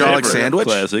yeah. Hydraulic Sandwich?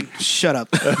 Classic. Shut up.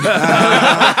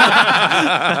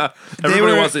 Everybody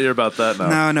were- wants to hear about that now.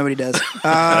 No, nobody does.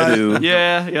 I do.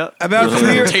 Yeah. About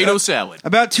Potato salad.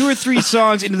 about 2 or 3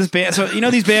 songs into this band. So,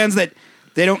 these bands that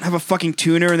they don't have a fucking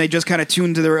tuner and they just kind of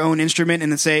tune to their own instrument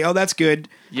and then say, oh, that's good.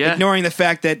 Yeah. Ignoring the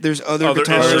fact that there's other Other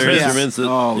guitars. instruments. Yeah. Instruments that,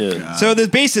 Oh, yeah. God. So the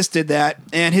bassist did that,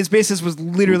 and his bassist was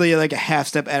literally like a half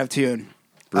step out of tune.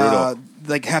 Brutal.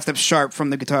 Like half step sharp from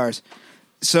the guitars.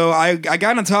 So I got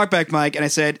on a talkback mic and I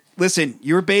said, listen,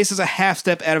 your bass is a half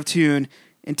step out of tune.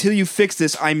 Until you fix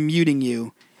this, I'm muting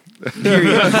you.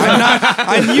 Period.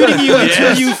 I'm muting you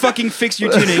until you fucking fix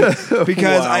your tuning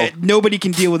because nobody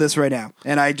can deal with this right now.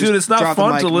 And I just Dude, it's not dropped the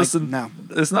fun mic to and, listen. no.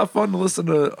 It's not fun to listen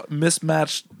to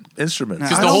mismatched instruments.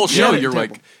 Because I the don't whole get show, it, you're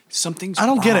Temple. like, something's I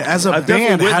don't get it. wrong. As a I've definitely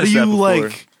band, how do witnessed you that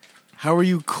before. how are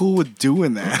you cool with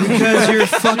doing that? Because you're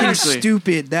fucking Seriously.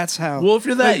 stupid. That's how. Well, if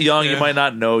you're that young, you might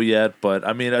not know yet. But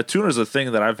I mean, a tuner's a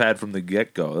thing that I've had from the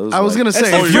get go. I was gonna say,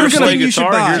 That's if the you're first gonna thing you should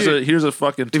buy. Here's a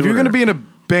fucking tuner. if you're gonna be in a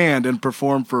band and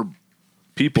perform for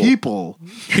people,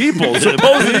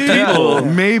 supposed people.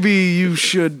 maybe you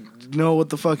should know what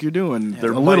the fuck you're doing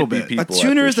There a little might be bit. people A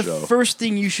tuner at is the this show. first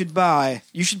thing you should buy.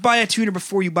 You should buy a tuner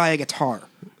before you buy a guitar.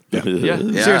 Yeah.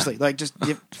 Yeah. Seriously,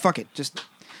 fuck it. Just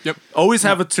Always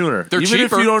have a tuner, They're even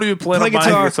cheaper. if you don't even play, play on my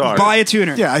guitar, guitar. buy a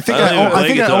tuner. Yeah, I think I don't even I play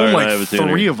think I guitar own and like I have a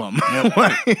tuner. 3 of them.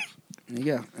 There you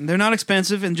go. And they're not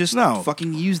expensive, and just No.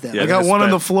 fucking use them. Yeah. I got one on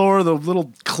Respect. the floor, the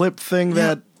little clip thing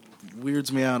that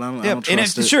weirds me out. I don't Yeah, trust and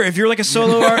if, it. sure, if you're like a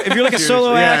solo, if you're like a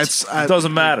solo yeah, act, it's It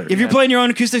doesn't matter. if you're playing your own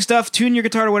acoustic stuff, tune your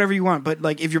guitar to whatever you want. But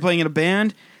like, if you're playing in a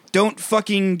band, don't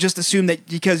fucking just assume that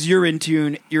because you're in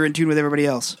tune with everybody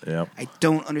else. Yeah. I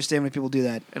don't understand when people do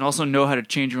that. And also know how to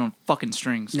change your own fucking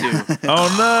strings too.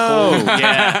 Oh no!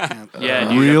 yeah. Yeah,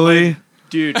 dude. really.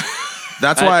 Dude,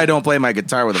 That's why I don't play my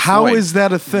guitar with a How Floyd. is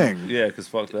that a thing? Yeah, because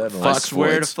fuck that. I Noise.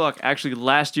 swear Floyd's. to fuck. Actually,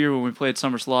 last year when we played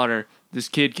Summer Slaughter, this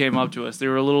kid came up to us. They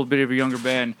were a little bit of a younger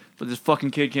band, but this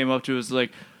fucking kid came up to us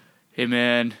like, hey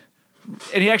man.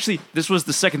 And he actually, this was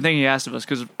the second thing he asked of us,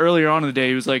 because earlier on in the day,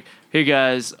 he was like, hey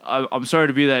guys, I'm sorry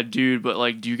to be that dude, but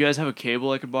like, do you guys have a cable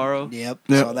I could borrow? Yep.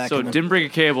 Yep. Saw that So coming. didn't bring a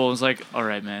cable. It was like, all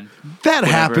right, man. That Whatever.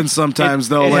 happens sometimes,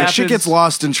 though. It Like shit happens. gets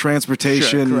lost in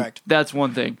transportation. Sure, correct. That's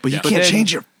one thing. But you can't then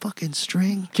change your fucking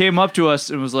string. Came up to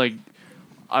us and was like,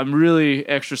 I'm really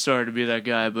extra sorry to be that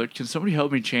guy, but can somebody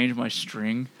help me change my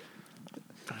string?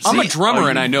 I'm a See, drummer, are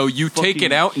and you I know you take fucking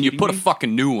it out and you kidding put a me?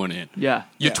 fucking new one in. Yeah.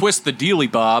 You twist the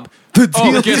dealy bob. The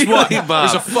Oh, guess what? Dealy bob.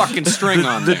 There's a fucking string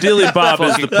on The there. dilly bob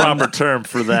is the proper term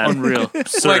for that Unreal.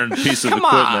 certain Like, piece of come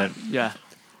on. equipment. Yeah.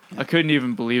 I couldn't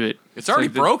even believe it. It's already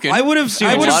like the- broken. I would have. seen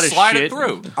I a would lot have. of slide shit. it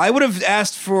through. I would have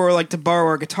asked for like to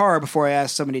borrow a guitar before I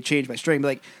asked somebody to change my string. Be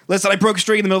like, listen, I broke a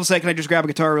string in the middle of the set. Can I just grab a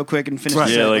guitar real quick and finish the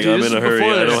set? Yeah, like Dude, I'm this in a is hurry.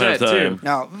 before I the don't have set, time. too.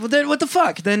 No, well, then what the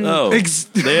fuck? Then Oh, Ex-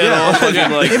 they had all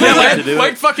fucking like Yeah, time to do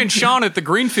like it. fucking Sean at the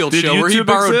Greenfield Did show where he YouTube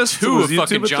borrowed exist? 2 Was of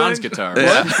fucking YouTube a John's thing? guitars.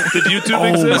 Did YouTube Oh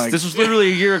exist? my- This was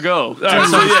literally a year ago. so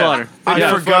Summer yeah. Slaughter. I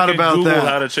Yeah, forgot fucking about Google that.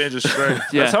 how to change a string.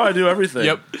 Yeah. That's how I do everything.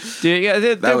 Yep. Dude, yeah,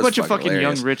 they're a was bunch of fucking fucking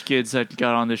hilarious. young rich kids that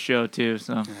got on this show too.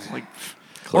 So like,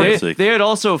 Classic. they had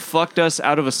also fucked us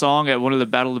out of a song at one of the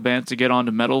Battle of the Bands to get on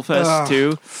to Metal Fest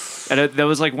too. And that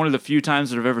was like one of the few times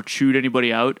that I've ever chewed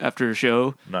anybody out after a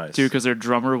show. Nice. Too, because their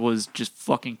drummer was just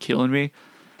fucking killing me.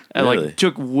 And Really? like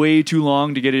took way too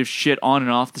long to get his shit on and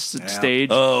off the stage.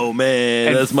 Oh man,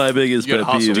 And that's my biggest you pet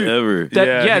gotta peeve hustle. ever. That-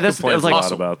 yeah, yeah, he that's complains like- a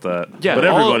lot about that. Yeah, but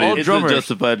all- everybody. all It's drummers. a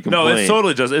justified no, complaint. it's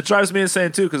totally just. It drives me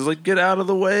insane too because like get out of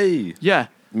the way. Yeah.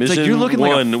 Mission you're looking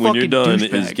like a one when you're fucking done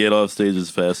douchebag. is get off stage as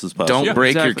fast as possible. Don't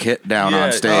break your exactly. kit down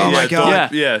on stage. Oh my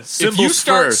God. Yeah. If Cymbals you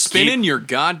start first. spinning your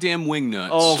goddamn wing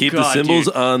nuts, Oh, Keep the God, cymbals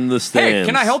dude. on the stand. hey,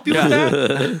 can I help you with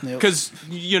that? Because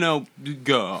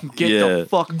go. Get the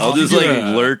fuck I'll off. just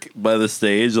Yeah. lurk by the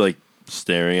stage, like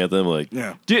staring at them, like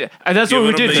Yeah. Dude, and that's what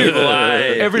we Giving did them too. the evil eye.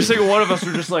 Every single one of us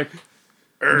were just like,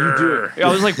 you do it. I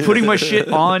was like putting my shit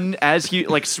on as he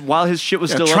like while his shit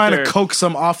was Yeah, still trying up there. to coax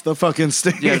them off the fucking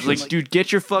stage. Yeah, I was like, dude,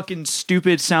 get your fucking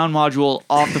stupid sound module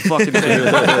off the fucking thing.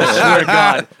 I swear to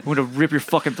God, I'm gonna rip your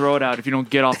fucking throat out if you don't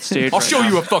get off the stage. I'll right show now.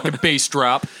 you a fucking bass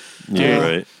drop. yeah,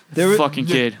 right. fucking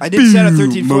kid. I did set up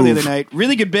 13-4 the other night.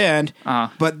 Really good band,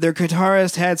 Uh-huh. but their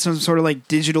guitarist had some sort of like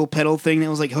digital pedal thing that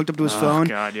was like hooked up to his phone.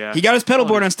 God, yeah. He got his pedal On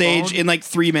board his on stage phone? in like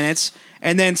 3 minutes,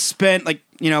 and then spent like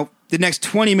the next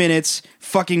 20 minutes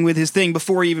fucking with his thing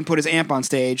before he even put his amp on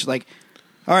stage. Like,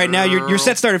 all right, now your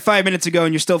set started 5 minutes ago,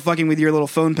 and you're still fucking with your little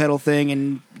phone pedal thing,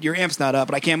 and your amp's not up,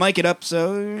 but I can't mic it up,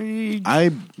 so I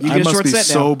get a must short be set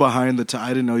so now. behind the I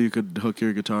didn't know you could hook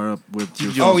your guitar up with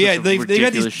your Oh phone. yeah, such a they got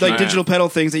ridiculous these like shit. digital pedal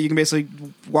things that you can basically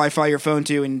Wi-Fi your phone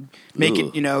to and make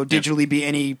it digitally be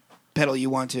any pedal you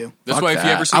want to. That's Fuck why if you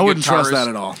that. ever see I wouldn't trust guitarists- that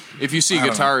at all. If you see a I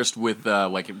don't know. guitarist with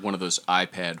like one of those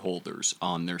iPad holders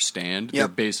on their stand, they're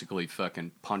Yep. basically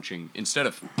fucking punching instead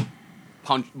of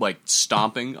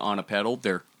stomping on a pedal.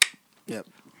 They're Yep.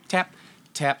 tap,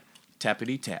 tap,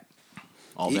 tappity tap.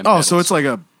 All them Oh, so pedals. it's like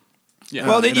a yeah.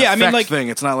 Well, an yeah, I mean, effect like thing.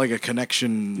 It's not like a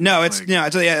connection. no, it's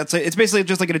like, it's basically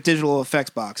just like a digital effects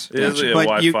box. It is a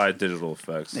But you- Wi-Fi digital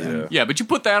effects. Yeah. yeah, but you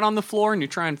put that on the floor and you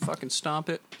try and fucking stomp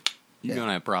it, you're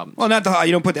gonna have problems. Well, not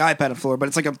you don't put the iPad on the floor, but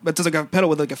it's just like a pedal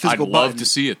with like a I'd physical love button. to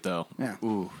see it though. Yeah.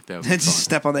 Ooh, that would be Just fun.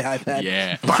 step on the iPad.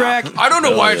 Yeah. Track. I don't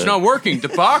know why Oh, it's yeah. not working. The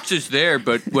box is there,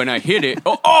 but when I hit it,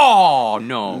 oh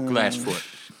no, glass foot.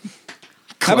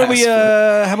 How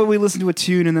about we listen to a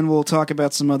tune and then we'll talk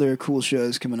about some other cool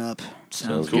shows coming up.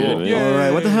 Sounds Cool. good, man. Yeah. All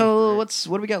right, what the hell? What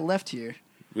do we got left here?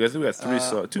 We got 2 we got songs.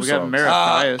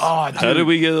 Marathias. How did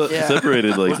we get Yeah.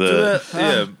 separated like that?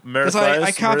 Yeah, Because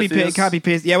I copy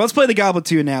paste. Yeah, let's play the Goblet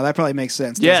tune now. That probably makes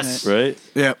sense. Yes. doesn't it? Right?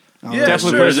 yeah. Yeah, Definitely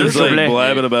sure. plays Just There's like no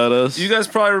blabbing about us. You guys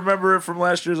probably remember it from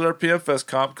last year's RPM Fest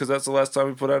comp because that's the last time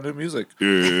we put out new music.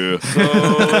 Yeah. So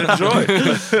enjoy.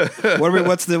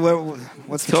 What's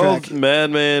the Called track?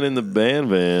 Madman in the Band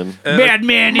Van.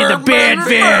 Madman in the band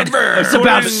van. It's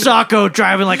about Sacco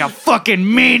driving like a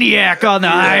fucking maniac on the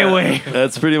highway.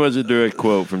 That's pretty much a direct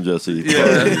quote from Jesse.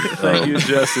 Yeah, thank you,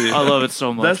 Jesse. I love it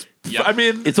so much. That's. I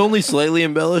mean, It's only slightly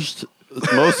embellished.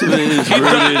 Most of it is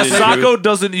rooted in Sacco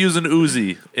doesn't use an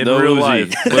Uzi in no real Uzi.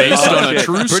 life. But Based on a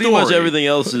true pretty story. much everything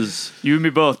else is You and me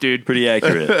both, dude. pretty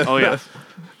accurate. Oh yeah.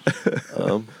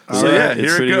 So yeah, It's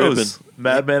here it pretty goes.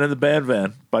 Madman in the Band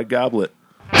Van by Goblet.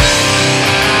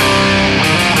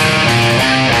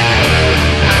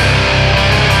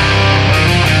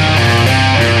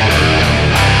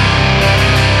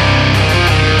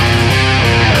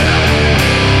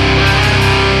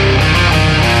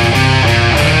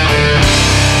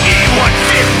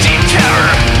 E150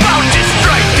 terror, bound to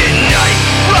strike the night.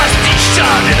 Rusty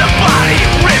shot in the body,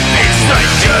 rip its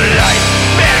night to light.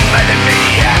 Man by the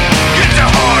maniac, it's a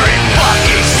horrid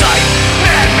fucking sight.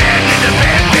 Madman in the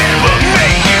band will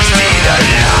make you see the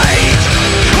light.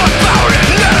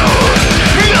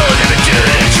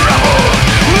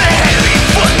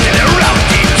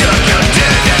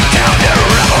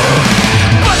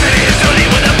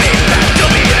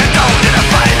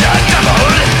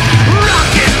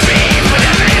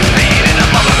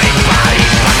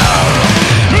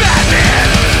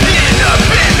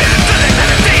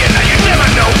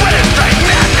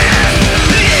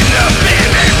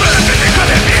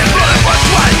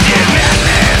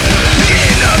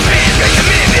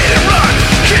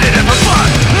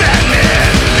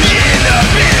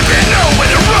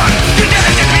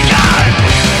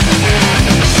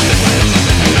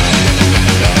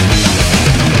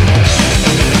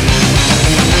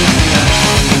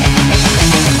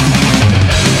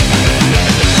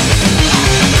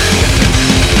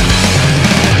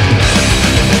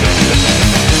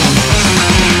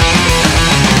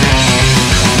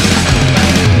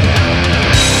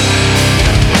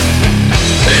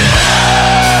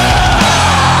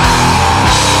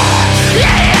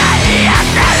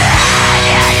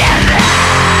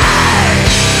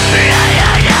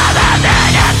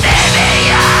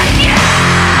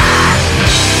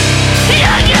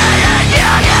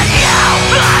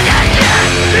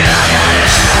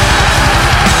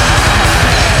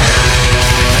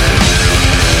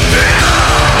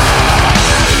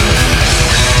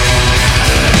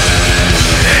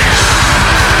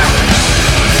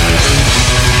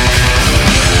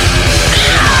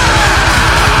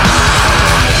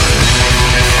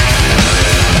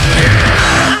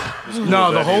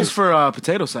 for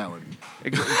potato salad.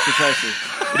 Precisely.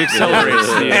 It accelerates.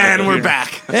 And we're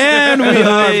back. And we are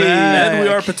back. And we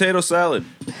are potato salad.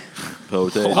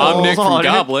 Potato. I'm Nick from on.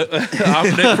 Goblet.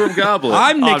 I'm Nick from Goblet.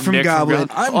 I'm Nick I'm from Nick Goblet.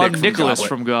 I'm Nicholas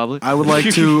from Goblet. I would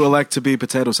like to elect to be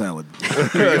potato salad.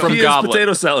 From He is Goblet.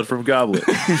 potato salad from Goblet.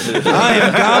 I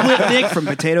am Goblet Nick from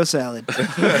Potato Salad.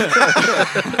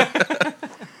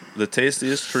 The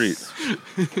tastiest treat.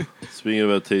 Speaking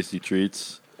about tasty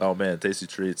treats, Oh man, tasty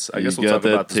treats. I you guess we'll got talk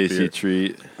that about this tasty beer.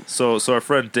 treat. So our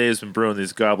friend Dave's been brewing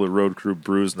these Goblet Road Crew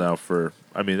brews now for,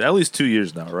 I mean, at least 2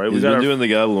 years now, right? He's been doing the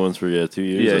Goblet ones for 2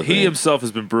 years. yeah, I he think. himself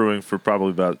has been brewing for probably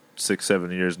about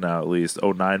 6-7 years now, at least.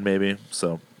 09 maybe,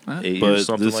 so 8 But years,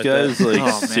 something this like guy's that. like Oh,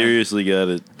 man. seriously got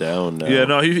it down now. Yeah,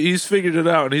 no, he's figured it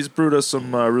out, and he's brewed us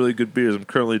some really good beers. I'm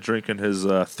currently drinking his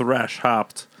thrash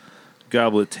hopped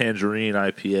Goblet Tangerine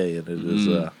IPA, and it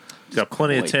is got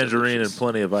plenty of tangerine and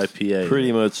plenty of IPA.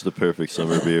 Pretty much the perfect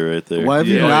summer beer right there. Why have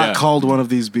you Yeah. not Yeah. called one of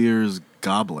these beers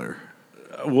Gobbler?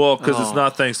 Well, because it's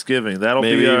not Thanksgiving. That'll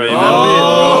Maybe- be our maybe-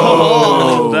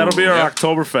 that'll be our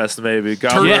Oktoberfest maybe.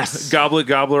 Gobbler, Yes. Goblet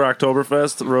Gobbler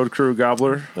Oktoberfest, Road Crew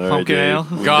Gobbler. All right, Pumpkin Dave. ale?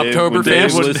 When Gobtoberfest.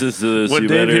 Dave When- listens to this, When you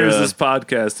Dave better, hears this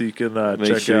podcast, he can make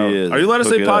check sure out. he is. Are you allowed to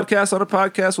Hook say it up. podcast on a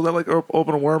podcast? Will that like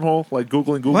open a wormhole? Like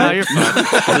Googling Google? No, you're fine.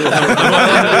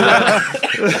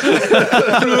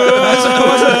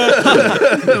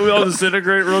 We all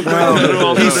disintegrate real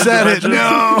quick. He said it.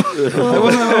 No.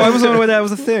 I wasn't aware that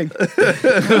was a thing. I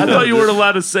thought you weren't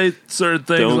allowed to say certain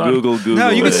things. Don't on- Google. No,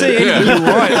 you can it. say anything you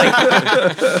want.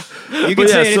 Like, you can But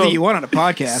say yeah, anything so- you want on a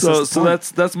podcast. So the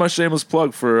point. that's my shameless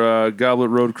plug for Goblet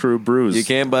Road Crew brews. You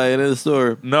can't buy it in the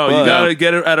store. No, But you gotta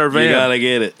get it at our van. You gotta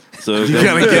get it. So You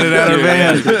gotta get it out of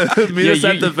van. Meet us Yeah,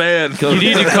 at you- the van. You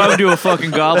need to come to a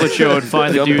fucking Goblet show and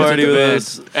find the Come dudes at party the with band.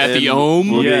 us At the and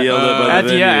Ohm? We'll get yelled at by At the the-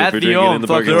 venue yeah, at for the drinking Ohm. in the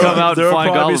Fucking parking come lot. out and There'll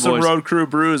find probably be Goblet some boys. Road Crew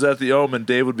brews at the Ohm, and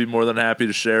Dave would be more than happy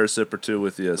to share a sip or two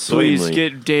with you. So, Please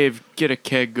Certainly. get a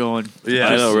keg going. yeah,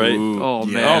 I know, right? Oh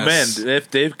Yeah. man. Oh man, if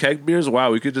Dave keg beers,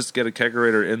 wow, we could just get a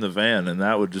kegerator in the van, and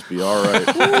that would just be all right.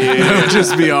 It would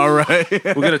just be all right.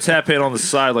 We'll get a tap pan on the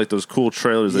side like those cool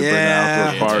trailers they bring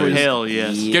Yeah. to outdoor parties. Hell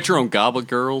yes. Get your own Goblet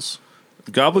Girls.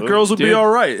 Goblet Girls would be dude. all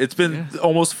right. It's been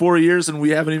almost 4 years, and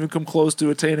we haven't even come close to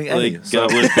attaining any. Like So-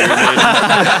 Goblet beer night.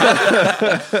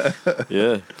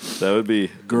 Yeah, that would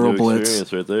be Girl a new Blitz.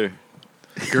 experience right there.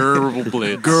 Girl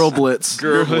Blitz. Girl Blitz.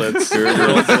 Girl Blitz.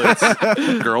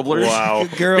 Girlblers. Wow.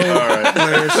 Girl,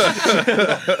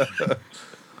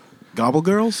 Gobble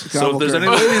Girls? So if there's any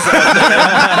ladies out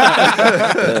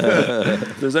there,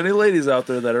 if there's any ladies out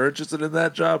there that are interested in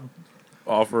that job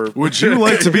offer, Would you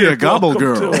like to be a Gobble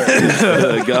welcome to Girl?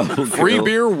 it. Gobble Free Girl.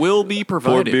 beer will be Four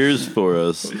provided. beers for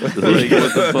us. Like,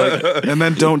 what the fuck? And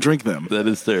then don't drink them. That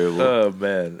is terrible. Oh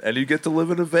man, and you get to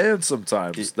live in a van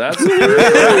sometimes. That's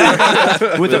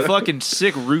With a fucking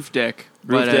sick roof deck.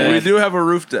 But, deck. we do have a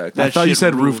roof deck. I That thought you shit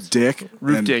said rules. roof dick.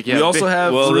 Roof and dick, yeah. we also big-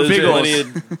 have well, there's roof big dick. old-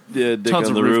 plenty of dick tons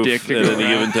on of the roof roof dick to at go any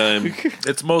given time.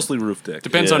 It's mostly roof dick.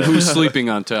 Depends Yeah. on who's sleeping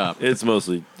on top. It's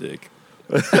mostly dick.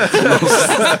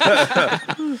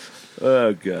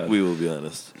 Oh god. We will be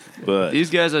honest, but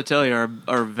These guys, I tell you,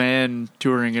 are van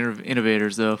touring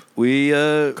innovators, though. we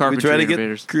try Carpentry to get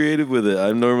innovators. creative with it.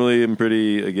 I normally am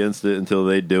pretty against it until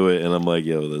they do it, and I'm like,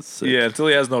 yo, that's sick. Yeah, until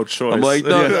he has no choice. I'm like,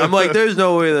 no, I'm like, there's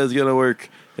no way that's gonna work.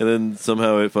 And then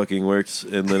somehow it fucking works,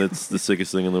 and then it's the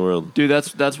sickest thing in the world. Dude,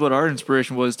 that's what our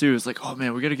inspiration was, too. It's like, oh,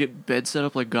 man, we got to get bed set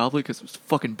up like Goblet because it was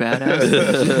fucking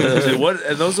badass. Dude, what?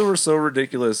 And those were so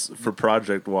ridiculous for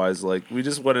project wise. Like we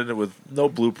just went in it with no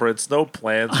blueprints, no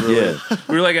plans. Really. Yeah.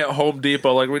 We were like at Home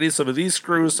Depot. Like we need some of these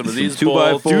screws, some of these 2x4s.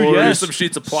 bolts. Dude, yes. Here's some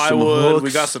sheets of plywood. hooks.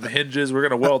 We got some hinges. We're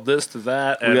gonna weld this to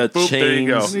that. And got boop, there you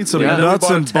go. chains. Need some Yeah. nuts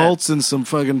Then we and bought a tent. bolts and some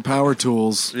fucking power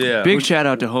tools. Yeah. Big shout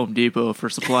out to Home Depot for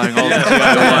supplying all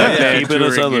the Keeping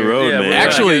us on the road, Yeah, man. we're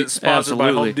Actually, actually sponsored by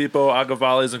absolutely. Home Depot,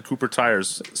 Agavales, and Cooper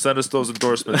Tires. Send us those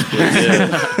endorsements,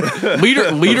 please. Leader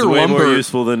It's way more Lumber.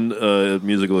 useful than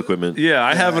musical equipment. Yeah,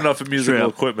 I have enough of musical True.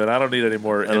 equipment. I don't need any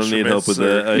more. I don't need help with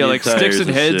instruments that. I Yeah, need like tires sticks and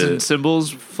heads shit. and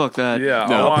cymbals. Fuck that. Yeah,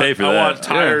 No, I I'll want, pay for I that. want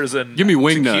tires and Give me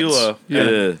wing nuts. tequila Yeah.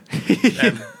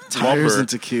 and Tires lumber. and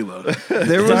tequila.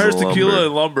 there Tires, was lumber. tequila,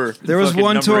 and lumber. there was Fucking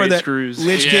one number tour 8 that screws.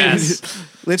 Lich Yes. King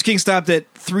Lich King stopped at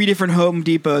 3 different Home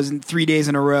Depots in 3 days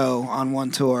in a row on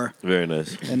one tour, Very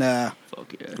nice. and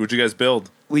Fuck yeah. What'd you guys build?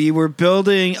 we were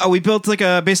building. Oh, we built like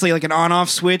basically like an on-off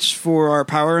switch for our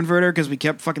power inverter because we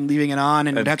kept fucking leaving it on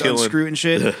and we'd And have to killing. unscrew it and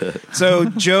shit. So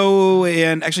Joe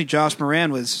and actually Josh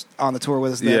Moran was on the tour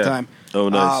with us at Yeah. that time. Oh,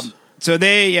 nice. So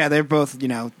they're both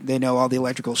they know all the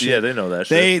electrical shit. Yeah, they know that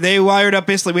shit. They wired up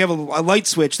basically. We have a light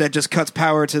switch that just cuts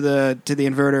power to the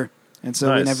inverter, and so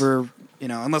Nice. we never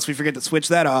unless we forget to switch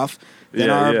that off, then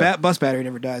Yeah, our yeah. bus battery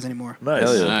never dies anymore. Nice.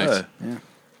 Hell yeah. Nice. Yeah.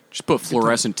 Just put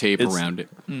fluorescent tape It's- around it.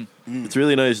 It's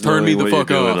really nice Turn knowing me the what you're fuck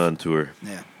doing off. on tour.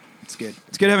 Yeah, it's good.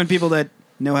 It's good having people that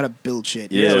know how to build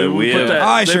shit. Yeah, we put have. that,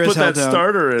 I they sure put as hell that don't.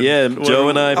 starter in. Yeah, Joe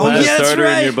and I Oh, put yeah, a that's starter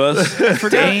in right. your bus. In,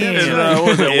 what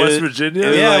was it, It West was- Virginia? it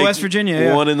was Yeah, like West Virginia.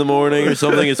 Yeah. 1 a.m. or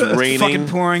something. It's raining. Fucking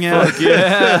pouring out.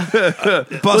 Yeah. Bus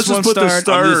Let's won't just put the start.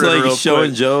 starter I'm just in like real showing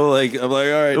quick. Joe, like I'm like,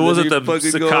 all right. Was then it you the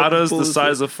fucking go cicadas pull the this-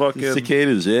 size of fucking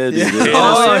cicadas? Yeah, dude. cicadas?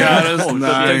 Oh, cicadas. The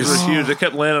nice. things were huge. They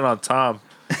kept landing on Tom.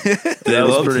 They That was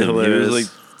loved pretty him. He hilarious. was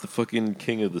like the fucking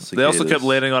king of the cicadas. They also kept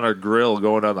landing on our grill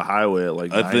going down the highway at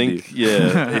like 90. I think,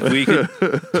 yeah, if we could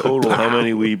total how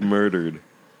many we murdered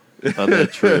on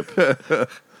that trip,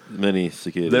 many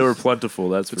cicadas. they were plentiful.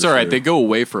 That's It's for all right. sure. They go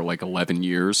away for like 11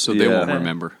 years, so they Yeah. won't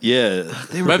remember. Yeah,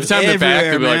 By the time they're back,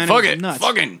 they'll be everywhere, like, man. fuck It was it. nuts.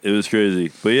 Fucking. it was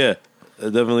crazy. But yeah, I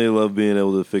definitely love being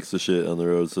able to fix the shit on the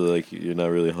road, so like you're not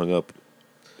really hung up.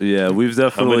 Yeah, we've How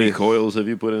definitely. many coils have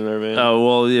you put in our van? Oh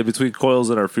well, yeah. Between coils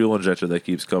and our fuel injector that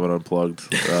keeps coming unplugged,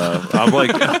 I'm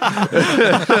like,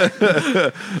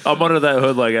 I'm under that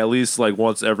hood like at least like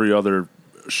once every other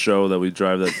show that we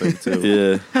drive that thing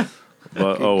to. Yeah,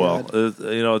 But oh well,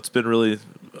 it's been really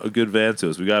a good van to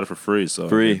us. We got it for free, so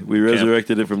free. We can't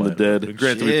resurrected it from the complain. dead.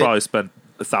 Granted, we Shit. probably spent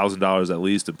 $1,000 at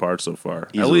least in parts so far.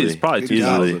 At Easily. least probably Good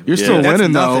job. 2,000. You're Yeah. still That's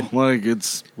winning nothing. though. Like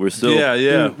it's We're still, Yeah,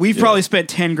 yeah. Dude, we've probably spent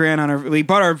 10 grand on our. We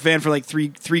bought our van for like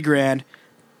three grand.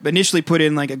 Initially put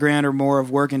in like a grand or more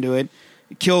of work into it.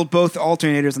 Killed both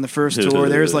alternators in the first tour.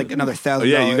 There's like another $1,000. Oh,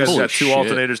 yeah, you guys Holy got 2 shit.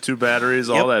 alternators, 2 batteries,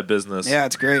 all that business. Yeah,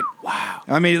 it's great. Wow.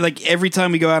 I mean, like every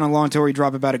time we go out on a long tour, we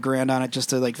drop about $1,000 on it just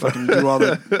to like fucking do all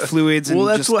the fluids and Well,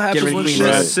 that's just what get happens when everything shit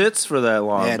right. sits for that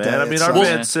long, Yeah, it man. does. I mean, It our sucks.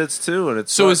 van sits too, and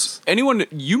it's So is anyone,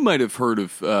 you might have heard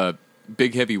of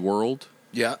Big Heavy World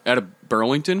Yeah. out of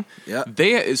Burlington. Yeah.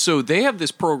 They have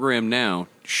this program now,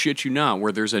 shit you not,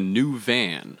 where there's a new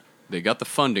van. They got the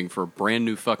funding for a brand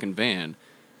new fucking van,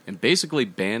 and basically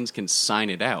bands can sign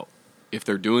it out. If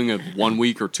they're doing a 1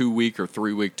 week or 2 week or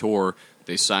 3 week tour,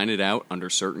 they sign it out under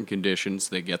certain conditions.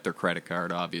 They get their credit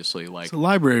card, obviously. Like, a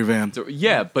library van. so-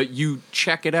 yeah, but you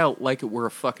check it out like it were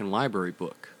a fucking library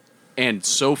book. And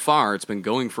so far, it's been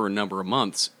going for a number of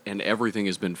months, and everything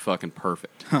has been fucking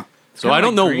perfect. So kinda I don't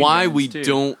like know green why vans, we too.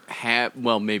 don't have.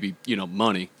 Well, maybe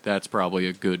money. That's probably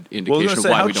a good Well, I indication was gonna of say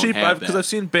why how we don't cheap have because that. I've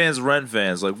seen bands rent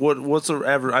vans. Like what's the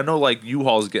ever? I know like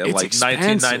U-Haul's getting It's like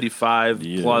expensive. $19.95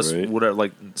 Yeah, plus right. whatever,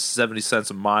 like 70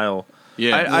 cents a mile.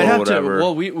 yeah, I'd or have whatever. to.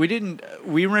 Well, we didn't.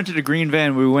 We rented a green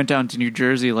van. We went down to New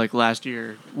Jersey like last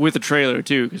year with a trailer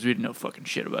too because we didn't know fucking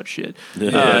shit about shit.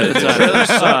 Trailers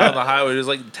suck on the highway. There's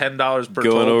like $10 per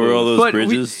going toll over booth. all those But we-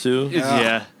 bridges too.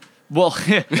 Yeah. Well,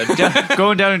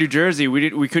 going down to New Jersey,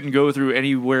 we couldn't go through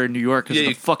anywhere in New York because Yeah, of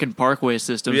you- the fucking parkway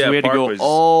system. Yeah, So we had to parkways. go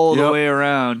all the Yep. way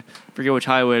around. I forget which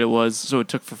highway it was, so it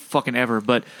took for fucking ever.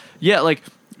 But yeah, like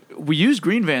we used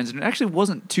green vans, and it actually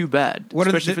wasn't too bad,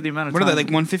 especially for the amount of What time. are they,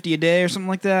 like $150 a day or something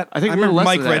like that? I think I we're remember less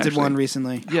Mike than that, rented actually. one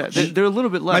recently. Yeah, they're a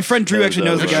little bit less. My friend Drew That actually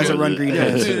knows was the guys that actually run really- green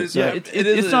yeah. vans. Yeah,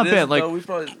 it's not bad. Like, we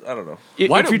probably, I don't know.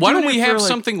 why, if you're why doing don't we it have for, like-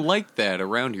 something like that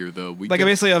around here though? We Like could-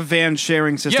 basically a van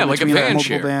sharing system Yeah, like a between van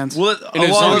multiple share. bands. Well, And as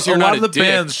long as you're a not lot of a the dick.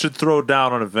 bands should throw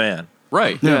down on a van.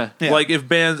 right. Yeah. Yeah. Like if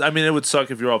bands, I mean, it would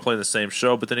suck if you're all playing the same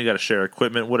show, but then you got to share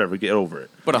equipment, whatever. Get over it.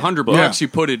 But $100, you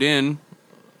put it in,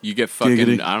 you get fucking.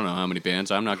 Giggity. I don't know how many bands.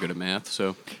 I'm not good at math,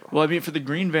 so Well, I mean, for the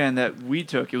green van that we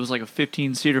took, it was like a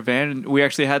 15-seater van, and we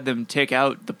actually had them take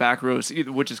out the back rows,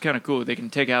 which is kind of cool. They can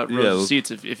take out rows Yeah, of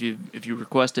seats if you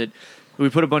request it. We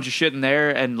put a bunch of shit in there,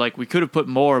 and like we could have put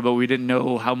more, but we didn't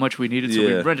know how much we needed, so we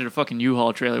Yeah. rented a fucking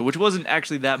U-Haul trailer, which wasn't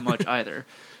actually that much either.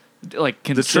 Like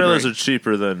The trailers are considering.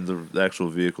 cheaper than the actual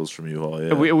vehicles from U-Haul.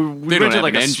 Yeah. We They don't rented have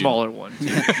like an a engine. smaller one.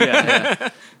 yeah.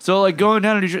 So like going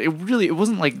down to New Jersey, it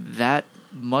wasn't like that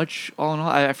much all in all.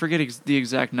 I forget the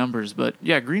exact numbers, but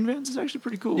yeah, green vans is actually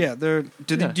pretty cool. Yeah, they're.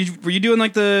 Yeah. Were you doing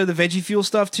like the veggie fuel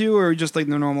stuff too, or just like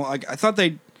the normal? Like I thought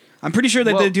they. I'm pretty sure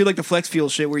that Well- they do like the flex fuel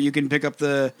shit where you can pick up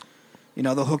the,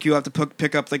 they'll hook you up to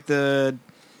pick up like the,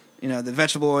 the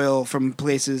vegetable oil from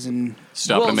places and.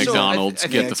 stop Well, at so McDonald's, I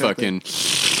get yeah, the exactly.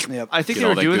 fucking. Yep. I think Get they all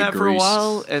were that doing good that for a grease.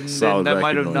 while, and then Solid that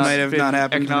might have vacuum not, noise. Might have been not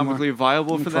happened economically anymore.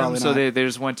 viable for them. Probably So not. they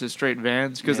just went to straight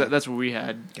vans because Yeah. that's what we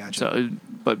had. Gotcha. So,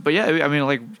 but yeah, I mean,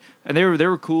 like, and they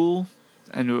were cool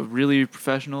and were really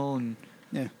professional and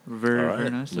Yeah. very All right. very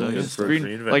nice. So Nice yeah, for green,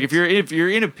 green like if vans. you're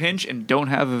in a pinch and don't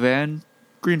have a van,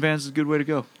 green vans is a good way to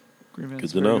go. Green vans Good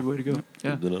is to a very know. good way to go.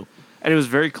 Yeah. Good to know. And it was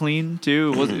very clean too.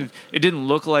 It wasn't. It didn't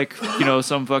look like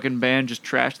some fucking band just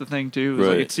trashed the thing too. It was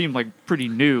like Right. it seemed like pretty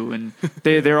new, and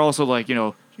they're also like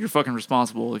you're you're fucking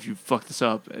responsible if you fuck this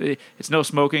up. It's no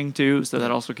smoking too, so that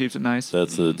also keeps it nice.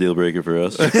 That's a deal breaker for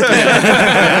us.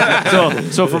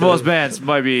 So for most bands,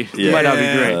 might not be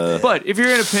great. Yeah. But if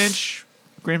you're in a pinch,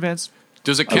 green pants.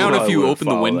 Does it count if you open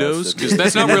the windows? Because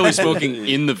that's not really smoking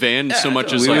in the van so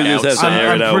much as We would like just have to outside.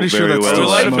 air it I'm out pretty sure very that's Do we well.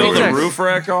 let him build a Exactly. roof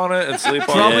rack on it and sleep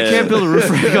on Probably it? can't build a roof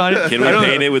rack on it. Can we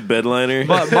paint it with bed liner?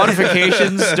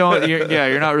 Modifications don't.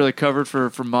 You're not really covered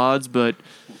for mods, but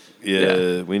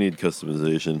Yeah, we need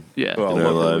customization. yeah, Well, in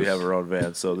our luckily we lives. have our own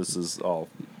van, so this is all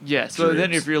yeah. So then,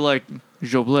 dreams. if you're like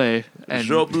Joblé, and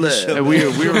Joblé.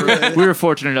 and we were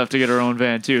fortunate enough to get our own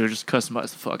van too, just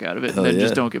customize the fuck out of it, Hell and then yeah.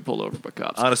 just don't get pulled over by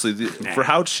cops. honestly for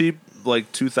how cheap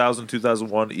like 2000,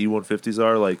 2001 E150s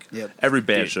are. Like Yep. every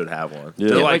band should have one. Yeah.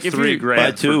 They're Yeah, like like, if $3 you- grand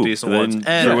Buy for two, decent then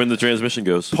ones. for when the transmission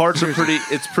goes. Parts are pretty.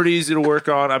 It's pretty easy to work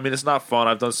on. I mean, it's not fun.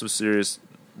 I've done some serious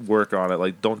work on it.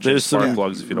 Like, don't change There's some spark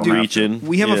plugs if you don't Dude, have reach to. in.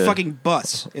 We have a Yeah. fucking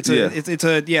bus. It's Yeah. a it's a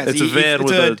It's a van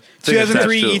with a thing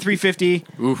 2003 attached to it. E350.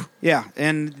 Oof. Yeah,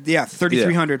 and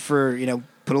 3300 for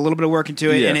put a little bit of work into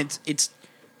it, Yeah. and it's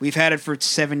we've had it for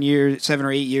 7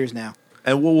 or 8 years now.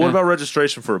 And what about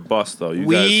registration for a bus though? You guys.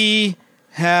 We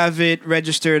have it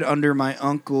registered under my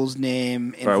uncle's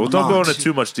name. In All right. Well, don't go Vermont. into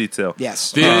too much detail.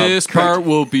 Yes, This part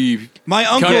will be my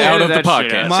uncle. cut out of the that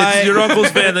shit podcast. out. My- It's your uncle's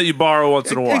van that you borrow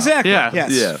once in a while. Exactly. Yeah.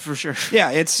 Yes. Yeah. for sure.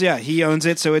 Yeah. He owns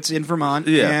it, so it's in Vermont.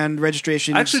 Yeah. And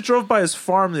registration. I actually drove by his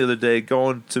farm the other day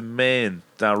going to Maine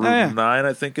down Route Oh, yeah. 9,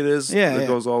 I think it is. Yeah, That yeah.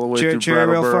 goes all the way Cherry- through Cherry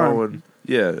Rail Brattleboro. Farm. And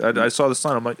yeah, I saw the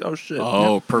sign. I'm like, oh shit.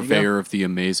 Oh, purveyor of the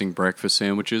amazing breakfast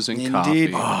sandwiches and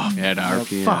Indeed. coffee at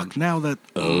RPM. Fuck, now that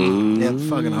Yep. I'm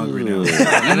fucking hungry now.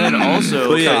 And then also,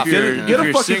 But yeah, if your, get a if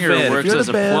your fucking singer van. If works you're in as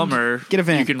a a band, plumber, get a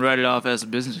van. you can write it off as a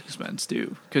business expense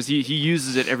too, because he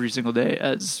uses it every single day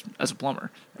as a plumber,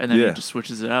 and then Yeah. he just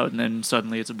switches it out, and then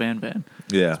suddenly it's a band van.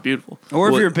 Yeah. It's beautiful. Or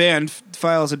if Well- your band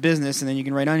files a business, and then you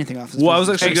can write anything off. As Well, I was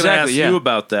business. actually going to Exactly, ask yeah. you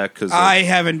about that because I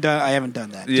haven't done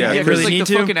that. Yeah, Do I because, really like need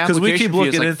the fucking to. because we keep application fee is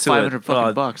looking like into 500 it.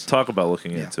 fucking bucks. Talk about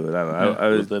looking Yeah. into it. I don't know. I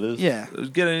What was that is? Yeah.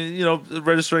 getting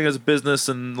registering as a business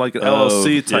and like an Oh,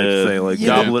 LLC type yeah. thing, like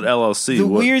Yeah. Goblet LLC. The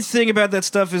What- weird thing about that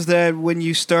stuff is that when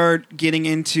you start getting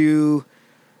into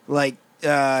like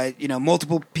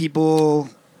multiple people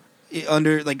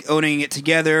under like owning it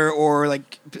together, or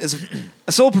like as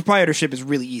a sole proprietorship is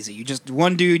really easy. You just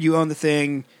one dude, you own the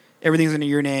thing, everything's under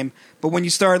your name. But when you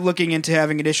start looking into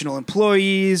having additional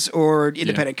employees or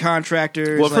independent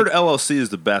contractors, Well, I've like, heard LLC is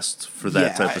the best for that Yeah,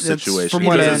 type of that's situation from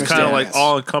what I because it's kind of understand, like yes.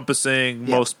 all encompassing,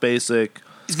 Yeah. most basic.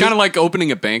 It's kind of like opening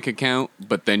a bank account,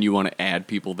 but then you want to add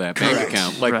people to that bank Correct.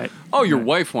 account. Like, Right. oh, your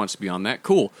wife wants to be on that.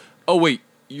 Cool. Oh, wait,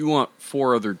 you want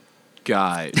 4 other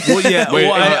guys. Well, yeah. Wait,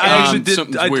 well, I actually did.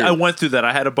 something's I weird. went through that.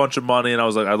 I had a bunch of money, and I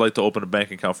was like, I'd like to open a bank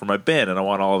account for my band, and I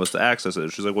want all of us to access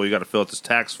it. She's like, well, you got to fill out this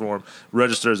tax form,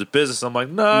 register as a business. I'm like,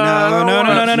 no, No.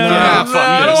 Yeah, Fuck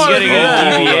I don't this. wanna Getting do a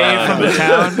that. DBA from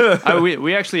the town.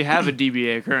 We actually have a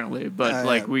DBA currently, but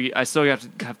yeah. I still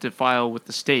have to file with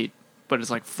the state, but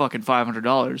it's like fucking $500.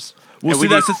 Well, And see, we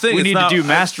that's need, the thing. We It's need not- to do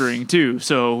mastering too,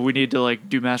 so we need to like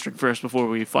do mastering first before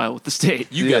we file with the state.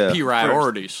 You Yeah. got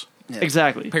priorities.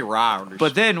 Exactly. Priorities.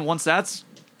 But then once that's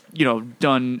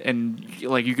done, and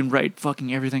like you can write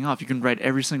fucking everything off. You can write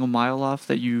every single mile off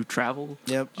that you travel.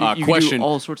 Yep. You can question. do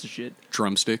all sorts of shit.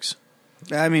 drumsticks.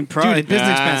 I mean, probably Dude,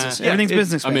 business nah. expenses. Yeah, Everything's it-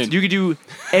 business I'm in. expenses. You could do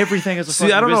everything as a See,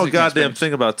 fucking I don't know a business goddamn expense.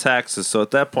 thing about taxes, so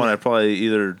at that point, I'd probably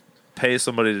either pay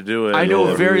somebody to do it. I know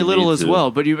or- very really little need as to.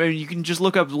 well, but you can just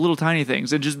look up little tiny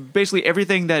things and just basically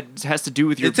everything that has to do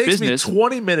with your It takes business. me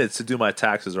 20 minutes to do my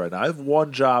taxes right now. I have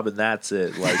one job and that's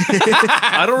it. Like,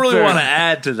 I don't really Fair. want to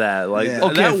add to that. Like, Yeah.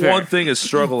 Okay, that fair. one thing is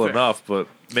struggle enough, but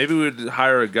maybe we'd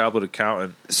hire a Goblet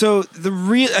accountant. So I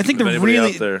think If anybody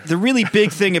out there. the really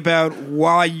big thing about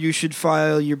why you should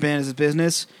file your band as a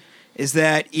business is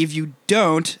that if you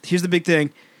don't, here's the big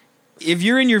thing: if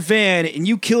you're in your van and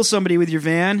you kill somebody with your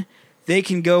van, they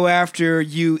can go after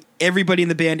you, everybody in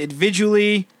the band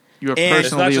individually. You are And-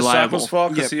 It's not personally just liable. Sacco's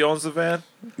fault because Yep. he owns the van.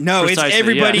 No, Precisely, it's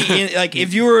everybody. yeah. In, like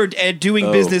if you were doing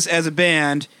Oh. business as a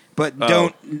band, but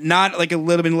Oh. not like a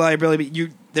little bit of liability,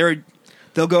 but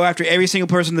they'll go after every single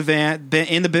person in the van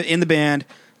in the band.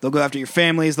 They'll go after your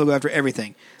families. They'll go after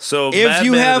everything. So If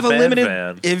you Madman have is a band limited,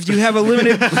 van. if you have a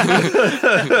limited,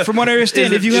 from what I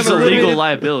understand, if you have It's a a legal limited,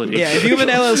 liability. yeah, if you have an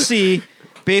LLC,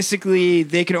 basically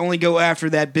they can only go after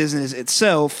that business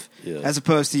itself, Yeah. as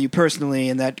opposed to you personally,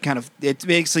 and that kind of it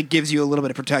basically gives you a little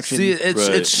bit of protection. See, it's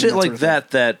Right. it's shit That like sort of thing.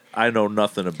 that I know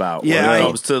nothing about. Yeah, when it I-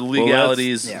 comes to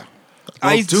legalities. yeah.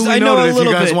 Well, duly I know noted a if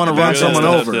little you guys bit want to run about someone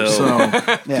that. over.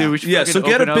 So Yeah. Dude, we should Yeah, fucking so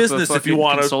get a open up business if you fucking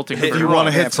wanna consulting hit- firm. you want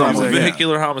to Yeah, hit probably. something, yeah.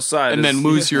 Vehicular homicide, And then is-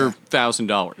 lose your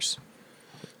 $1,000.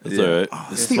 It's all right.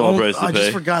 That's It's a the small only, price to I just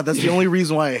pay. forgot. That's the only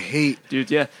reason why I hate. Dude,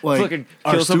 yeah. Like, fucking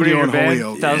our kill somebody in studio your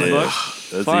in band, Holyoke.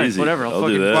 $1,000. That's Fine, easy. whatever. I'll I'll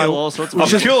fucking do that. kill all sorts of I'll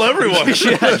kill everyone. Yeah, Jesus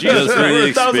Just for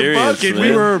the Christ. experience, $1,000, man.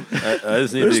 We were. I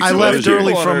just need the I left exposure.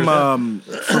 early Water. from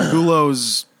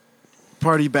Gulo's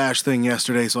party bash thing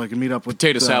yesterday, so I can meet up with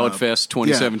Potato Salad Fest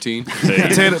 2017.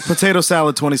 Potato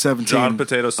Salad 2017. John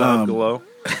Potato Salad Glow.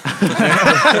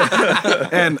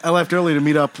 And I left early to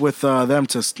meet up with them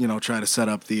to try to set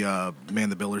up the Man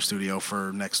the Builder studio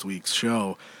for next week's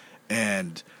show.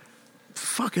 And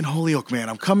fucking Holyoke, man,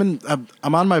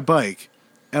 I'm on my bike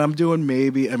and I'm doing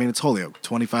it's Holyoke,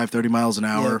 25, 30 miles an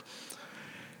hour.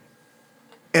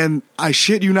 And I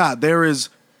shit you not, there is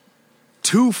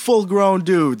 2 full-grown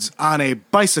dudes on a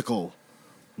bicycle.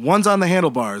 One's on the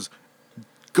handlebars,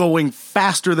 going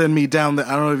faster than me down the.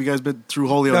 I don't know if you guys been through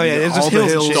Holyoke. Oh, yeah, there's all just the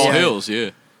hills and hills. shit. All Yeah. hills, yeah.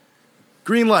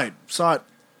 Green light. Saw it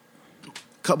a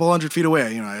couple hundred feet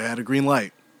away. I had a green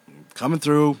light coming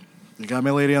through. You got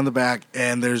my lady on the back,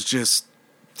 and there's just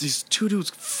these 2 dudes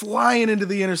flying into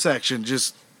the intersection.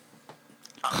 Just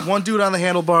one dude on the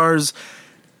handlebars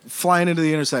flying into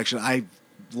the intersection. I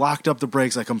locked up the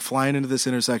brakes. I come flying into this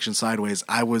intersection sideways.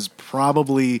 I was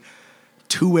probably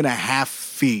 2.5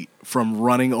 feet from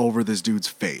running over this dude's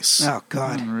face. Oh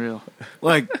God. Unreal.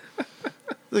 Like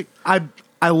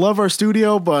I love our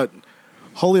studio, but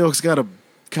Holyoke's got to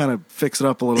kind of fix it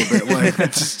up a little bit.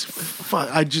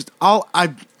 Like,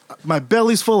 my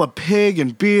belly's full of pig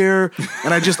and beer,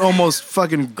 and I just almost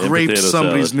fucking graped potato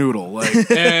somebody's salad. noodle. Like,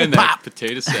 And that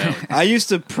potato salad. I used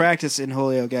to practice in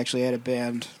Holyoke. Actually, I had a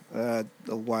band a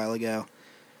while ago,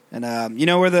 and you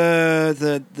know where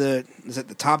the is it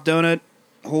the Top Donut,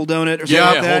 Whole Donut, or something Yeah,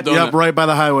 like yeah, that? Whole Donut. yep, right by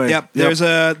the highway. Yep. There's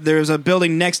a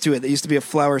building next to it that used to be a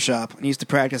flower shop. And I used to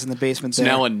practice in the basement It's there.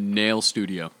 now a nail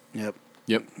studio. Yep.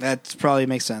 Yep. That probably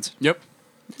makes sense. Yep.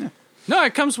 No,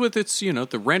 it comes with its,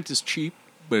 the rent is cheap,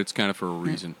 but it's kind of for a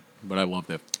reason. But I love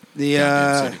that. The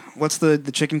Goddamn city. what's the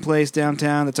chicken place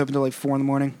downtown that's open till like 4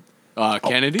 a.m?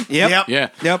 Kennedy? Yep. Yeah.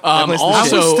 Yep. That place is I've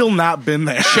shit. Also, still not been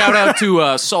there. shout out to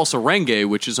Salsa Renge,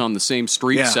 which is on the same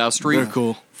street, Yeah, South Street. they're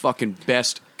cool. Fucking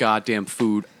best goddamn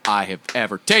food I have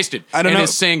ever tasted. I don't and know.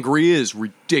 his sangria is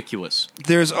ridiculous.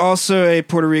 There's also a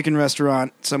Puerto Rican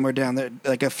restaurant somewhere down there,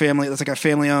 like a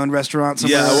family-owned restaurant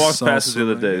somewhere. Yeah, I walked Salsa past it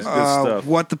the other day. It's good stuff.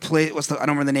 What the place? I don't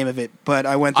remember the name of it, but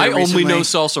I went there I recently. only know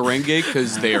Salsa Renge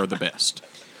because they are the best.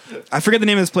 I forget the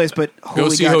name of this place, but Go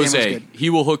holy see goddamn, it was Jose. good. He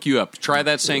will hook you up. Try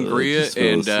that sangria just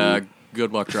fell and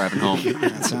good luck driving home.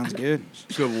 That sounds good.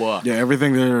 Good luck. Yeah,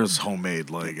 everything there is homemade.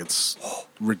 Like, it's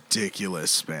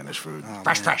ridiculous Spanish food.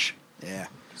 Fresh. Yeah.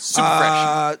 Super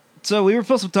fresh. So we were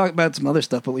supposed to talk about some other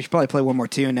stuff, but we should probably play one more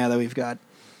tune now that we've got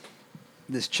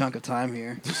this chunk of time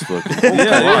here. Just fucking-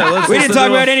 We didn't talk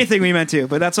about anything we meant to,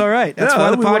 but that's all right. That's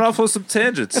why the we went podcast. off on some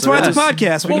tangents. That's why it's a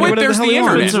podcast. We Well, can wait, do whatever there's the hell the we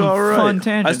want. internet. Some all right. fun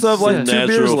tangents. I still have like Yeah. 2 beers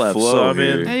Natural left, flow so I mean,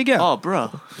 here. There you go. Oh,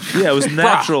 bro. yeah, it was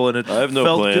natural and it I have no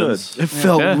felt plans. good. It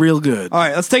felt Okay. real good. All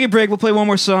right, let's take a break. We'll play one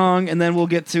more song, and then we'll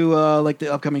get to like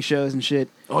the upcoming shows and shit.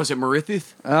 Oh, is it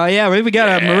Marithith? Yeah, we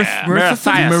got a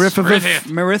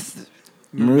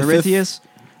Marithias.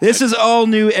 This is All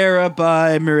New Era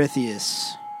by Marithias.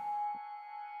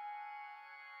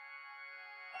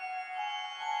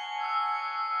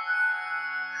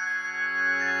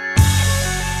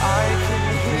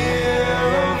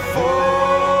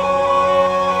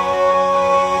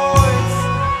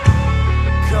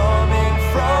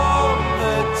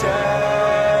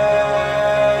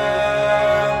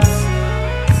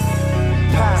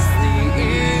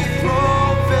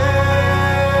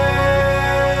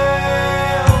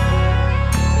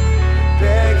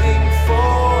 Begging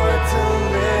for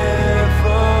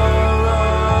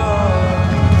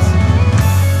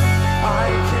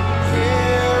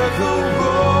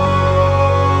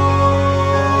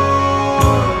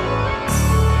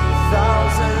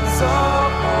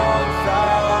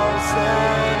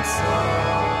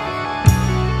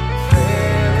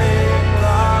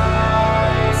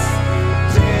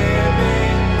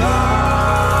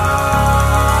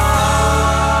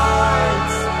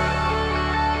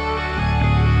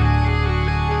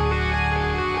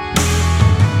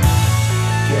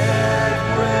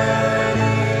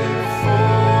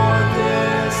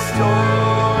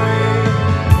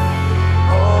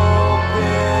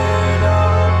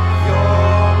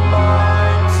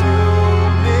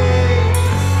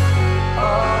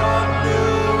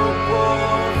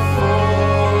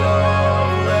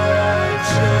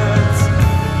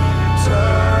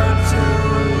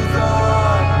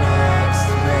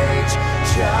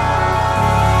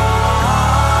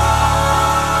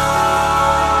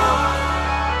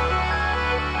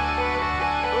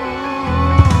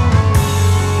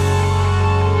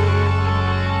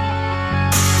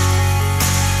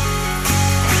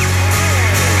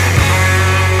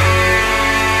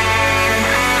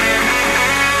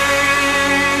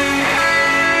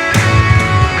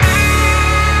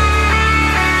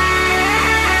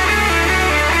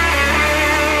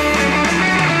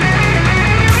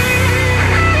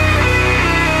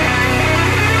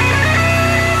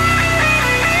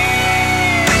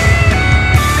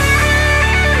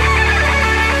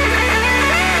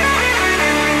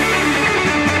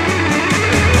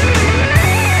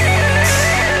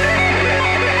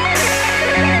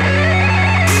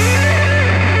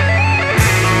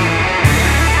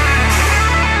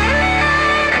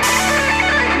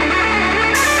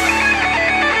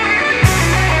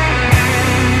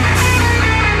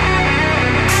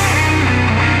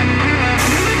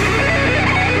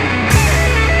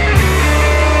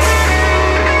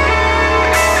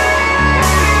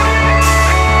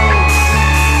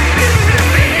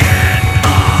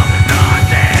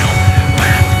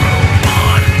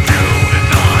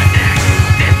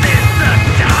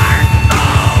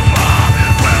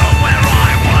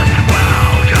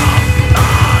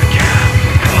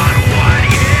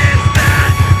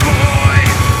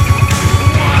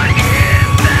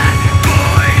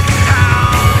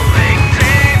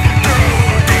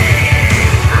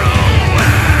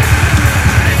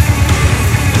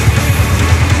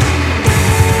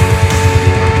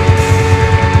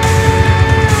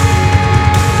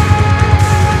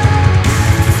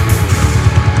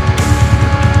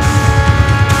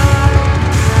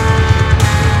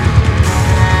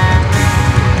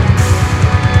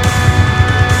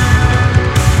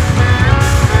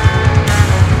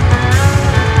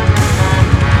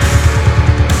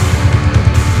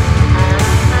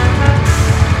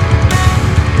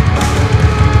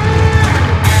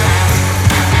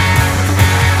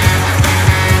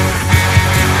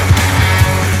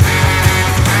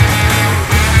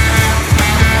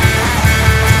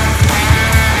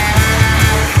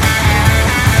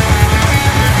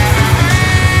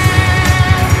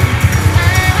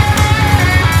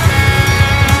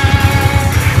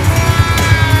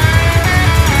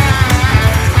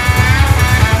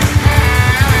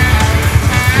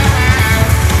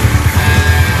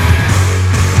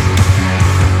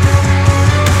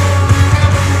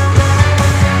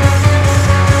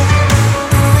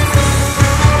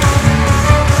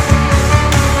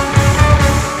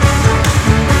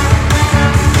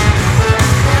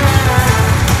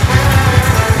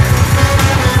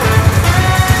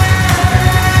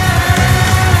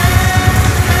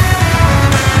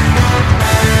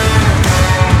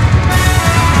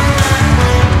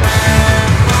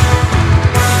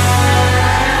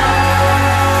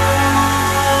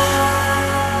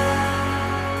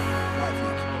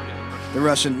The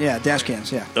Russian, dash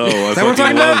cams, yeah. Oh, I that what we're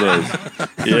fucking talking love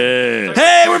those. Yeah.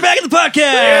 Hey, we're back at the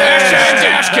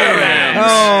podcast!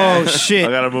 Oh, shit.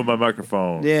 I gotta move my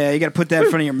microphone. Yeah, you gotta put that in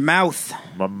front of your mouth.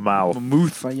 My mouth. In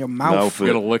front of your mouth. Mouth You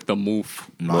gotta lick the moof.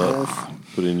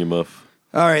 Put it in your muff.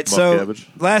 All right, Muff so cabbage.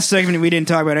 last segment we didn't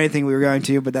talk about anything we were going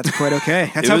to, but that's quite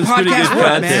okay. That's It how was pretty good podcasts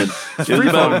work, man. content. It was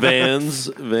about vans.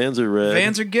 Vans are rad.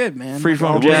 Vans are good, man.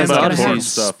 Freeform It was Jazz about Odyssey, important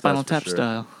stuff, Spinal that's Tap for sure.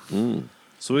 style.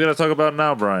 So we gotta talk about it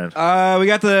now, Brian.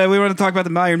 We want to talk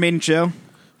about the Iron Maiden show.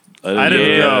 I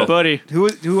didn't go. buddy.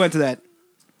 Who went to that?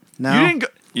 No. You didn't go.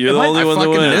 You're the only one that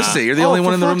fucking went. missed it. You're the Oh, only for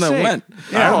one in the room fuck's that sake. went.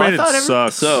 Iron I Maiden thought every-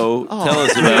 sucks. So tell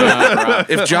us about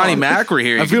it. If Johnny Mac were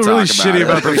here, I feel really shitty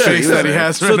about the face that he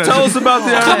has. So tell us about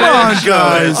the Come Iron on, Maiden show.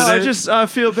 guys. I just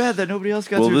feel bad that nobody else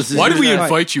got Well, to. this is Why did we Right.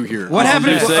 invite you here? What happened?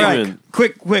 new All right, segment.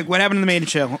 quick! What happened in the Maiden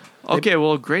show? Okay,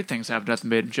 well, great things happened at the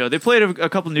Maiden show. They played a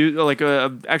couple new,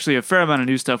 actually a fair amount of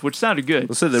new stuff, which sounded good.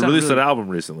 Let's say they Sounded released really- an album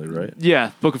recently, right?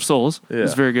 Yeah, Book of Souls. Yeah. It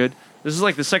was very good. This is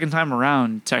like the second time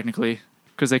around, technically,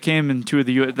 because they came in two of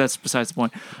the that's besides the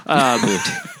point.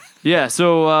 Yeah,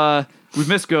 so we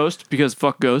missed Ghost because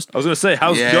fuck Ghost. I was gonna say,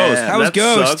 how's Yeah. Ghost? How's That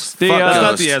Ghost? Sucks. They, That's not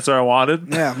Ghost. the answer I wanted.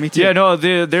 Yeah, me too. Yeah, no,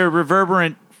 they're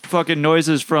reverberant fucking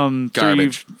noises from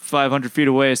Garbage. 500 feet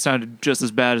away sounded just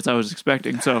as bad as I was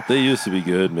expecting. So They used to be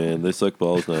good, man. They suck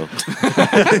balls now.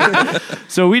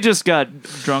 so we just got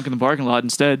drunk in the parking lot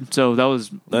instead. So that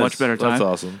was much better time. That's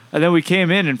awesome. And then we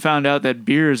came in and found out that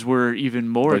beers were even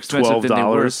more Like expensive than they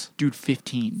were. $12? Dude,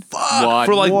 15. What?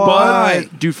 For like Why?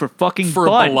 Bud. Dude, for fucking For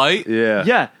Bud. a light? Yeah.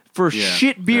 Yeah, for Yeah.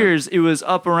 shit beers, it was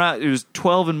up around. It was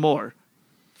 12 and more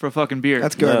for a fucking beer.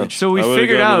 That's garbage. So we I would've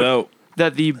figured gone out without.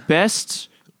 that the best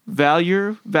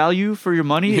value for your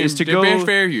money is to go.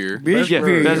 fair year. Yeah,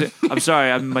 Beer. that's it. I'm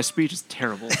sorry. My speech is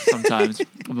terrible sometimes.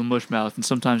 I'm a mush mouth, and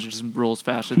sometimes it just rolls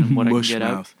faster than what I can get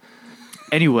out.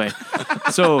 Anyway,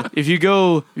 so if you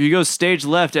go stage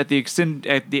left at the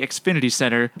Xfinity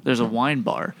Center, there's a wine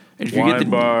bar. And if you Wine get the,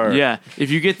 bar. Yeah,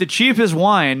 if you get the cheapest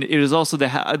wine, it is also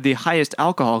the highest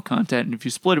alcohol content. And if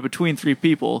you split it between three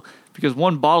people, because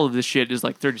one bottle of this shit is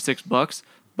like $36.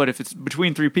 But if it's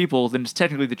between three people, then it's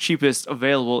technically the cheapest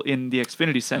available in the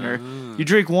Xfinity Center. You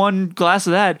drink one glass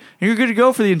of that, and you're good to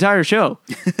go for the entire show.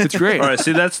 It's great. All right.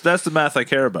 See, that's the math I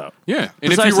care about. Yeah. And if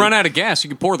Precisely. you run out of gas, you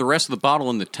can pour the rest of the bottle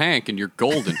in the tank and you're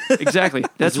golden. Exactly.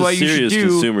 That's This why is you should serious do.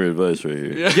 consumer advice right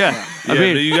here. Yeah. I Yeah,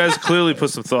 mean, you guys clearly put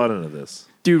some thought into this.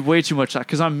 dude, way too much.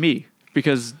 Because I'm me.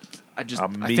 Because I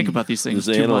I'm think me. about these things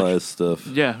Just too analyze much. stuff.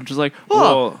 Yeah, I'm just like, oh,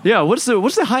 Well- yeah. What's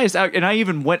the highest? And I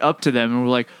even went up to them and were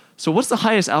like, so what's the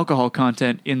highest alcohol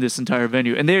content in this entire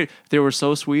venue? And they were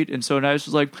so sweet and so nice. It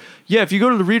was like, yeah, if you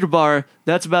go to the Reader Bar,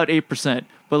 that's about 8%.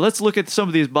 But let's look at some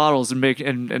of these bottles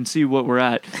and see what we're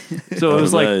at. So it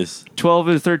was like Nice. 12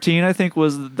 or 13, I think,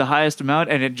 was the highest amount,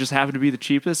 and it just happened to be the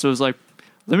cheapest. So it was like,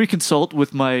 let me consult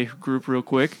with my group real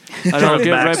quick. And I'll get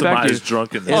right back to you. Maximize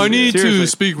drunkenness. I need Seriously. to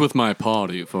speak with my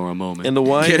party for a moment. And the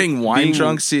wine. Getting wine being-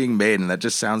 drunk, seeing Maiden, that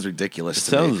just sounds ridiculous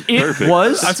to Sounds me. It perfect.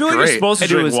 was. I feel like great. you're supposed to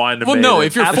And it drink was- wine to well, make no, it.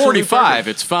 if you're Absolutely 45,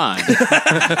 it's fine.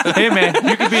 Hey, man,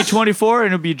 you could be 24 and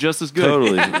it'll be just as good.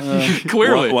 Totally.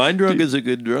 Clearly. Wine drunk is a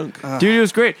good drunk. Dude, it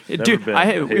was great. Dude, been. I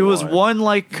hate it was wine. one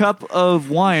like cup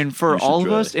of wine for You should all of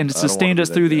try us, it. and it I don't sustained wanna us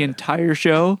be through that the guy. entire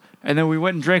show. And then we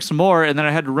went and drank some more, and then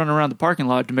I had to run around the parking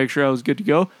lot to make sure I was good to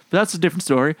go. But that's a different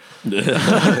story.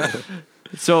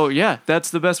 So yeah, that's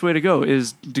the best way to go: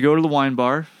 is to go to the wine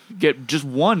bar, get just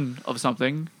one of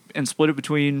something, and split it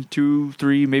between 2,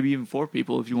 3, maybe even 4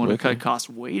 people if you want to cut costs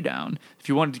way down. If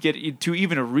you wanted to get it to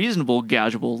even a reasonable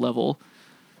gaugeable level,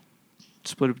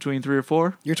 split it between 3 or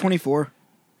 4. You're 24.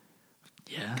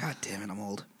 Yeah, God damn it, I'm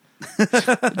old.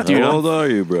 dude, How old are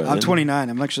you, bro? I'm 29.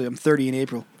 I'm 30 in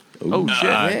April. oh shit,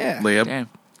 Yeah. Liam, damn,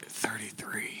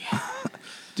 33.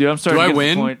 dude, I'm starting Do I to get to the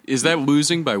win? point. Is that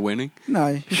losing by winning? No,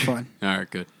 you're fine. All right,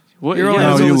 good. What, You're only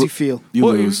yeah, as No, old you as lo- you feel. You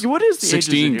what, lose. what is the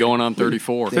 16 going on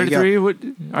 34. There you go. 33? What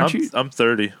aren't you? I'm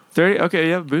 30. 30? Okay,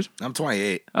 yeah, boost. I'm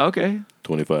 28. Okay,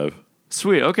 25.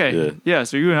 sweet. Okay, Yeah.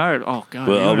 So you and I are. Oh god,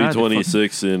 But you I'll and I be are the fuck-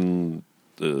 26 in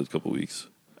a couple weeks.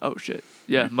 Oh shit.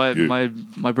 Yeah, my Yeah.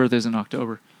 my birthday's in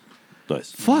October.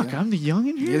 Nice. Fuck, I'm the young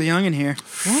in You're here. the young in here.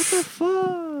 What the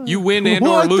fuck? You win and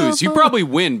or What the lose. You fuck? probably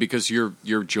win because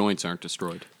your joints aren't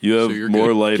destroyed. You have So you're more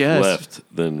good. life Guess.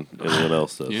 left than anyone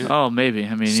else does. Yeah. Oh, maybe.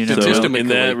 I mean, you know. So Statistically. in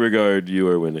that regard, you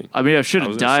are winning. I mean, I should I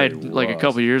have was gonna died say like a lost.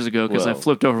 couple years ago because I Well,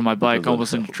 flipped over my bike depends on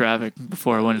almost into how. traffic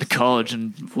before I went into college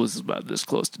and was about this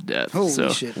close to death. Holy so,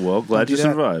 shit. Well, glad Don't you do that.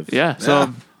 survived. Yeah,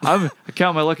 so I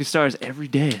count my lucky stars every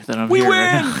day that I'm here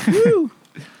right now.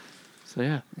 So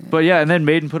yeah, but yeah, and then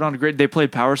Maiden put on a great. They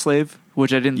played Power Slave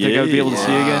which I didn't think I would be able to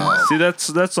see again. See,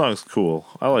 that song's cool.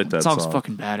 I like that Song's song.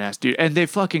 fucking badass, dude. And they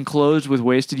fucking closed with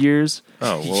Wasted Years.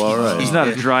 Oh, well, all right. There's not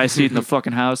a dry seat in the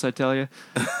fucking house, I tell you.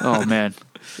 Oh, man.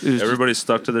 It was Everybody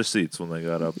stuck to their seats when they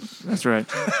got up. that's right.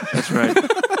 That's right.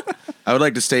 I would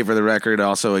like to state for the record,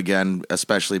 also again,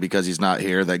 especially because he's not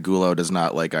here, that Gulo does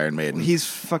not like Iron Maiden. He's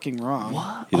fucking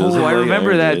wrong. He doesn't Oh, I like remember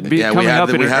Iron that Maiden. be- coming up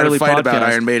in we an had early a fight about podcast.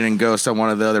 Iron Maiden and Ghost on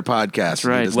one of the other podcasts. That's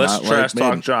right. He does Let's not trash like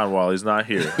Maiden. talk John while he's not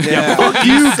here. Yeah. Fuck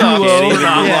you, Gulo. Gulo.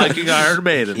 Not Yeah. liking Iron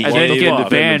Maiden. And then He get fucked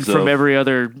banned himself. from every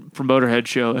other Promoterhead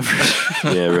show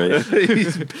ever. Yeah, right.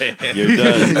 He's banned. You're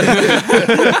done.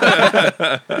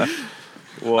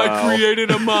 Wow.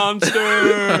 created a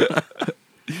monster.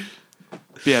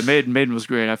 Yeah, Maiden was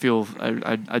great.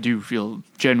 I do feel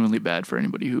genuinely bad for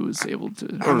anybody who was able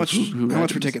to. How much? Who How had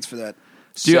much for to- tickets for that?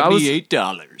 Dude, I was-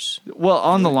 $78. Well,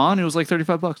 on the lawn, it was like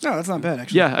 $35. No, that's not bad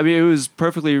actually. Yeah, I mean, it was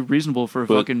perfectly reasonable for a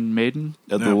But- fucking Maiden.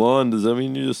 At the lawn, does that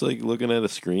mean you're just like looking at a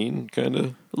screen, kind of?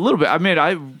 A little bit. I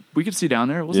mean, we could see down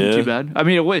there. It wasn't Yeah. too bad. I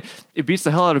mean, it beats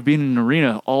the hell out of being in an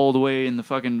arena all the way in the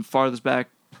fucking farthest back.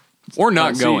 Or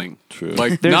not See. going. True.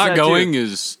 Like, There's not that, going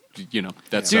is, that Dude,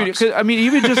 sucks. 'cause, I mean,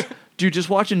 even just dude, just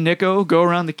watching Nico go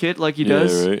around the kit like he Yeah,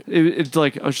 does, right. it's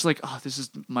like I was just like, oh, this is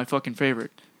my fucking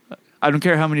favorite. I don't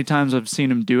care how many times I've seen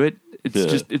him do it. It's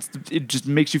Yeah. it just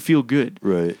makes you feel good.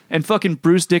 Right. And fucking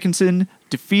Bruce Dickinson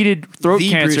defeated throat The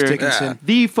cancer. Bruce Dickinson.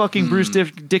 The fucking Bruce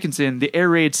Dickinson, the air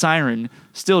raid siren,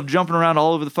 still jumping around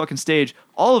all over the fucking stage.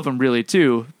 All of them really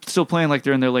too, still playing like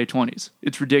they're in their late 20s.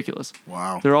 It's ridiculous.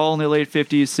 Wow. They're all in their late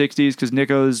 50s, 60s, because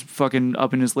Nico's fucking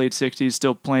up in his late 60s,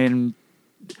 still playing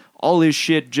all his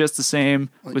shit just the same,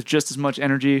 with just as much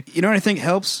energy. You know what I think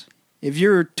helps? If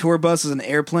your tour bus is an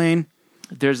airplane,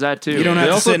 There's that too. you don't They have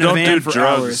to also sit in a don't van do for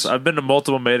drugs. hours. I've been to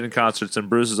multiple Maiden concerts, and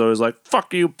Bruce is always like,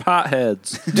 "Fuck you,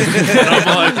 potheads." And I'm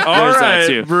like, "All There's that right,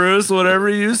 too. Bruce, whatever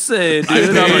you say,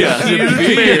 dude." I I'm paid a to huge be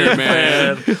here, Maiden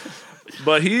man. fan.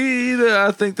 But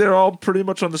I think they're all pretty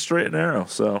much on the straight and narrow.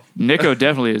 So, Nico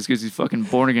definitely is because he's fucking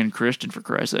born again Christian, for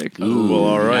Christ's sake. well,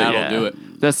 all right. That'll do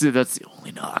it. That's the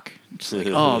only knock. Just like,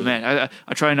 oh man,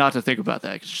 I try not to think about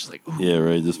that. 'Cause it's just like, ooh. Yeah,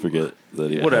 right. Just forget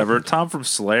that. Yeah. Whatever. Tom from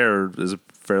Slayer is a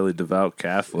fairly devout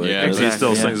Catholic. Yeah, and exactly, he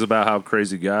still yeah. sings about how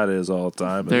crazy God is all the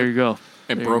time. There you go.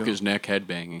 And There broke you go. his neck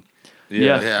headbanging.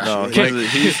 Yeah. No, Can't-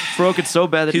 he's Broke it so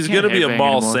bad that he's he can't going to be a headbang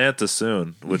mall anymore. Santa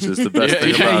soon, which is the best Yeah, thing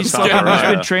yeah, about he's Tom still- He's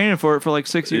been Araya. training for it for like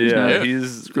 6 years now. Yeah,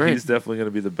 he's great. he's definitely going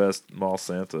to be the best mall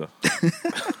Santa.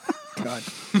 God.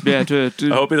 Yeah, I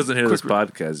hope he doesn't hear this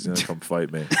podcast. He's going to come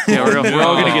fight me. yeah, we're all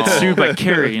gonna get sued by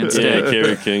Carrie Yeah, instead.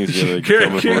 Carrie King's gonna Carrie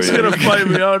come King's for you. going to fight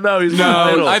me. Oh no, he's my No,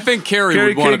 idol. I think Carrie Carrie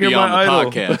would want to King, be you're on the my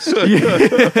idol.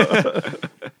 podcast.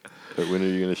 But when are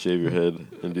you gonna shave your head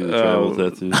and do the tribal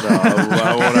tattoos? No,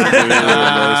 I won't agree with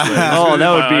those things. Oh, that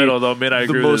would My be idol, though. I mean, I The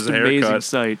agree with most his amazing haircut.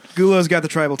 sight. Gulo's got the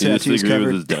tribal You just tattoos agree covered.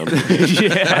 with his down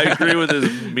payment. I agree with his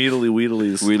meatly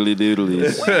wheedlies. Wheedly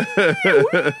doodlies.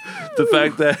 The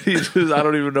fact that he just, I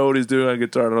don't even know what he's doing on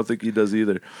guitar. I don't think he does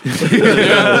either. But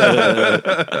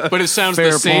it sounds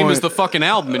Fair the same point. as the fucking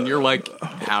album, and you're like,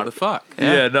 how the fuck?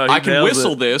 Yeah, no, he I can nails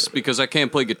whistle it. this because I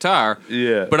can't play guitar.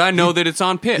 Yeah. But I know that it's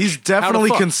on pitch. He's How the definitely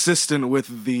fuck? consistent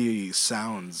with the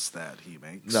sounds that he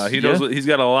makes. No, he knows. Yeah. What, he's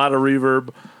got a lot of reverb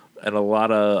and a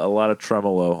lot of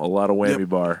tremolo, a lot of whammy Yep.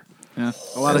 bar. a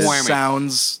lot of Whammy.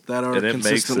 sounds that are And it makes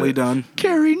consistently it. done.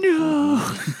 Carrie, no.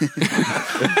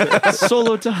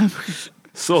 Solo time.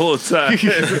 Solo time.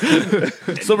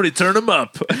 Somebody turn him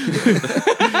up.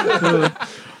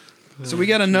 So we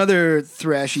got another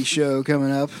thrashy show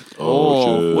coming up.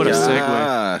 Oh, what a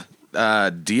segue.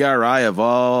 DRI of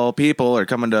all people are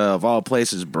coming to, of all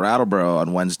places, Brattleboro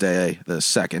on Wednesday the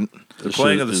 2nd. They're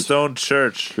playing at the is Stone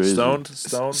Church. crazy. Stone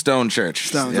Stone Church.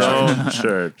 Stone. Yeah. Stone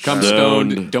Church. Come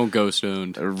Stoned. stoned, don't go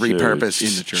stoned. A repurposed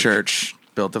In the church. church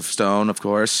built of stone, of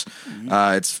course.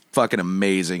 It's fucking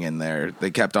amazing in there.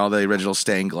 They kept all the original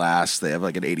stained glass. They have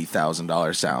like an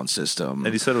 $80,000 sound system.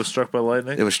 And you said it was struck by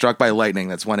lightning? It was struck by lightning.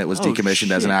 That's when it was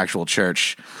decommissioned as an actual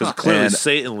church. Because clearly And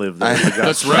Satan lived there.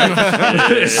 That's right.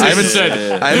 I haven't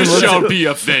said. I haven't, This looked shall be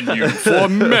a venue for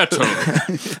metal.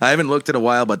 I haven't looked at a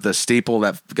while, but the steeple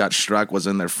that got struck was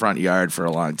in their front yard for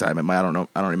a long time. I don't know.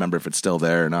 I don't remember if it's still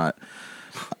there or not.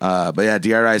 But yeah,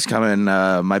 DRI's coming.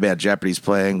 My band Jeopardy's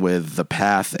playing with The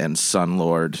Path and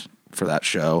Sunlord for that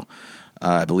show.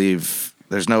 I believe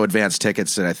There's no advanced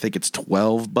tickets, and I think it's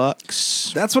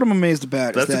 $12. That's what I'm amazed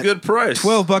about. is That's a that good price.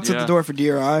 $12 at Yeah. the door for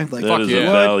DRI. Like, That is yeah.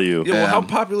 a value. Yeah, well, Yeah. how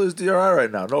popular is DRI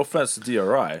right now? No offense to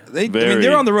DRI. I mean, Very.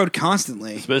 they're on the road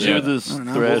constantly. Especially Yeah. with this don't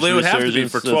know. thrash Well, they would have to be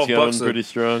resurgence for that's $12 going a- pretty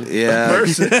strong. Yeah,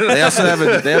 they also have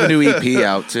a new EP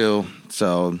out too.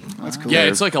 So That's cool. Yeah,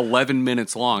 it's like 11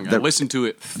 minutes long. I They're- listened to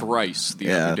it thrice the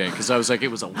Yeah. other day because I was like, it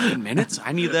was 11 minutes?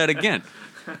 I need that again.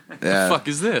 yeah, The fuck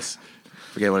is this?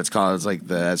 forget what it's called. It's like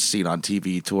the Seen on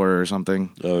TV tour or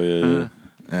something. Oh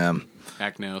yeah.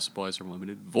 Act now, supplies are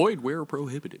limited. Void where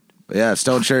prohibited. Yeah,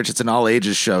 Stone Church. It's an all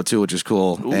ages show too, which is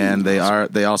cool. And they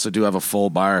also do have a full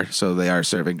bar, so they are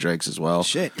serving drinks as well.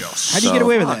 Shit. How do you get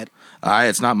away with that?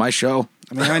 It's not my show.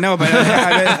 I mean, I know, but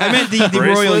I meant the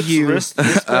royal Bracelets, you.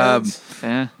 wristbands?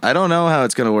 Yeah. I don't know how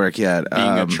it's going to work yet.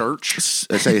 Being a church.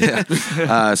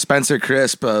 Spencer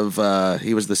Crisp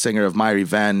he was the singer of My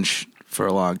Revenge for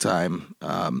a long time.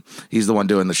 He's the one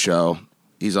doing the show.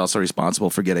 He's also responsible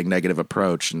for getting Negative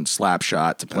Approach and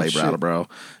Slapshot to play shit. Brattleboro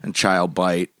and Child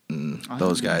Bite and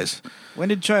those guys. When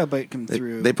did Childbite come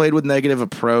through? They played with Negative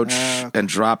Approach Okay. and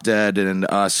Drop Dead and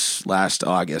Us last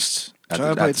August at the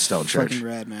Childbite's Stone Church. fucking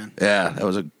rad, man. Yeah, that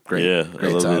was a great, Yeah,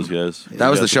 great I love time. those guys. That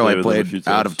was Got the to show play I with them a played few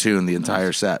out times. of tune the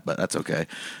entire set, but that's okay.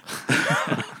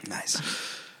 Nice.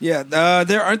 Yeah,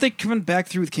 aren't they coming back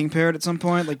through with King Parrot at some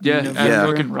point? Like Yeah, November? at Yeah.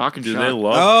 fucking Rock and Dude, Shock. they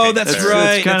love Oh, King that's Parrot.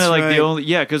 right. It's kind that's of like right. the only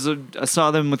because I saw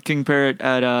them with King Parrot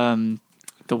at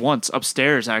the once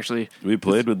upstairs actually. We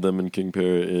played with them in King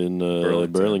Parrot in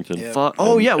Burlington. Yeah.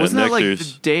 Oh yeah, wasn't At that like the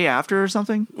Nectar's. day after or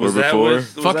something? Or Was that before. with-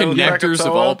 was that Fucking with nectars of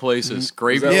Krakatoa? all places.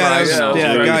 Gravy Was that Yeah, that fries. was, and all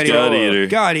yeah, that. God Eater. God Eater.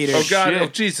 God Eater. Oh, God. Shit. Oh,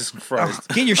 Jesus Christ.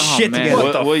 Get your Oh, shit man.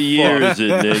 together. What year is it,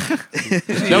 Nick?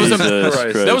 That was, Jesus Christ.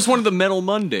 Christ. that was one of the Metal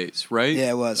Mondays, right?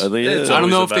 Yeah, it was. I think It's yeah. I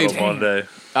don't always know a if they've- Metal Monday.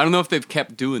 I don't know if they've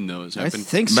kept doing those. I I've been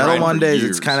think so. Metal trying for Mondays,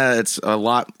 years. it's a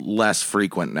lot less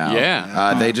frequent now.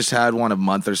 Yeah. They just had one a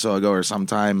month or so ago or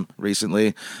sometime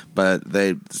recently, but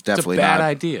it's It's a definitely bad not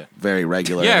idea. very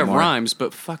regular Yeah, anymore. it rhymes,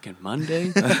 but fucking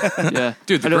Monday? Yeah,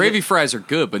 Dude, the I know gravy fries are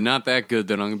good, but not that good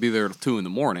that I'm going to be there till 2 in the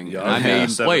morning. Yeah, and I I'd may have even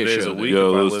 7 play a days show. a week Yo,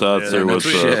 if I those lived tots there. are what's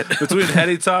Between- up. Between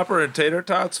Hetty Topper and Tater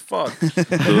Tots, fuck.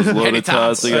 Those loaded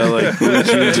tots, they got like blue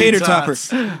cheese. Tater Topper.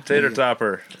 Tater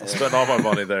Topper. I spent all my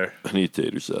money there. I need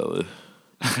tater salad.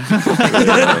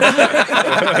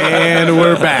 And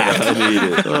we're back. I need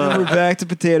it. We're back to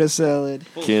potato salad.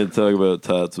 Can't talk about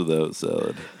tots without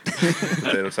salad.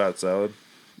 Potato tot salad.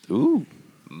 Ooh.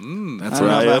 I don't know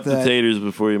Fry about up the that. taters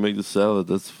before you make the salad.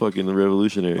 That's fucking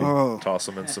revolutionary. Oh, Toss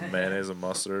them in some mayonnaise and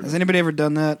mustard. has anybody ever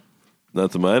done that?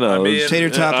 Not to my knowledge. mean- Tater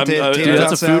tot, I'm- potato, I- tater dude, tot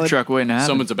that's a salad. food truck waiting to happen.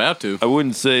 Someone's about to. I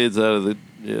wouldn't say it's out of the.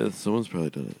 Yeah, someone's probably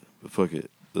done it. But fuck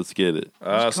it. Let's get it.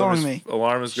 calling Somebody's me?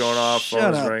 alarm is going off. Shut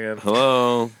Phone's up. ringing.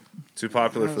 Hello. Too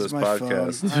popular That for was this my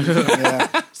podcast. phone.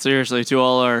 Yeah. Seriously, to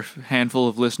all our handful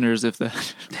of listeners, if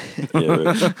that.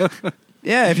 Yeah, right.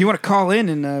 Yeah, if you want to call in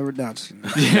and no, just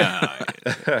kidding. Yeah.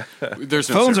 There's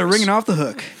no Phones are service. ringing off the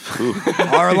hook.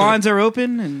 Our lines are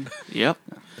open, and Yep.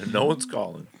 And no one's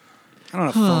calling. I don't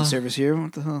have phone service here.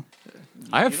 What the hell?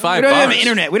 I have We $5. don't have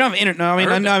internet. We don't have internet.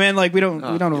 No, I mean, like we don't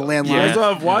have a landline. You Yeah. guys don't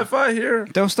have Wi-Fi here?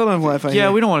 Still don't have Wi-Fi. Yeah,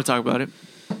 here. we don't want to talk about it.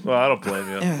 Well, I don't blame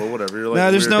you. Yeah. But whatever. You're like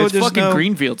No, there's weird. no- It's there's fucking no-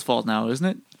 Greenfield's fault now, isn't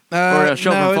it? Or, no,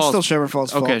 Shelburne it's Falls. still Shelburne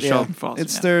Falls' fault. Okay, yeah. Shelburne Falls,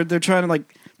 It's yeah. they're trying to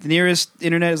like the nearest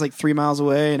internet is like 3 miles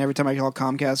away, and every time I call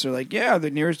Comcast, they're like, "Yeah, the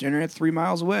nearest internet 3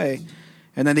 miles away,"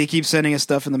 and then they keep sending us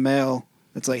stuff in the mail.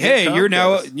 It's like, Get "Hey,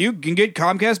 Comcast. you can get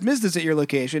Comcast business at your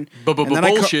location." And then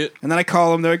Bullshit. and then I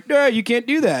call them. They're like, "No, you can't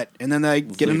do that." And then I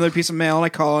get another piece of mail, and I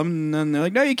call them, and then they're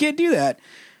like, "No, you can't do that."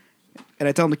 And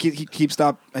I tell them to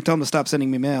stop. I tell them to stop sending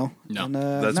me mail. No. And,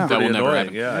 That's no. That pretty will never annoying.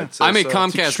 happen. Yeah, I'd say I'm a so.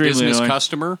 Comcast extremely business annoying.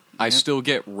 customer. I still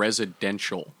get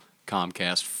residential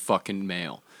Comcast fucking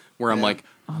mail where I'm like,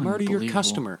 I'm already your Unbelievable.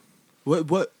 customer.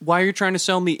 What? Why are you trying to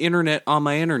sell me internet on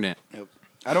my internet?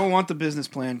 I don't want the business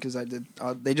plan because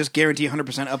they just guarantee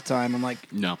 100% uptime. I'm like,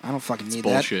 No. I don't fucking need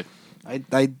Bullshit. that.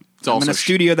 I'm also in a sh-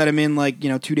 studio that I'm in like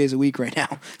 2 days a week right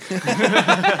now.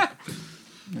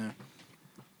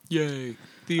 Yay.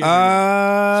 Speaking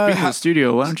of the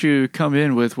studio, why don't you come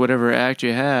in with whatever act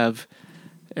you have,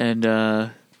 and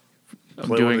I'm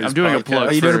Play are one of doing these a podcasts.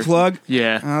 plug. you doing a for- plug?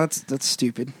 Yeah, Oh, that's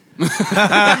stupid. we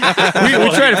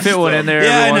try to fit one in there. Yeah,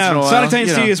 every I once in a know. while. Sonic Titan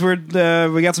you know.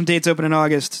 Studios. We got some dates open in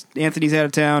August. Anthony's out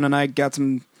of town, and I got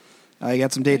some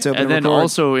dates open. And to then record.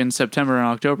 also in September and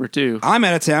October too. I'm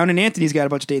out of town, and Anthony's got a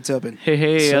bunch of dates open.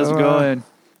 Hey, So, how's it going?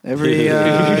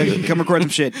 Come record some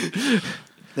shit.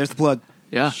 There's the plug.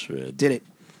 Yeah, Shred. Did it.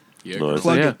 Yeah, Nice.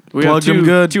 Plug yeah. it. We Plugged have him two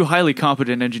good. two highly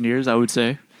competent engineers, I would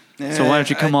say. So why don't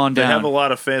you come on They have a down?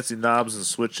 lot of fancy knobs and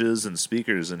switches and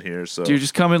speakers in here. So Dude,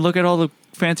 just come and look at all the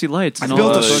fancy lights. I And all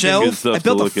built a the good shelf. stuff I to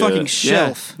built a look fucking at.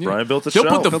 shelf. Brian built a They'll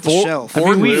shelf. put the Built a shelf.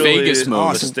 Ford Literally Vegas mode.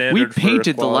 awesome. standard We for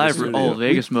painted the quality library. studio. Oh,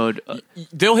 Vegas mode.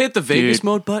 They'll hit the Vegas Dude.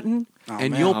 mode button,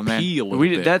 and man. you'll Oh, man. pee a little We-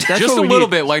 bit. that's just what a we little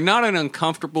need. bit, like not an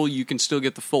uncomfortable. You can still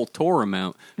get the full tour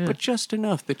amount, but just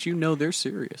enough that you know they're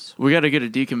serious. We got to get a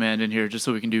D-command in here just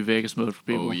so we can do Vegas mode for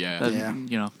people. Oh, yeah. That- Yeah.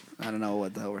 You know. I don't know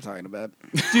what the hell we're talking about.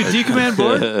 Dude, D-command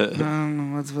board?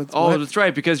 What's Oh, what? that's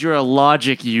right, because you're a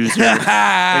Logic user.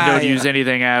 and don't use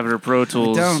anything Avid or Pro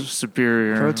Tools don't.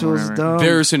 Superior. Pro or Tools whatever. dumb.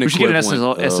 There's an We should get an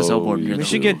equivalent. SSL Oh, board. you here, we though.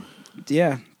 should get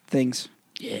things.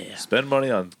 Spend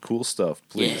money on cool stuff,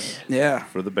 please, Yeah.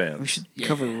 for the band. We should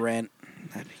cover rent.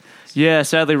 That'd be Yeah,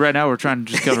 sadly, right now we're trying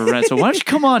to just cover rent. So why don't you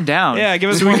come on down? Yeah, give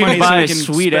us so more we can money so buy we can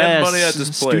sweet spend ass money at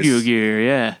this place. studio gear.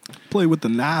 Yeah, Play with the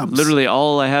knobs. literally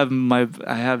all I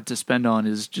have to spend on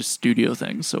is just studio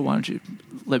things. So why don't you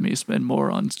let me spend more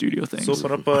on studio things? Let's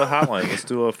open up a hotline. Let's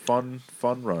do a fun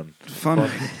run. fun.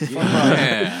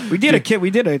 Yeah. We did a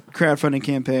crowdfunding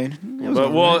campaign. It was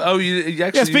But, all right. you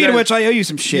actually. Yeah. Speaking of which, I owe you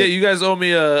some yeah, shit. you guys owe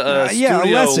me a yeah, studio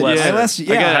a lesson. lesson. A lesson.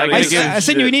 I Yeah, gotta give I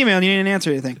sent you an email and you didn't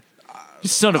answer anything. You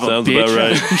son of a Sounds bitch. about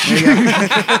right.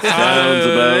 Sounds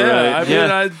about yeah, right. I mean,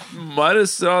 Yeah. I might have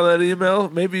saw that email.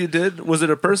 Maybe you did. Was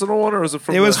it a personal one or was it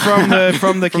from? It was from the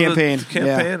from the campaign.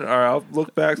 campaign. All right, I'll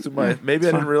look back to my. Maybe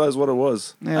I didn't realize what it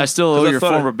was, Yeah. I still 'Cause owe I your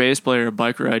thought former bass player a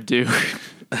bike ride too,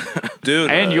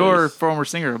 dude. and your former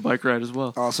singer a bike ride as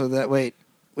well. Also,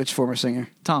 which former singer?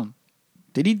 Tom,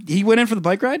 Did he went in for the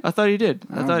bike ride? I thought he did.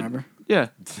 I don't thought, remember. yeah.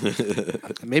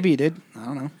 Maybe he did. I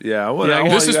don't know. Yeah,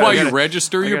 This is why you gotta-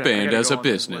 register your I gotta band go as a on the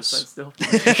business. website still.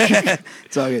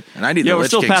 It's all good. And I need Yeah, the we're Lich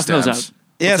still King passing those stems. out.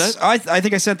 Yes, I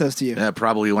think I sent those to you. That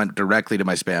probably went directly to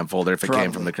my spam folder if it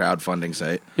came Probably. from the crowdfunding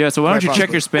site. Yeah, so why don't you Quite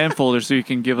check your spam folder so you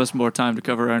can give us more time to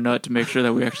cover our nut to make sure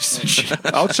that we actually send shit.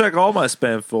 I'll check all my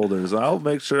spam folders. I'll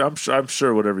make sure. I'm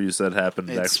sure whatever you said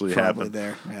happened It's actually probably happened.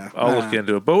 there. Yeah. I'll look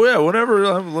into it. But yeah,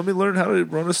 whenever let me learn how to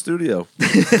run a studio. Yeah.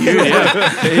 Teach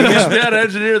me how to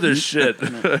engineer this shit.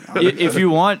 If you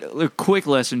want a quick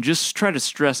lesson, just try to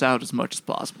stress out as much as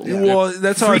possible. Well,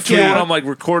 that's how I Freak feel when out. I'm like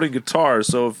recording guitar.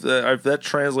 So if that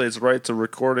translates right to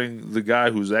recording the guy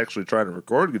who's actually trying to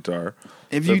record guitar,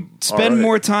 If you then, spend all right.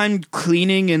 more time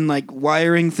cleaning and like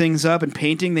wiring things up and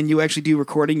painting than you actually do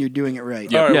recording, you're doing it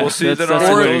right. all right, Yeah, well, see, that's- then that's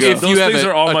all the right, way to those go. If you have things a-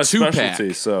 are all a my two-pack.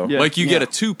 specialties. So Yeah. Like you get a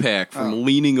 2-pack from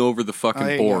leaning over the fucking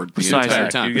there you go. board the Precisely. entire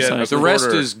time. You get a The rest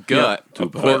quarter- is gut, a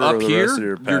but quarter up of the here rest of your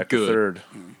you're pack, a good. third.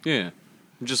 Yeah,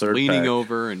 just Third leaning pack.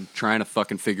 over and trying to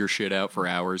fucking figure shit out for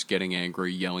hours, getting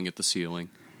angry, yelling at the ceiling.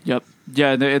 Yep.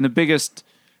 Yeah, and the biggest,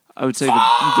 I would say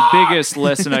the biggest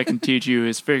lesson I can teach you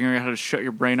is figuring out how to shut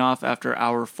your brain off after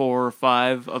hour 4 or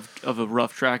 5 of a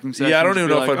rough tracking session. Yeah, I don't Just even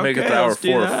be know if like, I'd make it okay, to hour let's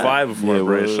do 4 or that. 5 before Yeah, my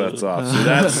brain well, shuts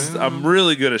off. So I'm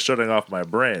really good at shutting off my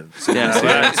brain. So Yeah, now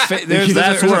that's There's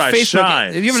that's a where I Facebook,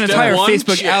 shine. You have an Step entire one,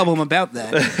 Facebook check. album about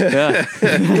that. Yeah.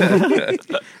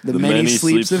 The many Many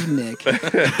sleeps Sleeps. of Nick.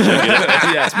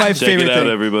 Yeah, It's my Check favorite it out, thing.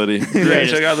 everybody. yeah,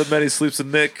 check out the Many Sleeps of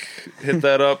Nick. Hit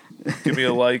that up. Give me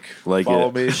a like. Like Follow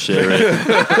it. me. Share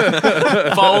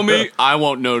it. Follow me, I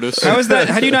won't notice. How is that?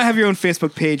 How do you not have your own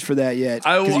Facebook page for that yet?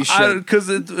 'Cause you should. Because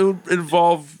it would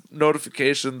involve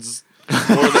notifications more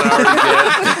than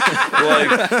I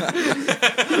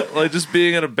already get. like just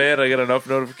being in a band, I get enough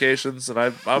notifications,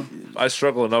 and I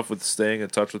struggle enough with staying in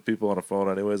touch with people on a phone.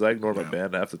 Anyways, I ignore my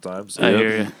band half the time. So I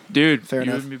hear you. Dude, Fair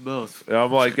you enough. and me both. yeah,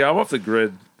 I'm like, I'm off the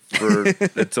grid for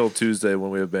until Tuesday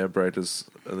when we have band practice,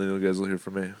 and then you guys will hear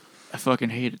from me. I fucking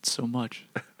hate it so much.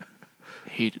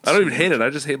 Hate it I don't so even hate it. I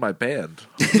just hate my band.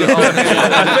 much.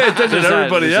 I pay attention to There's that-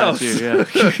 everybody there's that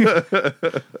else.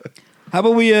 too, yeah. How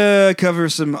about we cover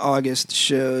some August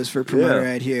shows for Promoter Yeah.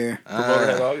 right here?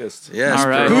 Promoterhead August. Yes, All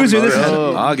right. Boozer, this is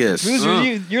August. Boozer,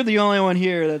 you're the only one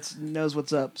here that knows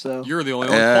what's up. So You're the only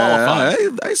one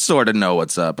qualified. I sort of know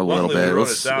what's up a little Luckily, bit. we wrote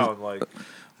Let's- it down like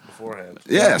beforehand.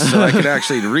 Yeah, so I can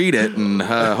actually read it and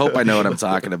hope I know what I'm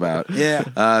talking about.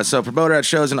 yeah, So Promoter at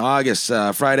shows in August,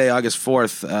 Friday, August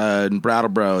 4th in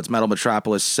Brattleboro. It's Metal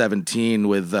Metropolis 17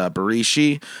 with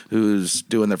Barishi, who's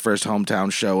doing their first hometown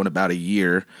show in about a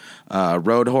year.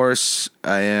 Roadhorse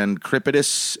and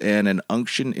Cripidus and an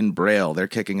Unction in Braille. They're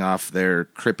kicking off their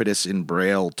Cripidus in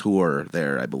Braille tour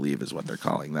there, I believe is what they're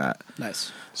calling that.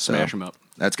 nice. So Smash 'em up.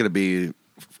 That's going to be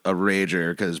a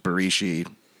rager because Barishi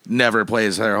never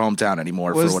plays their hometown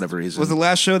anymore for whatever reason. Was the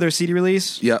last show their CD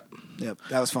release? Yep. Yep,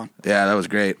 that was fun. Yeah, that was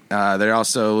great. They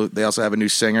also have a new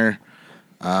singer.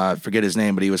 I forget his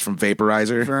name, but he was from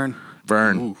Vaporizer.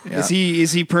 Vern. Yeah.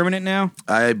 Is he permanent now?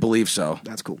 I believe so.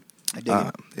 That's cool. I dig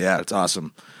it. Yeah, it's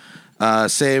awesome.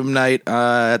 Same night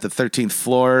at the 13th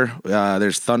floor,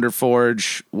 there's Thunder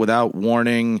Forge, Without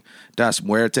Warning, Das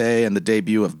Muerte, and the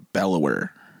debut of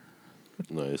Bellower.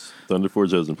 Nice. Thunder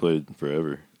Forge hasn't played in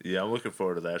forever. Yeah, I'm looking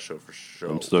forward to that show for sure.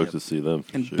 I'm stoked to see them.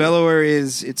 For And sure. Bellower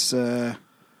is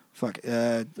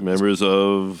Members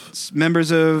of members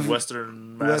of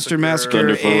Western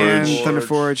Massacre Thunder and Forge. Thunder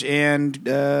Forge and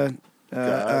God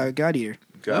Eater.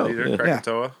 God Eater, yeah.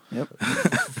 Krakatoa. Yep.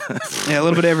 Yeah, a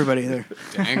little bit of everybody there.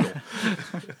 Dangle.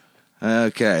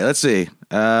 Okay, let's see.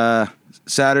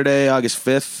 Saturday, August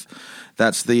 5th.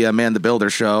 That's the Man the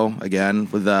Builder show again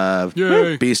with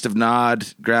Yay. Beast of Nod,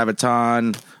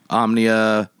 Graviton,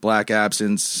 Omnia, Black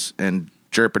Absence, and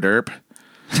Jerpaderp.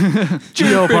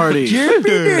 Geo Party.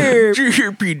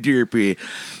 Jerpy.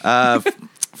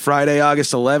 Friday,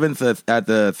 August 11th at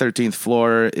the 13th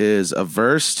floor is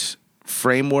Averst,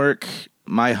 Framework,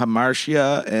 My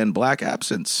Hamartia, and Black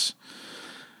Absence.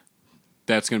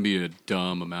 That's going to be a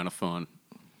dumb amount of fun.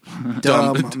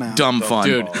 Dumb fun. Dude, Dumb fun.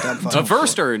 the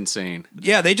Verst are insane.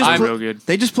 Yeah, they just I'm real good.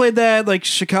 They just played that like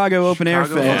Chicago Open Air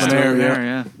Chicago Fest. Open Air, Yeah.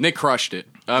 yeah. They crushed it.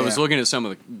 I was Yeah. looking at some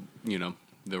of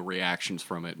the reactions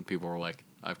from it, and people were like,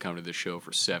 I've come to this show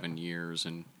for 7 years,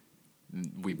 and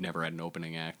we've never had an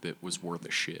opening act that was worth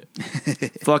a shit.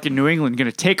 Fucking New England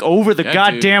gonna take over the Yeah,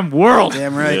 goddamn world.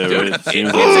 Damn right. Yeah, Dude, right. it's Seems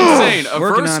insane.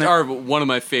 Working Averst on it. are one of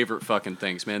my favorite fucking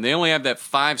things, man. They only have that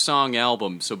 5-song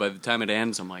album, so by the time it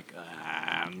ends, I'm like,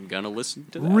 I'm gonna listen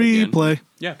to that again. Replay.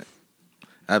 Yeah,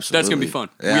 Absolutely. that's gonna be fun.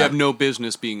 Yeah. We have no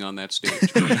business being on that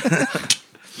stage.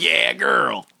 Yeah,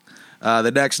 girl.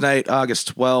 The next night,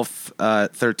 August 12th,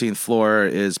 13th floor,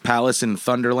 is Palace in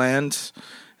Thunderland,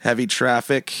 Heavy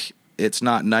Traffic, It's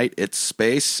Not Night, It's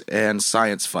Space, and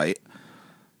Science Fight.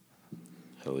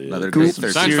 Hell yeah. Another Cool. great Some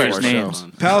 13th Science floor Fight's show. names.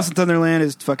 fun. Palace in Thunderland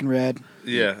is fucking rad.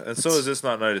 Yeah, and so is This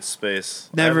Not Night, It's Space.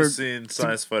 I Never- haven't seen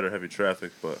Science Fight or Heavy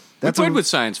Traffic, but We That's played a- with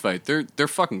Science Fight. They're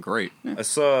fucking great. I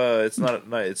saw It's Not at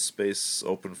Night, It's Space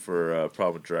open for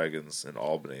Problem with Dragons in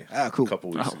Albany Ah, cool. a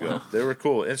couple weeks ago. They were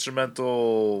cool.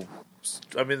 Instrumental,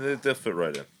 I mean, they fit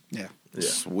right in. Yeah. Yeah.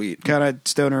 Sweet. Kind of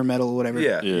stoner metal, whatever.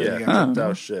 Yeah, Yeah. yeah. Checked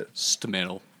out shit.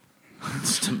 Stimetal.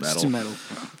 It's to It's metal. too metal.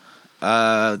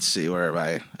 Let's see, where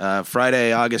am I?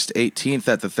 Friday, August 18th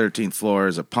at the 13th floor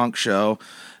is a punk show.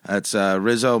 That's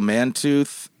Rizzo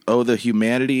Mantooth, Oh the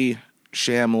Humanity,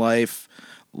 Sham Life,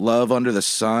 Love Under the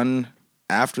Sun,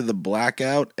 After the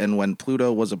Blackout, and When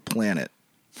Pluto Was a Planet.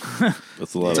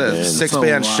 That's a lot It's of a bands.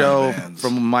 six-band That's a lot show of bands.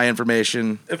 from my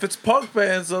information. If it's punk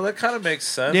bands, though, that kind of makes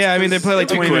sense. Yeah, I mean, they play, like,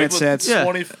 20-minute 20-minute sets. Yeah.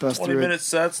 20, Bust through it. 20-minute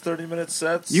sets, 30-minute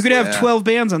sets. You could have Yeah. 12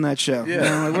 bands on that show. Yeah, You know, like,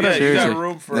 yeah, whatever. you got Seriously.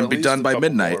 room for Then at be least done a by couple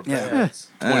midnight. more Yeah. bands.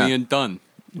 20 and done.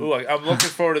 Ooh, I'm looking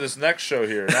forward to this next show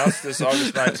here. Now it's this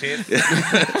August 19th.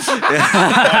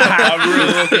 I'm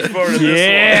really looking forward to this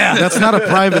Yeah. That's not a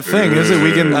private thing, is it?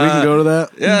 We can go to that.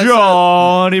 Yeah,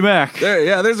 Johnny Mac.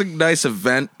 there's a nice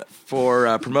event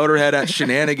for Promoter Head at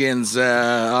Shenanigans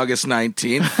August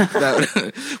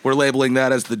 19th. We're labeling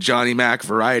that as the Johnny Mac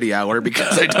Variety Hour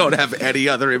because I don't have any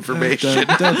other information.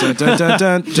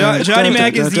 Johnny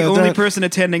Mac is the only person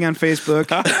attending on Facebook.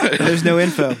 There's no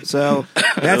info. So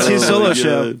that's his solo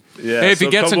show. one. Yeah, Hey, if he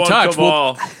so gets come in on, touch, come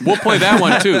all. we'll play that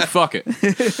one too. Fuck it.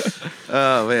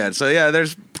 Oh, man. So, yeah,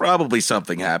 there's probably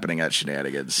something happening at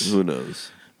Shenanigans. Who knows?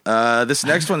 This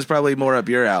next one's probably more up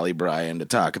your alley, Brian, to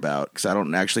talk about because I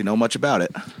don't actually know much about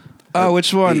it. Oh,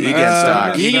 which one?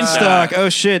 Eganstock. Eganstock. Oh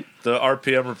shit. The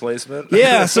RPM replacement.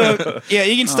 Yeah. So yeah,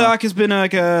 Eganstock has been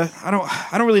like I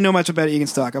don't really know much about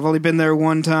Eganstock. I've only been there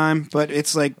one time, but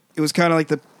it's like it was kind of like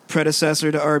the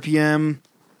predecessor to RPM.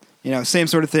 You know, same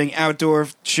sort of thing, outdoor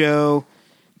show,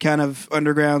 kind of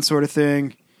underground sort of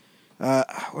thing.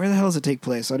 Where the hell does it take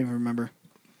place? I don't even remember.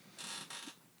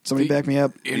 Somebody back me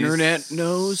up. Internet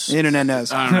knows. The internet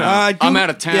knows. I don't know. I'm out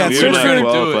of town. Yeah, We search were for gonna do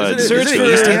qualified. it. Search Is it for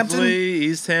East Hampton, Hampton?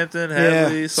 East Hampton,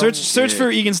 Hadley. Yeah, search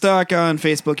for Eganstock on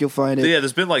Facebook. You'll find it. Yeah,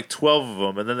 there's been like 12 of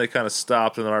them, and then they kind of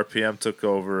stopped, and then RPM took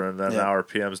over, and then Yeah. now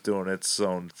RPM's doing its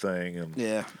own thing. And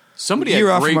Yeah. Somebody Year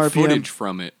had off from great RPM. footage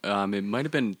from it. It might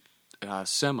have been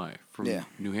Semi from Yeah.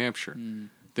 New Hampshire.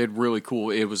 They had really cool.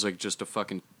 It was like just a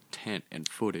fucking tent and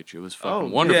footage. It was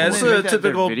fucking wonderful. yeah, it's They a made that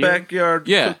typical their video? backyard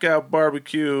Yeah. cookout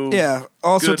barbecue. Yeah,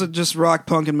 all Good. sorts of just rock,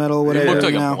 punk, and metal, whatever. It looked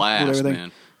like you a know, blast, with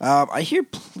everything. man. I hear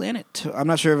Planet. I'm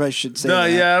not sure if I should say. No,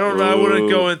 that. yeah, I don't know. I wouldn't Whoa.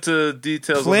 go into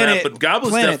details Planet- on that, but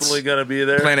Goblin's planets. definitely going to be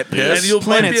there. Planet Piss. And you'll might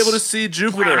Planets. be able to see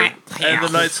Jupiter and the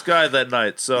night sky that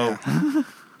night. So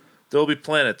there'll be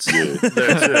planets there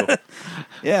too.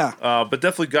 Yeah, But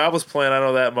definitely Goblin's playing. I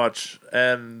know that much,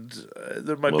 and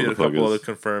there might be a couple Motherfuckers. other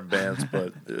confirmed bands,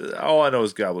 but all I know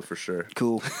is Goblin for sure.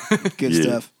 cool, good Yeah.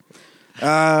 stuff.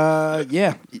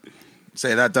 Yeah,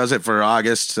 say that does it for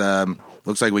August.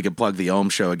 Looks like we could plug the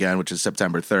Ohm show again, which is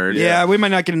September 3rd. Yeah, we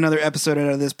might not get another episode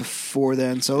out of this before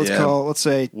then. So let's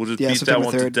say We'll just beat that September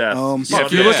one to 3rd. death. Yeah,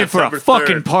 if you're looking for a September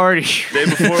fucking 3rd. party, Day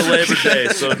before Labor Day,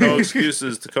 so no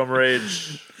excuses to come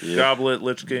rage. Goblet,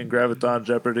 Lich King, Graviton,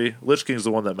 Jeopardy. Lich King's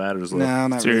the one that matters, though. No,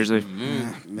 not seriously, really.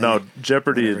 No,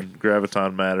 Jeopardy and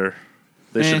Graviton matter.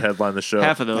 They should headline the show.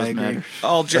 half of I those agree. matter.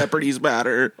 All Jeopardies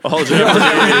matter. All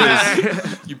Jeopardy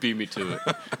You beat me to it.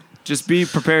 Just be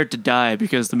prepared to die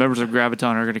because the members of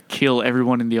Graviton are going to kill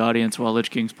everyone in the audience while Lich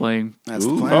King's playing. That's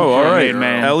the plan. Oh, all right, Hey,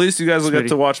 man. At least you guys will get Sweetie.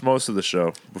 to watch most of the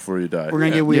show before you die. We're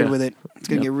gonna get weird Yeah. with it. It's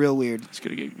gonna get real weird. It's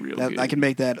going to get real That, good. I can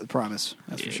make that a promise.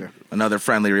 That's for sure. Another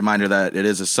friendly reminder that it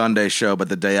is a Sunday show, but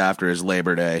the day after is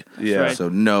Labor Day. Yeah. Right. So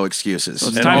no excuses.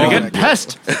 It's And time all- to get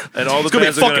pest. And all the It's gonna be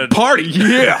a bands are fucking gonna party.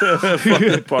 Yeah.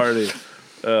 fucking party.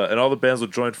 And all the bands will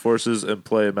join forces and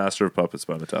play Master of Puppets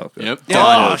by Metallica. Yep.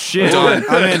 Oh, shit. I'm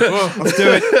in. Let's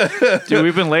do it. Dude,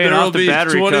 we've been laying There will off the be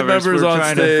battery 20 covers. members We're on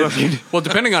trying stage. to fucking... Well,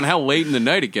 depending on how late in the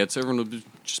night it gets, everyone will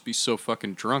just be so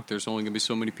fucking drunk. There's only gonna be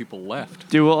so many people left.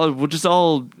 Dude, we'll just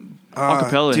all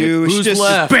acapella. Dude, we should Who's just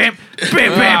left? Bam, bam,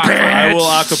 bam, bam. I will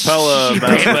acapella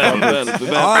Master of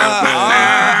Puppets.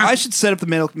 I should set up the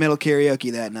metal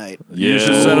karaoke that night. You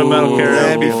should set a metal karaoke.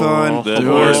 That'd be fun. That'd be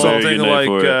Or a very something good night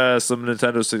for it. like some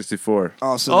Nintendo 64.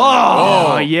 Also,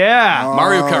 Oh, yeah.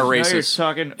 Mario Kart Now you're races.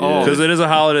 talking. Oh, Because it is a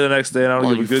holiday the next day, and I don't Oh,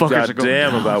 give a you good fuckers are going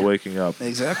goddamn down. about waking up.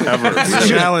 exactly.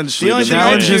 Challenge. The only The thing I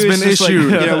challenge do has is been just, like,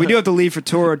 issued. we do have to leave for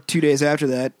tour 2 days after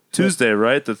that. Tuesday,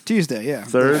 right? The Tuesday, yeah.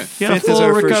 third? yeah, Fifth is full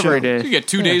our first recovery show. You day. get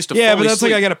 2 days to Yeah, but fully that's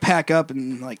sleep. like I got to pack up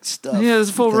and like stuff. Yeah, it's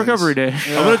a full things. recovery day.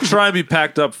 I'm going to try and be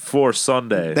packed up for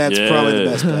Sunday That's probably the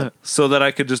best bet. so that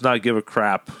I could just not give a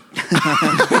crap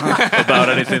about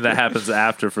anything that happens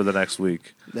after for the next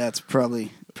week. That's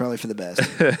probably for the best.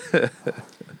 That'd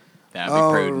be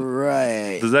All prudent.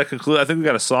 right. Does that conclude? I think we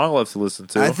got a song left to listen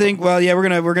to. I think. Well, yeah, we're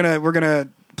gonna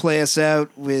play us out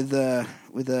with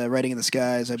 "Writing in the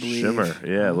Skies." I believe. Shimmer.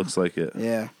 Yeah, it looks like it.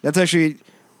 Yeah, that's actually.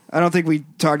 I don't think we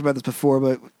talked about this before,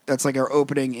 but that's like our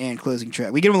opening and closing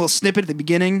track. We give them a little snippet at the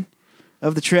beginning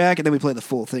of the track, and then we play the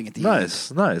full thing at the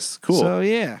end. Nice, cool. So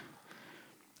yeah.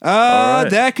 right.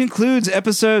 That concludes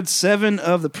episode 7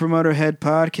 of the Promoter Head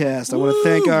podcast. I want to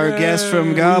thank our guests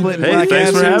from Goblet and Hey, Black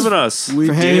thanks for Absinthe having us.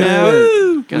 for hanging out.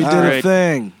 We did All a right.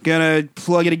 thing. Gonna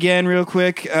plug it again real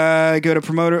quick. Go to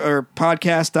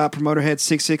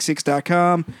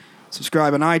podcast.promoterhead666.com.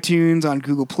 Subscribe on iTunes, on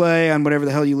Google Play, on whatever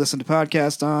the hell you listen to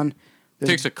podcasts on.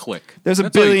 Takes a click. There's a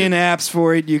That's all you billion do. apps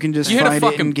for it. You can just You hit a find it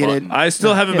fucking and get button. I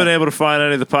still haven't been Yeah. able to find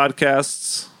any of the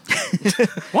podcasts.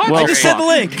 What? Well, it. Just send the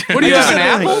link. What do you Yeah.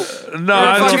 have, an Apple? No,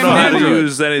 I don't fucking know how to Android.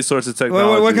 use any sorts of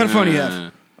technology. What kind of phone do you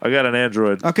have? I got an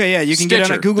Android. Okay, yeah, you can get it on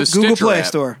Stitcher. a Google The Stitcher Play app.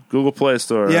 Store. Google Play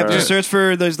Store. Yeah, All just right. search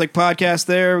for there's like podcasts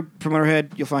there, Promoter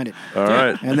Head, you'll find it. All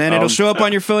right. And then it'll show up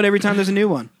on your phone every time there's a new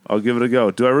one. I'll give it a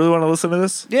go. Do I really want to listen to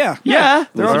this? Yeah. Yeah.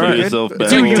 They're all All pretty right. good. Yourself back.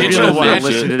 Dude, you Digital really want to magic.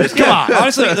 listen to this? Come on.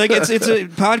 Honestly, like it's a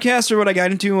podcast or what I got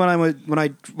into when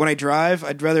I drive.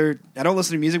 I don't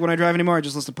listen to music when I drive anymore. I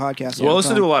just listen to podcasts. all Well, I the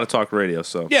listen time. to a lot of talk radio,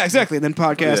 so Yeah, exactly. And then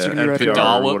podcasts you can NPR do right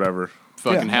Dollop. or whatever.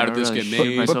 Fucking Yeah. how did this I get really shoot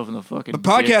made? myself in the fucking But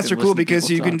podcasts dick are and cool listen to because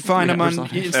people you can talk find 3 them hours on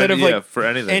on end. instead of Yeah, like for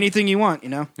anything. anything you want. You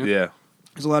know, Yeah.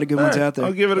 there's a lot of good ones out there.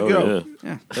 I'll give it a Oh, go. yeah.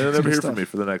 Yeah, And they'll never Good hear stuff. from me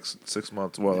for the next 6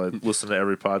 months while I listen to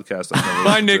every podcast I've never Bye,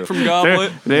 listened Nick to. from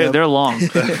Goblet. They're long.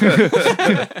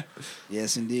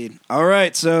 Yes, indeed. All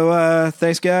right, so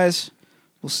thanks, guys.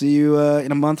 We'll see you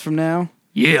in a month from now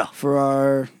Yeah.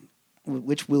 for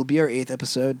which will be our 8th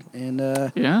episode, and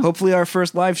Yeah. hopefully our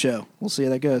first live show. We'll see how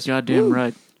that goes. Goddamn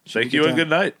right. Thank you and good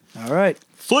night. All right.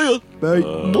 See ya. Bye.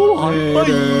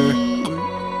 Later.